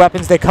so many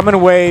weapons. They come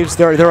in waves.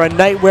 They're a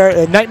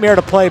nightmare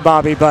to play,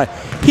 Bobby, but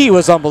he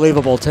was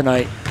unbelievable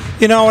tonight.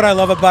 You know what I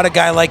love about a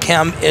guy like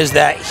him is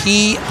that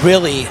he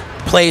really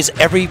plays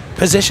every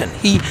position.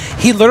 He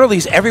literally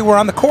is everywhere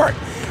on the court.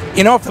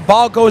 You know, if the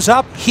ball goes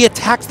up, he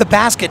attacks the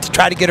basket to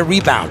try to get a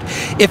rebound.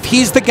 If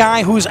he's the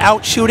guy who's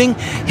out shooting,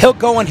 he'll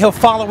go and he'll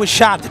follow his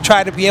shot to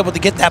try to be able to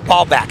get that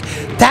ball back.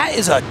 That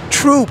is a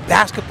true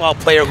basketball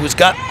player who's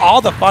got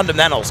all the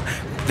fundamentals.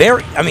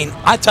 I mean,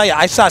 I tell you,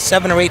 I saw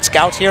 7 or 8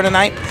 scouts here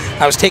tonight.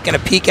 I was taking a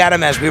peek at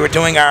them as we were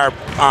doing our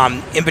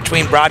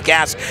in-between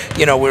broadcasts.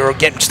 You know, we were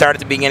getting started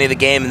at the beginning of the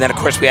game, and then, of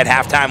course, we had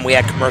halftime. We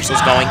had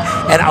commercials going.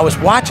 And I was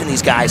watching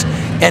these guys,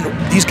 and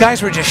these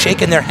guys were just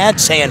shaking their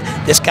heads saying,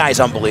 this guy's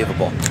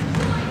unbelievable.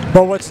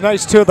 But what's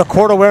nice, too, the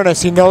court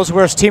awareness. He knows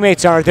where his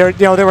teammates are.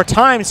 There were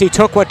times he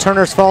took what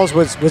Turner's Falls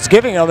was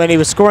giving him, and he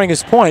was scoring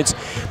his points.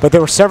 But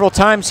there were several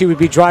times he would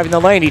be driving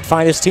the lane. He'd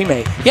find his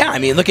teammate. Yeah, I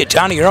mean, look at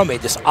Johnny Earl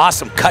made this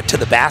awesome cut to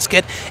the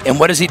basket. And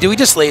what does he do? He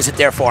just lays it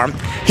there for him.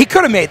 He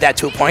could have made that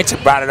 2 points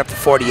and brought it up to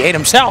 48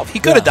 himself. He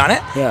could have done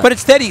it. Yeah. But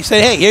instead, he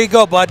said, hey, here you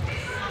go, bud.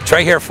 It's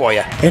right here for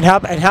you. And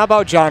how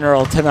about John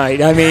Earl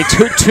tonight? I mean,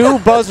 two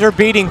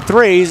buzzer-beating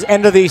threes,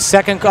 end of the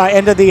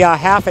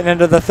half and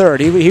end of the third.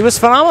 He was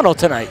phenomenal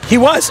tonight. He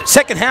was.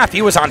 Second half,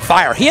 he was on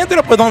fire. He ended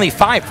up with only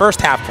 5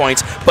 first-half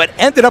points, but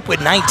ended up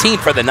with 19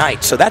 for the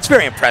night, so that's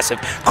very impressive.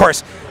 Of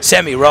course,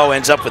 Sammy Rowe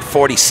ends up with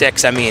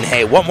 46. I mean,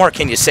 hey, what more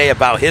can you say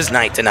about his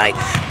night tonight?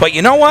 But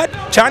you know what?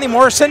 Johnny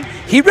Morrison,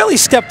 he really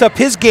stepped up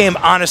his game,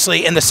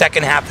 honestly, in the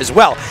second half as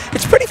well.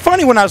 It's pretty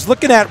funny when I was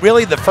looking at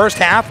really the first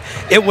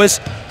half, it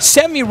was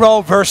Sammy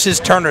Rowe versus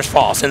Turner's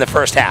Falls in the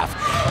first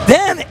half.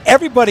 Then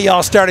everybody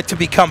else started to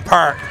become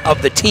part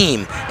of the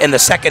team in the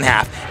second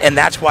half, and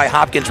that's why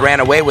Hopkins ran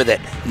away with it,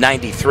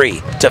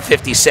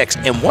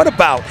 93-56. And what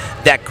about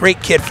that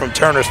great kid from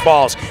Turner's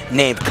Falls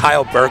named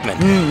Kyle Bergman?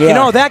 Yeah. You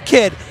know, that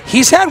kid,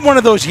 he's had one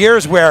of those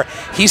years where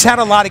he's had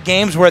a lot of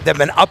games where they've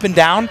been up and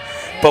down,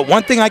 but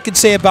one thing I could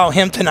say about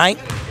him tonight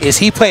is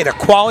he played a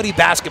quality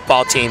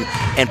basketball team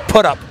and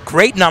put up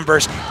great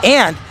numbers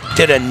and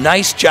did a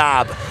nice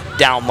job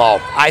down low.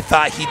 I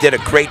thought he did a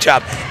great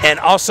job. And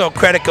also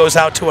credit goes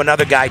out to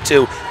another guy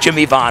too,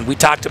 Jimmy Vaughn. We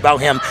talked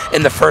about him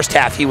in the first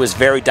half. He was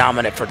very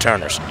dominant for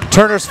Turner's.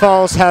 Turner's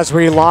Falls has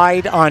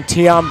relied on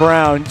Tion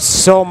Brown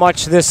so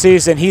much this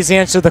season. He's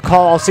answered the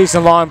call all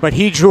season long, but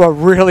he drew a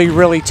really,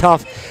 really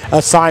tough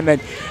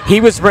assignment.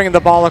 He was bringing the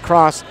ball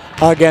across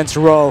against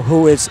Rowe,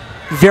 who is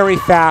very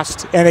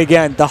fast, and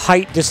again, the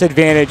height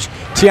disadvantage.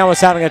 Tion was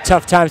having a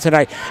tough time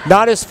tonight.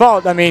 Not his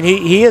fault. I mean,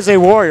 he is a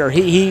warrior.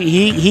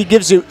 He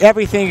gives you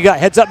everything you got.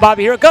 Heads up,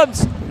 Bobby. Here it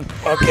comes.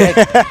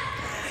 Okay.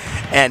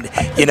 And,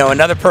 you know,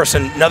 another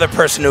person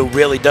who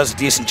really does a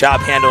decent job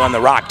handling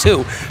the rock,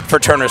 too, for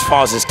Turner's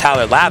Falls is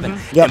Tyler Lavin.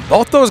 Yep. And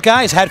both those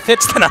guys had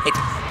fits tonight.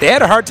 They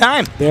had a hard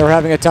time. They were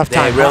having a tough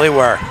time. They really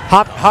were.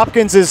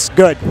 Hopkins is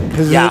good.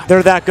 Yeah.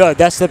 They're that good.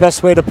 That's the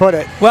best way to put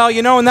it. Well,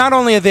 you know, not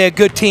only are they a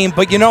good team,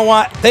 but you know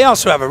what? They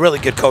also have a really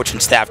good coaching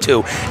staff,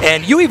 too.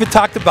 And you even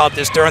talked about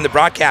this during the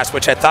broadcast,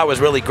 which I thought was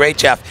really great,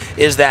 Jeff,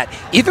 is that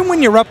even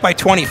when you're up by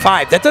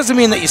 25, that doesn't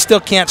mean that you still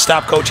can't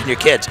stop coaching your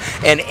kids.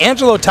 And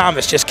Angelo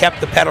Thomas just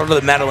kept the pedal to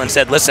the metal and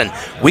said, listen,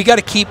 we got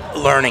to keep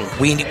learning.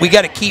 We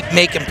got to keep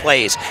making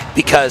plays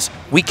because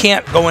we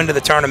can't go into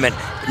the tournament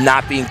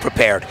not being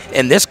prepared.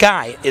 And this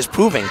guy is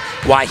proving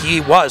why he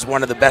was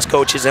one of the best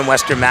coaches in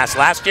Western Mass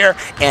last year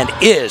and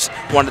is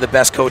one of the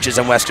best coaches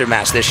in Western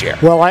Mass this year.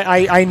 Well,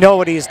 I know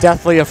what he's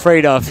definitely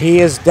afraid of. He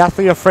is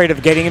definitely afraid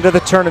of getting into the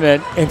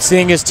tournament and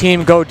seeing his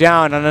team go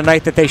down on a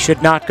night that they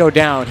should not go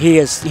down. He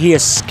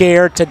is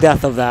scared to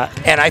death of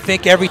that. And I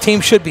think every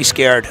team should be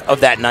scared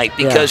of that night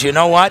because you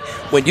know what?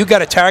 When you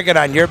got a target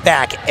on your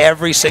back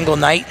every single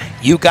night,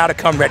 you got to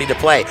come ready to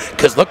play.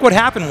 Because look what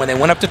happened when they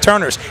went up to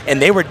Turner's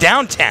and they were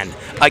down 10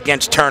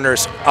 against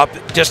Turner's up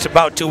just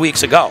about 2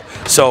 weeks ago.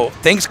 So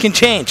things can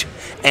change.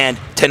 And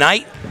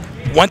tonight,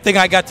 one thing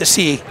I got to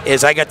see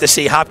is I got to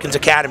see Hopkins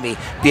Academy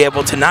be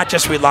able to not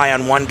just rely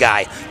on one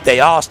guy.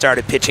 They all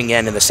started pitching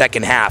in the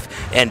second half,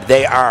 and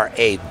they are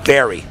a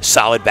very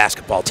solid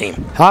basketball team.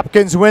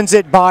 Hopkins wins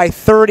it by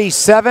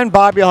 37.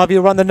 Bobby, I'll have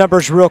you run the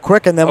numbers real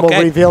quick, and then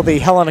we'll reveal the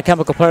Helena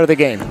Chemical Player of the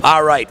game.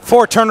 All right,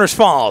 for Turner's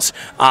Falls,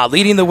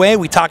 leading the way,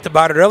 we talked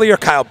about it earlier,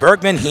 Kyle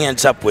Bergman, he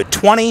ends up with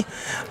 20.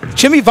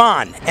 Jimmy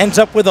Vaughn ends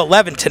up with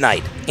 11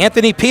 tonight.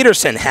 Anthony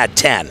Peterson had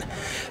 10.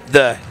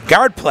 The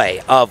guard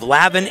play of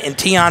Lavin and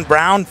Tion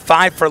Brown,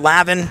 5 for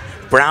Lavin,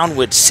 Brown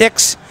with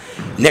 6.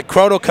 Nick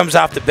Croto comes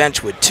off the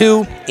bench with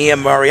 2. Ian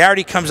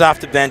Moriarty comes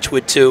off the bench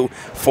with 2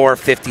 for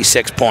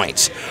 56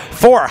 points.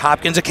 For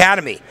Hopkins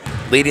Academy,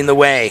 leading the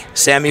way,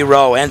 Sammy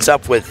Rowe ends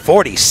up with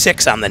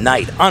 46 on the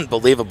night.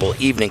 Unbelievable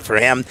evening for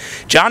him.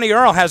 Johnny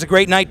Earl has a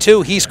great night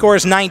too. He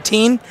scores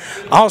 19.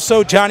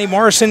 Also, Johnny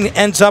Morrison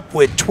ends up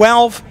with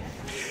 12.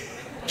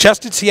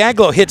 Justin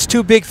Ciaglo hits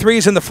 2 big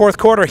threes in the fourth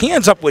quarter. He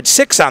ends up with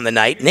 6 on the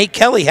night. Nate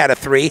Kelly had a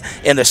 3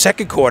 in the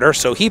second quarter,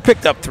 so he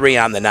picked up 3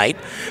 on the night.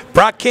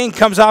 Brock King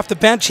comes off the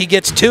bench. He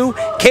gets 2.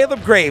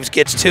 Caleb Graves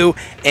gets 2.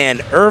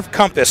 And Irv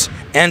Compass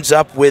ends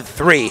up with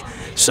 3.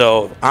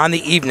 So on the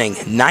evening,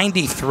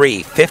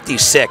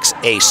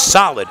 93-56, a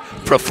solid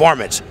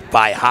performance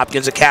by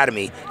Hopkins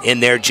Academy in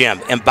their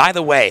gym. And by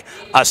the way,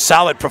 a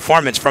solid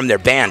performance from their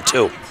band,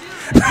 too.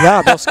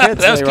 Yeah, those kids.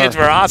 Those kids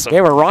were awesome.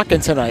 They were rocking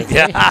tonight.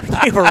 Yeah.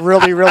 They were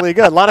really, really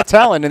good. A lot of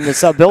talent in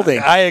this building.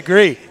 I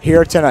agree.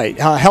 Here tonight.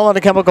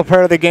 Helena Chemical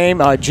Player of the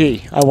game, I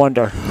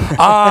wonder.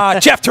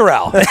 Jeff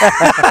Terrell.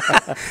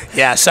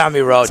 Yeah,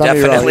 Sammy Rowe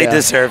definitely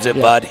deserves it,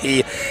 bud.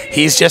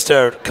 He's just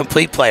a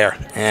complete player,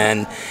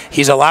 and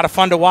he's a lot of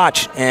fun to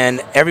watch.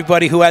 And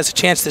everybody who has a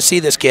chance to see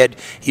this kid,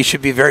 you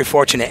should be very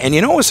fortunate. And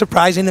you know what was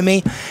surprising to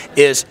me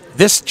is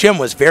this gym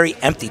was very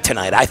empty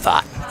tonight, I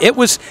thought. It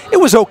was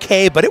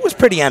okay, but it was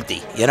pretty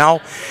empty, you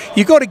know.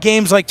 You go to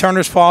games like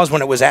Turner's Falls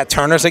when it was at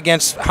Turner's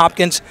against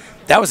Hopkins,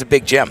 that was a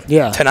big gym.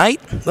 Yeah. Tonight,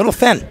 a little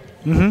thin.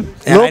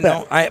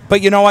 Mm-hmm.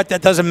 But you know what?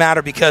 That doesn't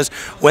matter because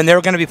when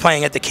they're going to be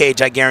playing at the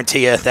Cage, I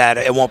guarantee you that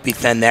it won't be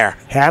thin there.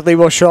 Hadley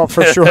will show up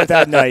for sure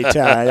that night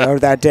or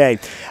that day.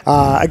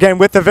 Again,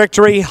 with the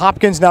victory,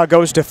 Hopkins now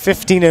goes to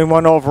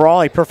 15-1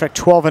 overall, a perfect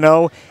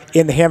 12-0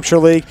 in the Hampshire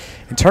League.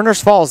 And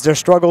Turner's Falls, their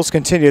struggles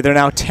continue. They're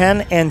now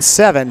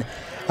 10-7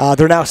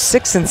 They're now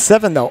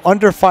 6-7 though,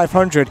 under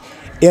 500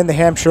 in the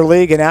Hampshire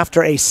League, and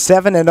after a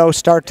 7-0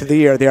 start to the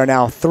year, they are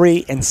now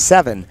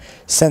 3-7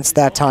 since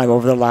that time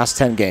over the last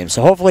 10 games.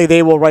 So hopefully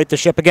they will right the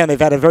ship. Again, they've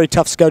had a very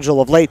tough schedule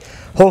of late.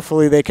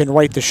 Hopefully they can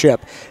right the ship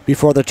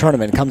before the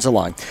tournament comes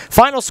along.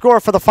 Final score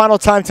for the final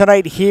time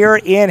tonight here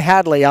in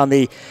Hadley on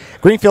the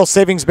Greenfield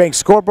Savings Bank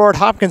scoreboard.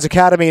 Hopkins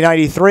Academy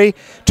 93,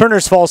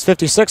 Turners Falls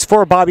 56.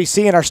 For Bobby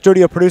C. and our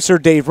studio producer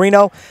Dave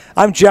Reno,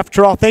 I'm Jeff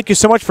Terrell. Thank you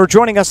so much for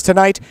joining us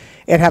tonight,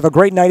 and have a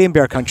great night in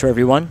Bear Country,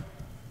 everyone.